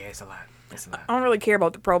 Damn. it's a lot. It's a lot. I don't really care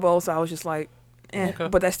about the Pro Bowl, so I was just like, Okay.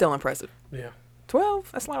 but that's still impressive. Yeah.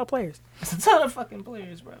 12? That's a lot of players. It's a ton of fucking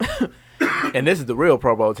players, bro. And this is the real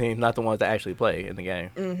Pro Bowl team, not the ones that actually play in the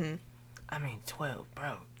game. I mean, 12,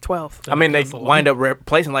 bro. 12. I mean, they That's a lot. wind up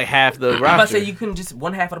replacing like half the I'm about to roster. say you couldn't just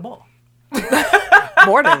one half of the ball.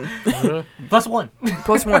 More than Plus one.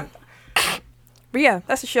 plus 1. But yeah,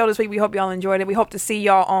 that's the show this week. We hope y'all enjoyed it. We hope to see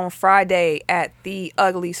y'all on Friday at the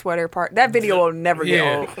Ugly Sweater Party. That video will never get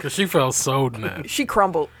Yeah, old. because she felt so nice. She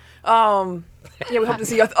crumbled. Yeah, we hope to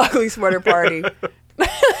see y'all at the Ugly Sweater Party.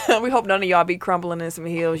 We hope none of y'all be crumbling in some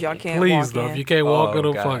heels y'all can't Please, walk though, in. if you can't walk Oh, in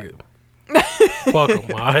them, God. fuck it. Fuck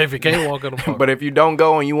them. If you can't walk in them, fuck But if you don't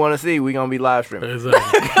go and you want to see, we gonna be live streaming.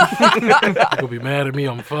 Exactly. You'll be mad at me.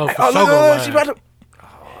 I'm for sure Oh, gonna she lie. about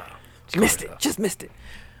to. Missed it. Just missed it.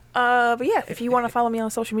 But yeah, if you want to follow me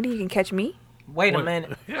on social media, you can catch me Wait a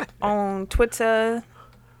minute. on Twitter,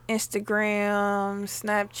 Instagram,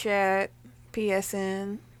 Snapchat,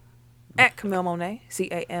 PSN, at Camille Monet,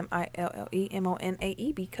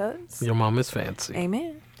 CamilleMonae, because Your mom is fancy.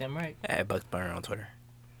 amen. Damn right. At Bucks Burner on Twitter.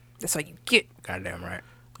 That's all you get. Goddamn right.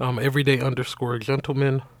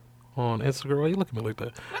 Everyday_gentleman on Instagram. Why you look at me like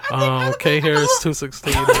that? K Harris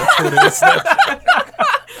 216 on Twitter and Snapchat.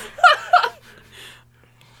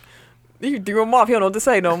 You threw him off. He don't know what to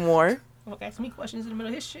say no more. Fuck, ask me questions in the middle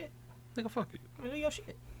of his shit. Nigga, fuck you. Middle of your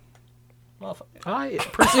shit. Motherfucker. All right,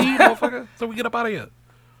 proceed, motherfucker. So we get up out of here.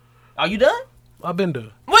 Are you done? I've been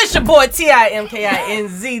done. Well, it's your boy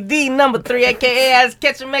TIMKINZD number 3, aka as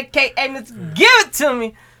Catch 'em, aka let's give it to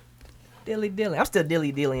me. Dilly dilly. I'm still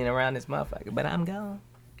dilly dillying around this motherfucker, but I'm gone.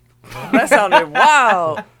 That sounded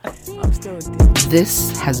wild. I'm still.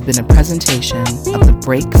 This has been a presentation of the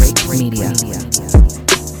Break Media.